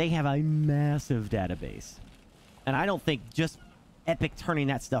years. They have a massive database. And I don't think just Epic turning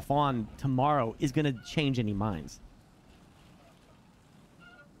that stuff on tomorrow is going to change any minds.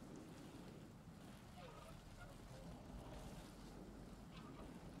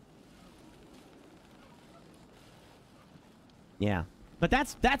 Yeah, but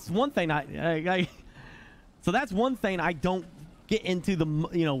that's one thing so that's one thing I don't get into the,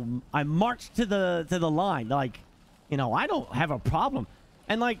 you know, I march to the line, like, you know, I don't have a problem,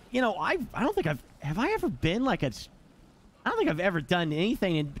 and, like, you know, I don't think have I ever been like I don't think I've ever done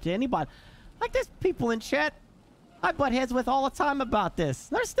anything to anybody. Like, there's people in chat I butt heads with all the time about this.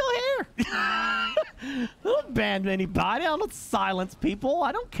 They're still here. I don't ban anybody. I don't silence people.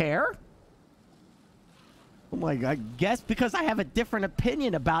 I don't care. Like, I guess because I have a different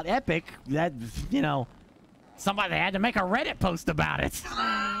opinion about Epic, that, you know, somebody had to make a Reddit post about it.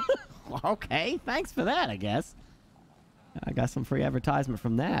 Okay, thanks for that, I guess. I got some free advertisement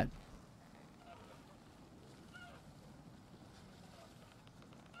from that.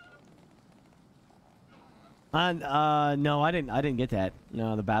 No, I didn't get that.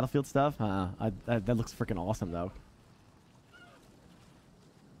 No, the Battlefield stuff. That looks freaking awesome, though.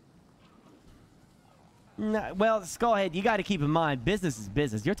 No, well, Skullhead, you got to keep in mind, business is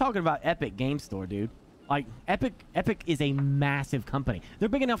business. You're talking about Epic Game Store, dude. Like, Epic is a massive company. They're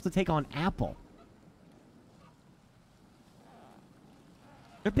big enough to take on Apple.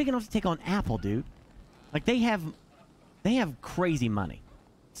 They're big enough to take on Apple, dude. Like, they have crazy money.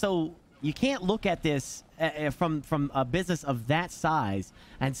 So you can't look at this from a business of that size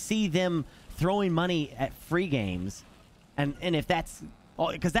and see them throwing money at free games, and if that's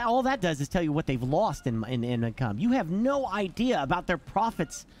because all that does is tell you what they've lost in income. You have no idea about their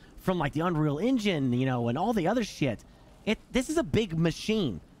profits from, like, the Unreal Engine, you know, and all the other shit. This is a big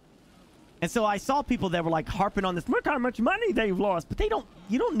machine. And so I saw people that were like harping on this. Look how much money they've lost. But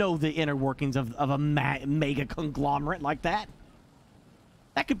you don't know the inner workings of a mega conglomerate like that.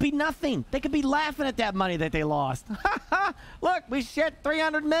 That could be nothing. They could be laughing at that money that they lost. Look, we shit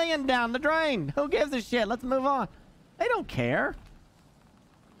 300 million down the drain. Who gives a shit? Let's move on. They don't care.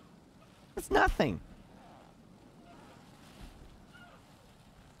 It's nothing.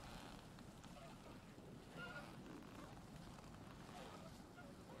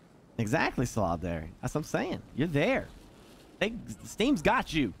 Exactly, Solidarity. That's what I'm saying. You're there. Steam's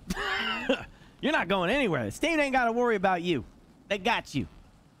got you. You're not going anywhere. Steam ain't got to worry about you. They got you.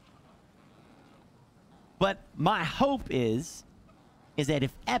 But my hope is that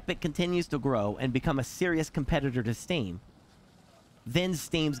if Epic continues to grow and become a serious competitor to Steam, then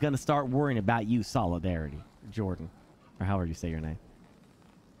Steam's going to start worrying about you, Solidarity, Jordan, or however you say your name.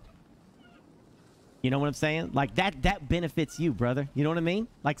 You know what I'm saying? Like, that benefits you, brother. You know what I mean?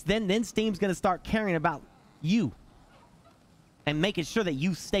 Like, then Steam's going to start caring about you and making sure that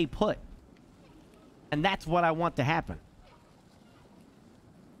you stay put. And that's what I want to happen.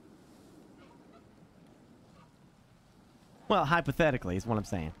 Well, hypothetically is what I'm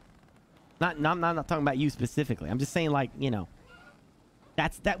saying. I'm not talking about you specifically. I'm just saying, like, you know,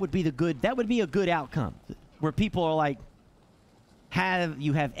 that would be a good outcome where people are like,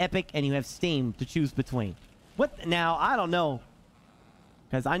 you have Epic and you have Steam to choose between. What now? I don't know,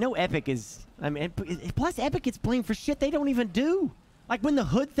 because I know Epic is. I mean, plus Epic gets blamed for shit they don't even do. Like when the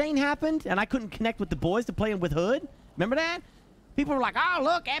Hood thing happened, and I couldn't connect with the boys to play with Hood. Remember that? People were like, "Oh,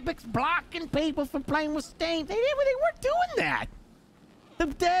 look, Epic's blocking people from playing with Steam." They weren't doing that. The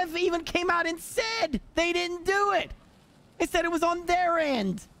dev even came out and said they didn't do it. They said it was on their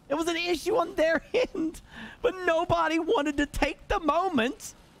end. It was an issue on their end, but nobody wanted to take the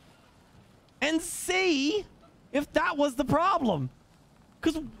moment and see if that was the problem.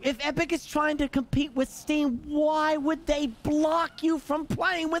 Because if Epic is trying to compete with Steam, why would they block you from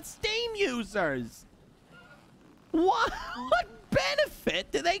playing with Steam users? What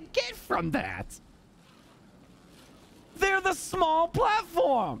benefit do they get from that? They're the small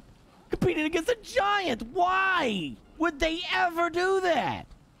platform competing against a giant. Why would they ever do that?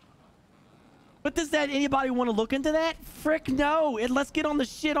 But does anybody want to look into that? Frick no. Let's get on the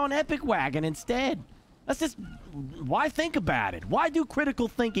shit on Epic wagon instead. Let's just... Why think about it? Why do critical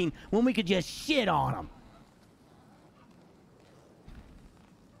thinking when we could just shit on them?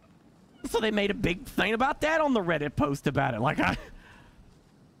 So they made a big thing about that on the Reddit post about it. Like,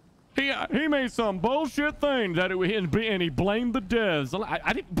 he made some bullshit thing and he blamed the devs.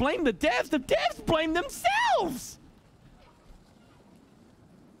 I didn't blame the devs. The devs blamed themselves.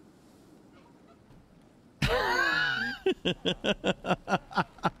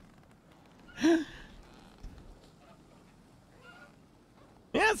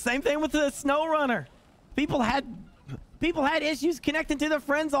 Yeah, same thing with the SnowRunner. People had issues connecting to their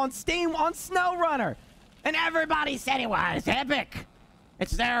friends on Steam on SnowRunner, and everybody said it was Epic.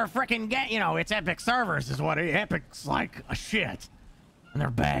 It's their freaking game, you know. It's Epic servers is what Epic's like a shit, and they're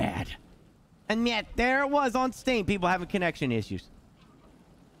bad. And yet there it was on Steam, people having connection issues.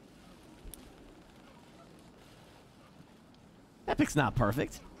 Epic's not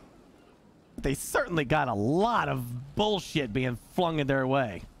perfect. But they certainly got a lot of bullshit being flung in their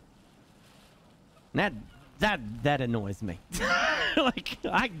way. And that annoys me. Like,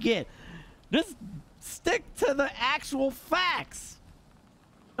 I get. Just stick to the actual facts.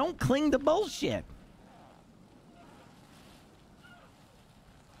 Don't cling to bullshit.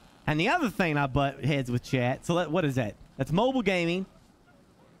 And the other thing I butt heads with chat. So what is that? That's mobile gaming.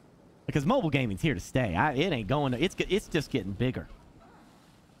 Because mobile gaming's here to stay. It ain't going to... It's just getting bigger.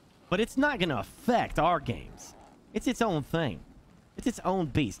 But it's not going to affect our games. It's its own thing. It's its own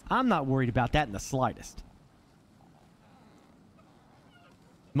beast. I'm not worried about that in the slightest.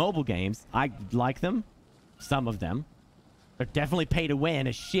 Mobile games, I like them. Some of them. They're definitely pay to win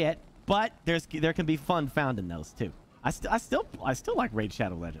as shit. But there can be fun found in those too. I still like Raid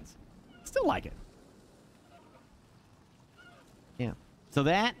Shadow Legends. Still like it. Yeah. So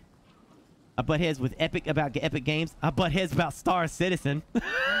that... I butt heads with Epic about Epic Games. I butt heads about Star Citizen.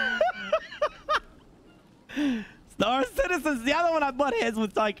 Star Citizen's the other one I butt heads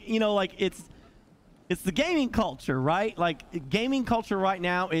with. Like, you know, like it's the gaming culture, right? Like gaming culture right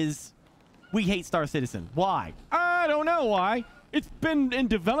now is we hate Star Citizen. Why? I don't know why. It's been in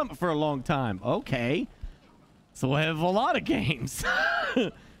development for a long time. Okay. So I have a lot of games.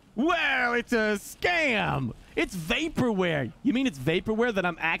 Well, it's a scam. It's vaporware. You mean it's vaporware that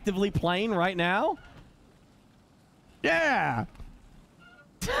I'm actively playing right now? Yeah.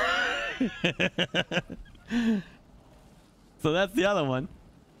 So that's the other one.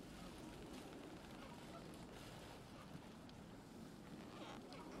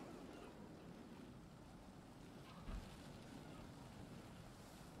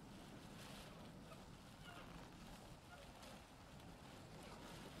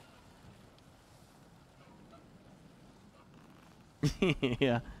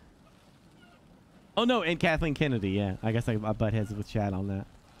 Yeah. Oh, no, and Kathleen Kennedy, yeah. I guess I butt heads with Chad on that.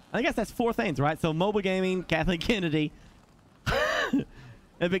 I guess that's 4 things, right? So mobile gaming, Kathleen Kennedy,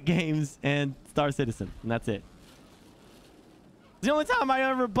 Epic Games, and Star Citizen. And that's it. It's the only time I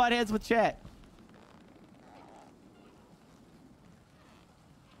ever butt heads with chat.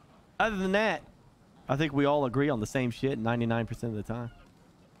 Other than that, I think we all agree on the same shit 99% of the time.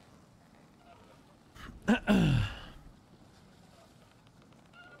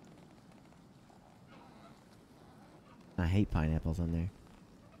 I hate pineapples on there.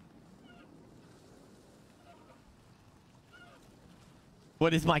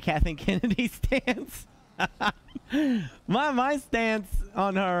 What is my Kathleen Kennedy stance? my stance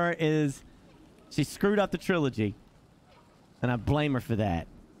on her is she screwed up the trilogy, and I blame her for that.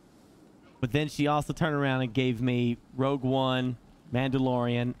 But then she also turned around and gave me Rogue One,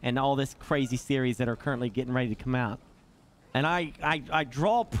 Mandalorian, and all this crazy series that are currently getting ready to come out. And I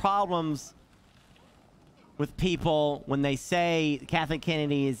draw problems with people when they say Kathleen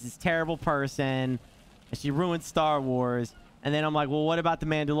Kennedy is this terrible person and she ruined Star Wars. And then I'm like, well, what about The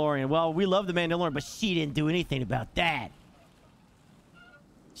Mandalorian? Well, we love The Mandalorian, but she didn't do anything about that.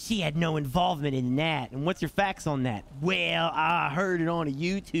 She had no involvement in that. And what's your facts on that? Well, I heard it on a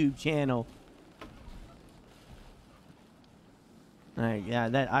YouTube channel.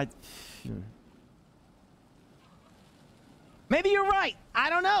 Yeah, maybe you're right.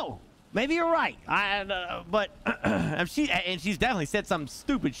 I don't know. Maybe you're right. But she's definitely said some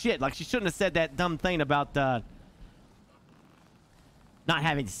stupid shit. Like, she shouldn't have said that dumb thing about not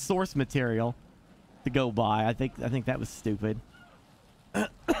having source material to go by. I think that was stupid. I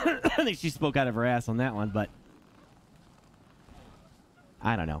think she spoke out of her ass on that one, but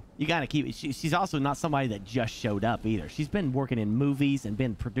I don't know. You gotta keep. She's also not somebody that just showed up either. She's been working in movies and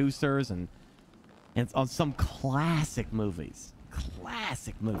been producers and on some classic movies.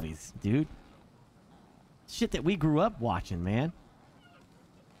 Classic movies, dude. Shit that we grew up watching, man.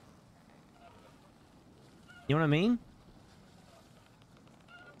 You know what I mean?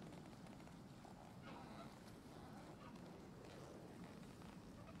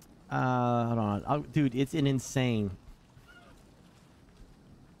 Hold on. Dude, it's an insane.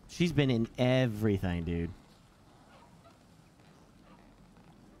 She's been in everything, dude.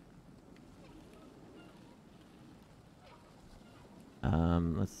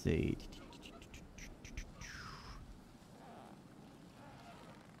 Let's see.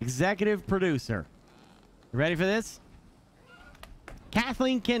 Executive producer. You ready for this?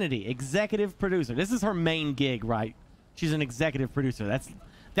 Kathleen Kennedy, executive producer. This is her main gig, right? She's an executive producer.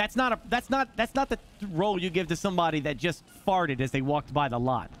 That's not the role you give to somebody that just farted as they walked by the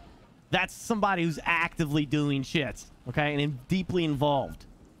lot. That's somebody who's actively doing shit, okay, and deeply involved.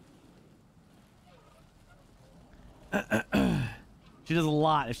 She does a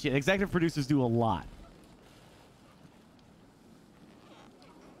lot of shit. Executive producers do a lot.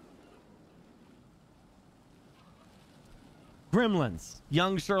 Gremlins,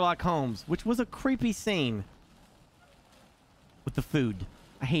 young Sherlock Holmes, which was a creepy scene with the food.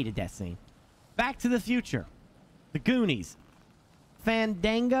 I hated that scene. Back to the Future, The Goonies,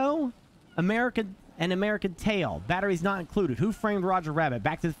 Fandango, American Tail, Batteries Not Included, Who Framed Roger Rabbit,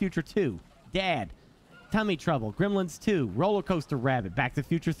 Back to the Future 2, Dad, Tummy Trouble, Gremlins 2, Roller Coaster Rabbit, Back to the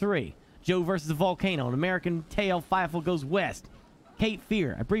Future 3, Joe versus the Volcano, An American Tail, Firefly Goes West, Cape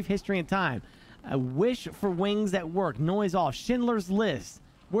Fear, A Brief History in Time, A Wish for Wings That Work, Noise Off, Schindler's List,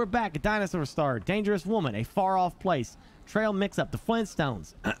 We're Back, A Dinosaur Star, Dangerous Woman, A Far Off Place, Trail Mix-Up, The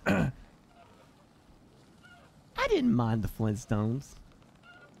Flintstones. I didn't mind The Flintstones.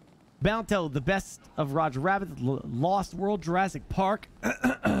 Bounto, The Best of Roger Rabbit, Lost World, Jurassic Park,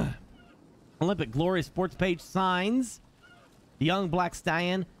 Olympic Glory, Sports Page, Signs, The Young Black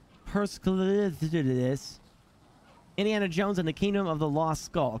Stallion, Persepolis, Indiana Jones and the Kingdom of the Lost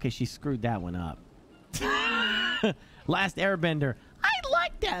Skull. Okay, she screwed that one up. Last Airbender. I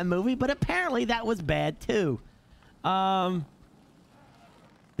liked that movie, but apparently that was bad too. The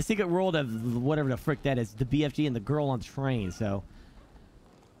Secret World of whatever the frick that is, the BFG and the Girl on the Train. So,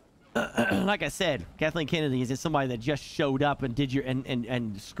 like I said, Kathleen Kennedy is just somebody that just showed up and did your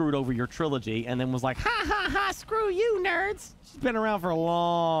and screwed over your trilogy, and then was like, ha ha ha, screw you nerds. She's been around for a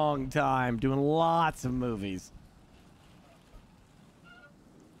long time, doing lots of movies.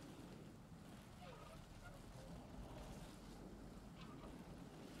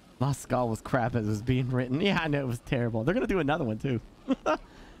 Lost Skull was crap as it was being written. Yeah, I know it was terrible. They're gonna do another one too,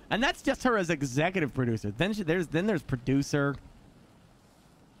 and that's just her as executive producer. Then there's producer,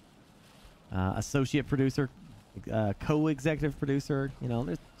 associate producer, co-executive producer. You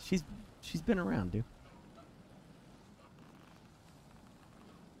know, she's been around, dude.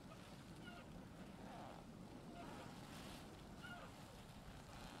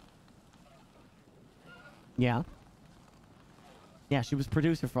 Yeah. Yeah, she was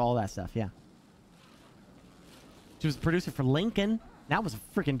producer for all that stuff, yeah. She was producer for Lincoln. That was a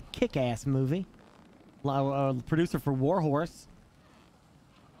freaking kick-ass movie. Producer for War Horse.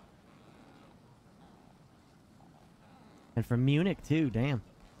 And for Munich, too, damn.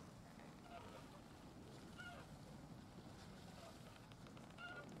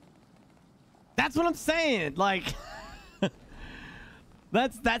 That's what I'm saying. Like,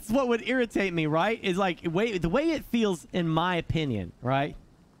 that's what would irritate me, right? Is like the way it feels, in my opinion, right?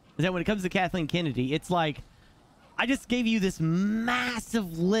 Is that when it comes to Kathleen Kennedy, it's like I just gave you this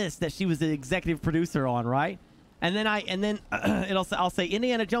massive list that she was the executive producer on, right? And then I'll say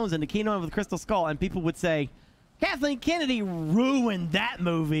Indiana Jones and the Kingdom of the Crystal Skull, and people would say Kathleen Kennedy ruined that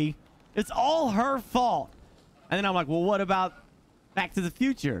movie. It's all her fault. And then I'm like, well, what about Back to the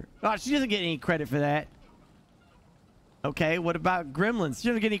Future? Oh, she doesn't get any credit for that. Okay, what about Gremlins? She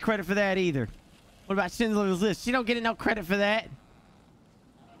doesn't get any credit for that either. What about Schindler's List? She don't get no credit for that.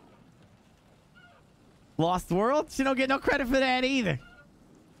 Lost World? She don't get no credit for that either.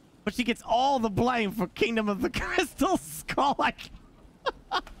 But she gets all the blame for Kingdom of the Crystal Skull. Like,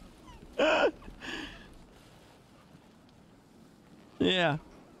 yeah.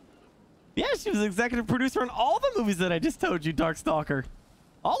 Yeah, she was executive producer on all the movies that I just told you, Darkstalker.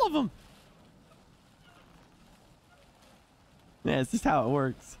 All of them. Yeah, it's just how it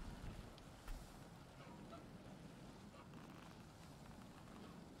works.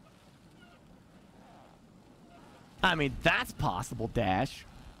 I mean, that's possible, Dash.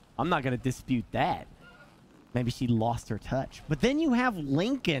 I'm not going to dispute that. Maybe she lost her touch. But then you have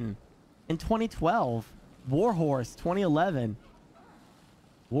Lincoln in 2012. War Horse 2011.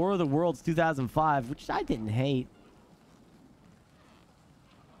 War of the Worlds 2005, which I didn't hate.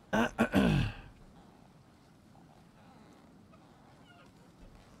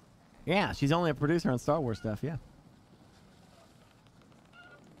 Yeah, she's only a producer on Star Wars stuff, yeah.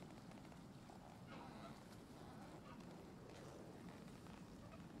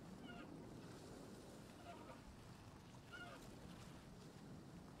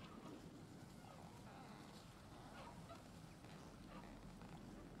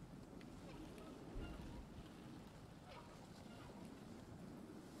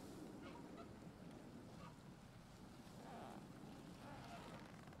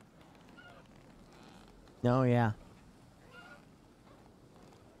 Oh, yeah.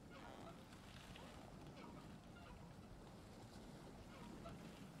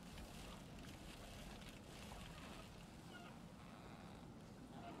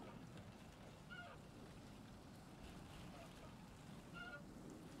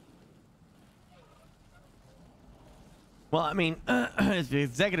 Well, I mean, if the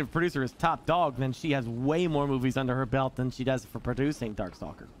executive producer is top dog, then she has way more movies under her belt than she does for producing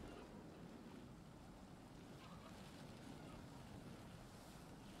Darkstalker.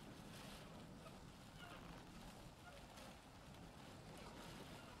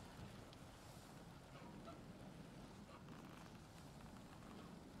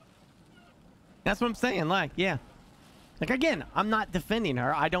 That's what I'm saying. Like, yeah. Like, again, I'm not defending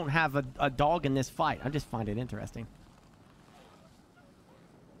her. I don't have a dog in this fight. I just find it interesting.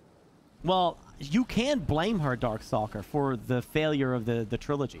 Well, you can blame her, Darkstalker, for the failure of the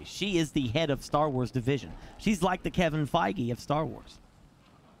trilogy. She is the head of Star Wars division. She's like the Kevin Feige of Star Wars.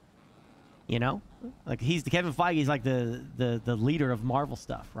 You know? Like, Kevin Feige's like the leader of Marvel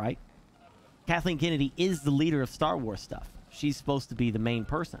stuff, right? Kathleen Kennedy is the leader of Star Wars stuff. She's supposed to be the main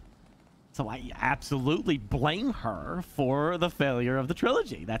person. So I absolutely blame her for the failure of the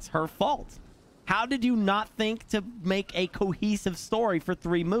trilogy. That's her fault. How did you not think to make a cohesive story for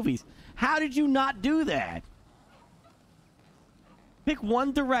 3 movies? How did you not do that? Pick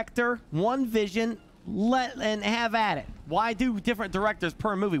one director, one vision, and have at it. Why do different directors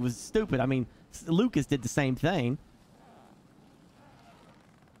per movie was stupid. I mean, Lucas did the same thing.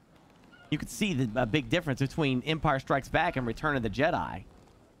 You could see a big difference between Empire Strikes Back and Return of the Jedi.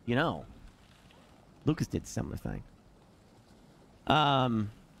 You know. Lucas did a similar thing.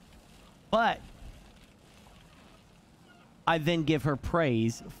 But I then give her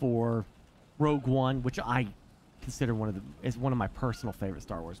praise for Rogue One, which I consider is one of my personal favorite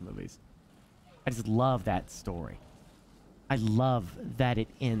Star Wars movies. I just love that story. I love that it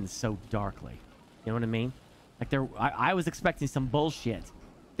ends so darkly. You know what I mean? Like I was expecting some bullshit.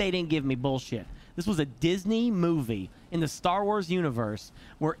 They didn't give me bullshit. This was a Disney movie in the Star Wars universe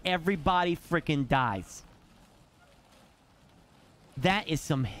where everybody freaking dies. That is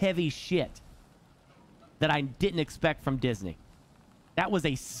some heavy shit that I didn't expect from Disney. That was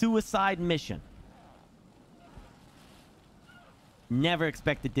a suicide mission. Never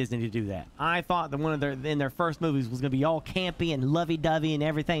expected Disney to do that. I thought that one of their first movies was going to be all campy and lovey-dovey and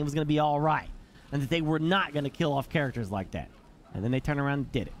everything was going to be all right, and that they were not going to kill off characters like that. And then they turned around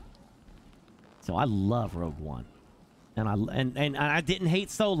and did it. So I love Rogue One, and I didn't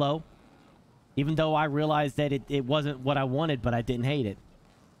hate Solo, even though I realized that it wasn't what I wanted, but I didn't hate it.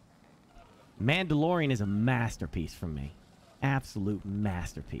 Mandalorian is a masterpiece for me, absolute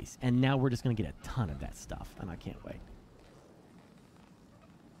masterpiece. And now we're just going to get a ton of that stuff, and I can't wait.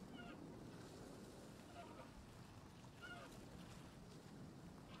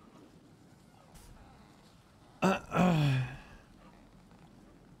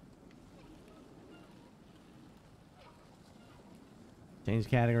 Change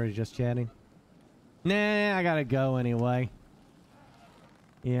category to just chatting. Nah, I gotta go anyway.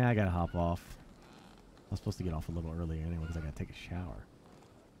 Yeah, I gotta hop off. I was supposed to get off a little earlier anyway because I gotta take a shower.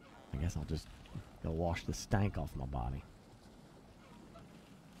 I guess I'll just go wash the stank off my body.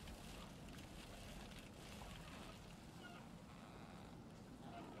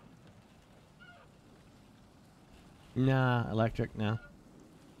 Nah, electric, no.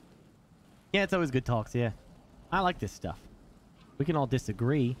 Yeah, it's always good talks, yeah. I like this stuff. We can all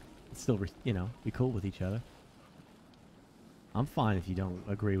disagree and still, you know, be cool with each other. I'm fine if you don't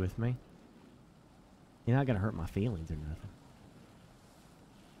agree with me. You're not gonna hurt my feelings or nothing.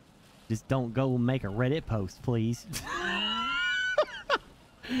 Just don't go make a Reddit post, please.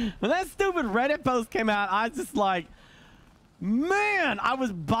 When that stupid Reddit post came out, I was just like, man, I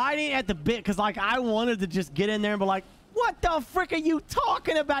was biting at the bit because, like, I wanted to just get in there and be like, what the frick are you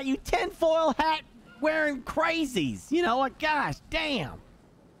talking about, you tinfoil hat wearing crazies? You know, like, gosh, damn.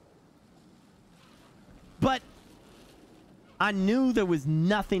 But I knew there was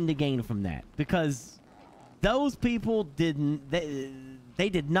nothing to gain from that because those people didn't, they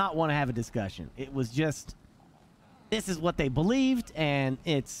did not want to have a discussion. It was just, this is what they believed, and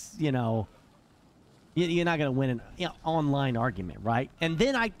it's, you know, you're not going to win an online argument, right? And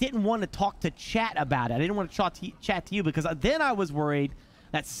then I didn't want to talk to chat about it. I didn't want to chat to you because then I was worried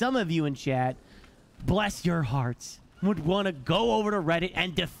that some of you in chat, bless your hearts, would want to go over to Reddit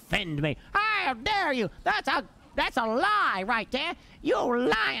and defend me. How dare you? That's a lie right there. You're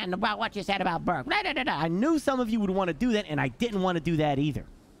lying about what you said about Burke. I knew some of you would want to do that, and I didn't want to do that either.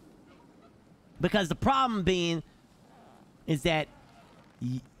 Because the problem being is that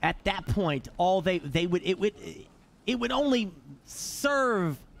at that point, all it would only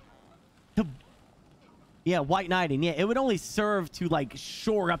serve to, yeah, white knighting, yeah, it would only serve to, like,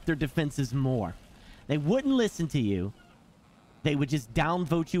 shore up their defenses more. They wouldn't listen to you. They would just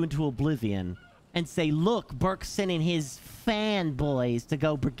downvote you into oblivion and say, look, Burke's sending his fanboys to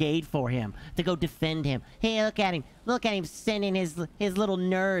go brigade for him, to go defend him. Hey, look at him sending his little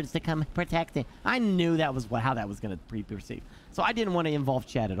nerds to come protect him. I knew that was how that was going to be perceived. So I didn't want to involve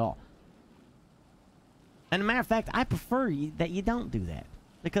chat at all. And as a matter of fact, I prefer that you don't do that.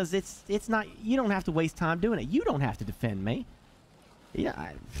 Because it's not, you don't have to waste time doing it. You don't have to defend me.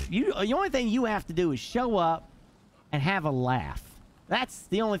 Yeah, the only thing you have to do is show up and have a laugh. That's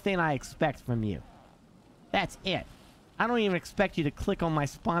the only thing I expect from you. That's it. I don't even expect you to click on my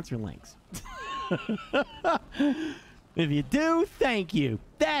sponsor links. If you do, thank you.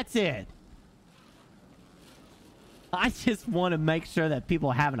 That's it. I just want to make sure that people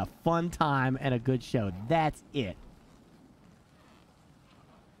are having a fun time and a good show. That's it.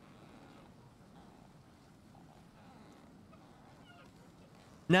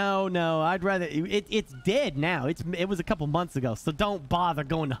 No, I'd rather... It's dead now. It was a couple months ago, so don't bother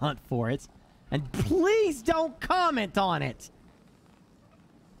going to hunt for it. And please don't comment on it.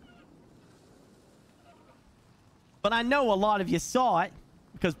 But I know a lot of you saw it,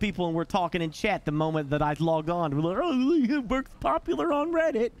 because people were talking in chat the moment that I logged on. We're like, oh, Burke's popular on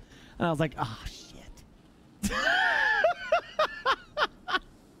Reddit. And I was like, oh, shit.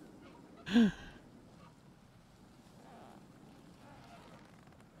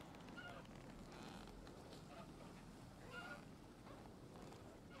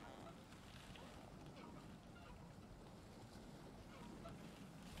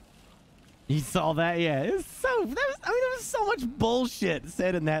 You saw that? Yeah. It was so... there was so much bullshit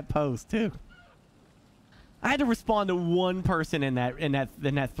said in that post, too. I had to respond to one person in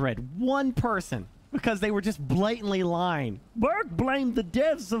that thread. One person. Because they were just blatantly lying. Burke blamed the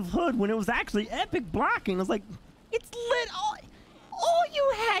devs of Hood when it was actually Epic blocking. I was like, it's lit. All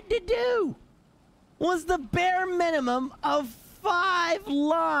you had to do was the bare minimum of 5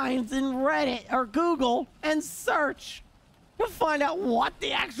 lines in Reddit or Google and search to find out what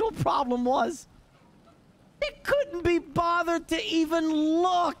the actual problem was. It couldn't be bothered to even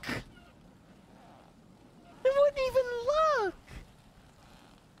look. It wouldn't even look.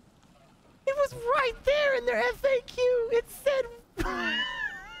 was right there in their FAQ. It said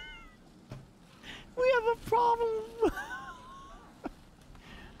we have a problem.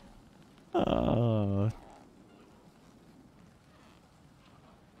 Oh.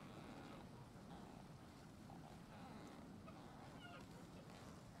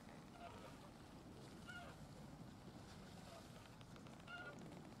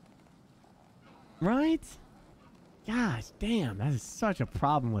 Right? Gosh, damn, that is such a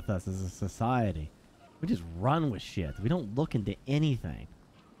problem with us as a society. We just run with shit. We don't look into anything.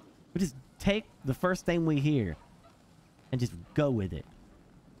 We just take the first thing we hear and just go with it.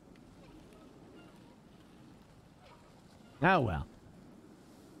 Oh, well.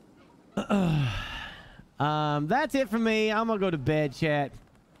 That's it for me. I'm gonna go to bed, chat.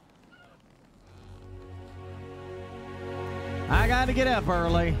 I gotta get up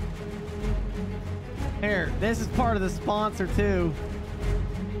early. Here, this is part of the sponsor, too.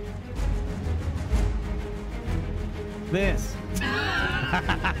 This.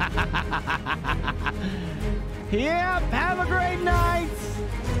 Yep, have a great night.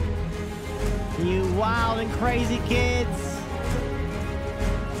 You wild and crazy kids.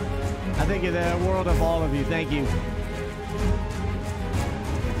 I think of the world of all of you. Thank you.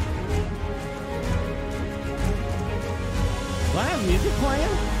 Do I have music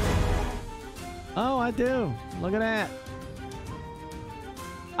playing? Oh, I do. Look at that.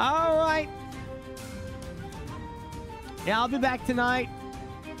 All right. Yeah, I'll be back tonight.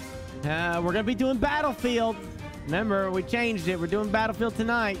 We're going to be doing Battlefield. Remember, we changed it. We're doing Battlefield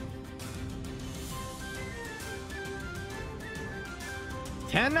tonight.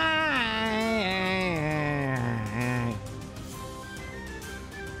 Tonight.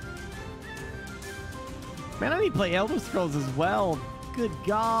 Man, I need to play Elder Scrolls as well. Good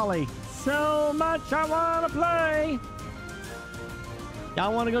golly. So much I want to play.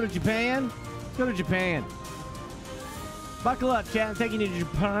 Y'all want to go to Japan? Let's go to Japan. Buckle up, chat. I'm taking you to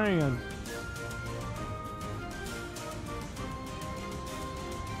Japan.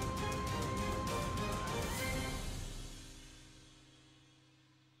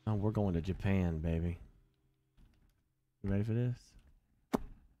 Oh, we're going to Japan, baby. You ready for this?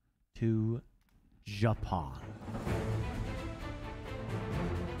 To Japan.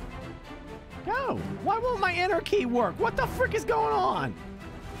 Go! Why won't my enter key work? What the frick is going on?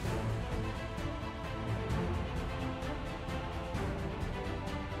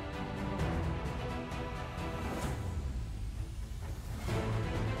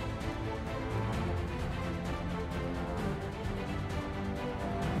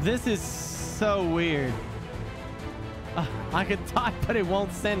 This is so weird. I could type, but it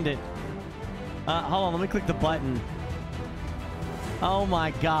won't send it. Hold on, let me click the button. Oh my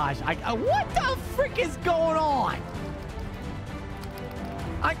gosh. What the frick is going on?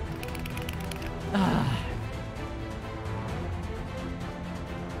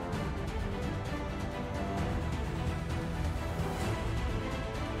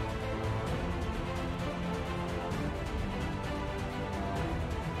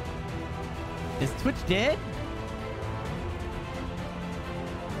 Is Twitch dead?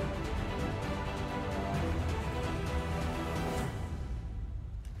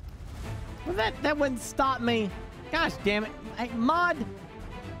 Well, that wouldn't stop me. Gosh damn it. Hey, mod.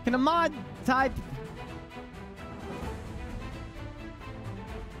 Can a mod type?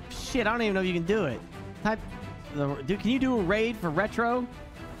 Shit, I don't even know if you can do it. Type. Dude, can you do a raid for retro?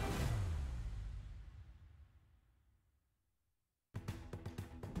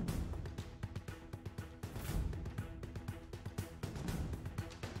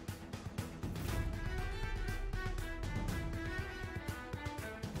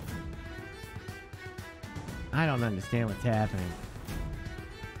 I don't understand what's happening.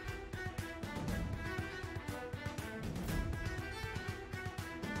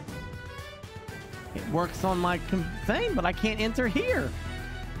 It works on my thing, but I can't enter here.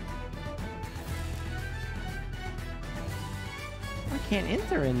 I can't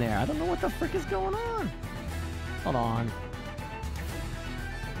enter in there. I don't know what the frick is going on. Hold on.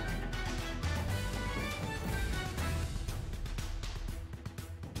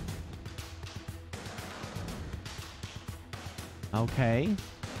 Okay.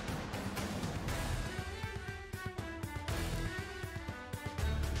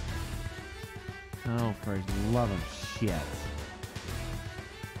 Oh, for the love of shit.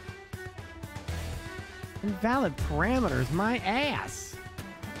 Invalid parameters, my ass.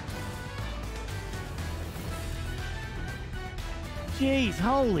 Jeez,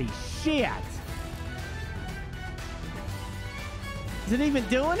 holy shit. Is it even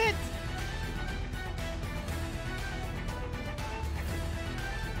doing it?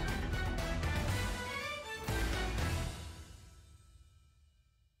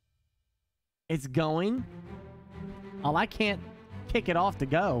 It's going. Oh, I can't kick it off to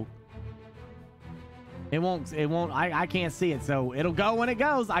go. It won't, I can't see it, so it'll go when it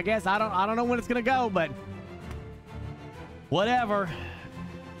goes. I guess I don't know when it's gonna go, but whatever.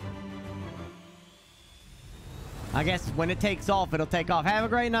 I guess when it takes off, it'll take off. Have a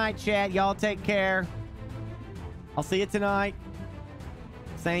great night, chat. Y'all take care. I'll see you tonight.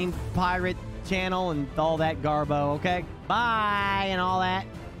 Same pirate channel and all that garbo, okay? Bye and all that.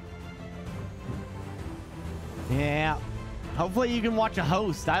 Yeah. Hopefully you can watch a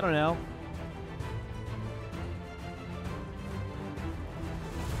host. I don't know.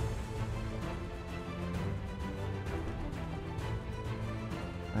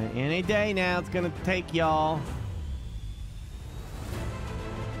 Any day now, it's gonna take y'all.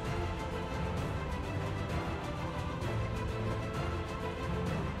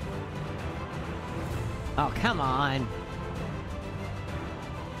 Oh, come on.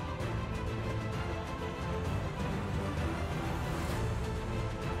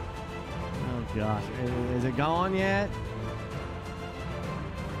 Oh, gosh. Is it gone yet?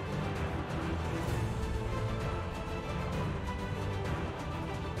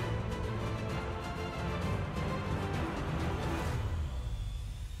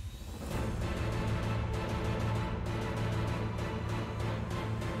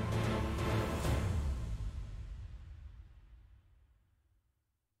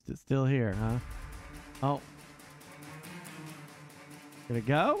 Is it still here, huh? Oh. Did it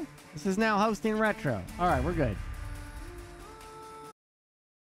go? This is now hosting retro. All right, we're good.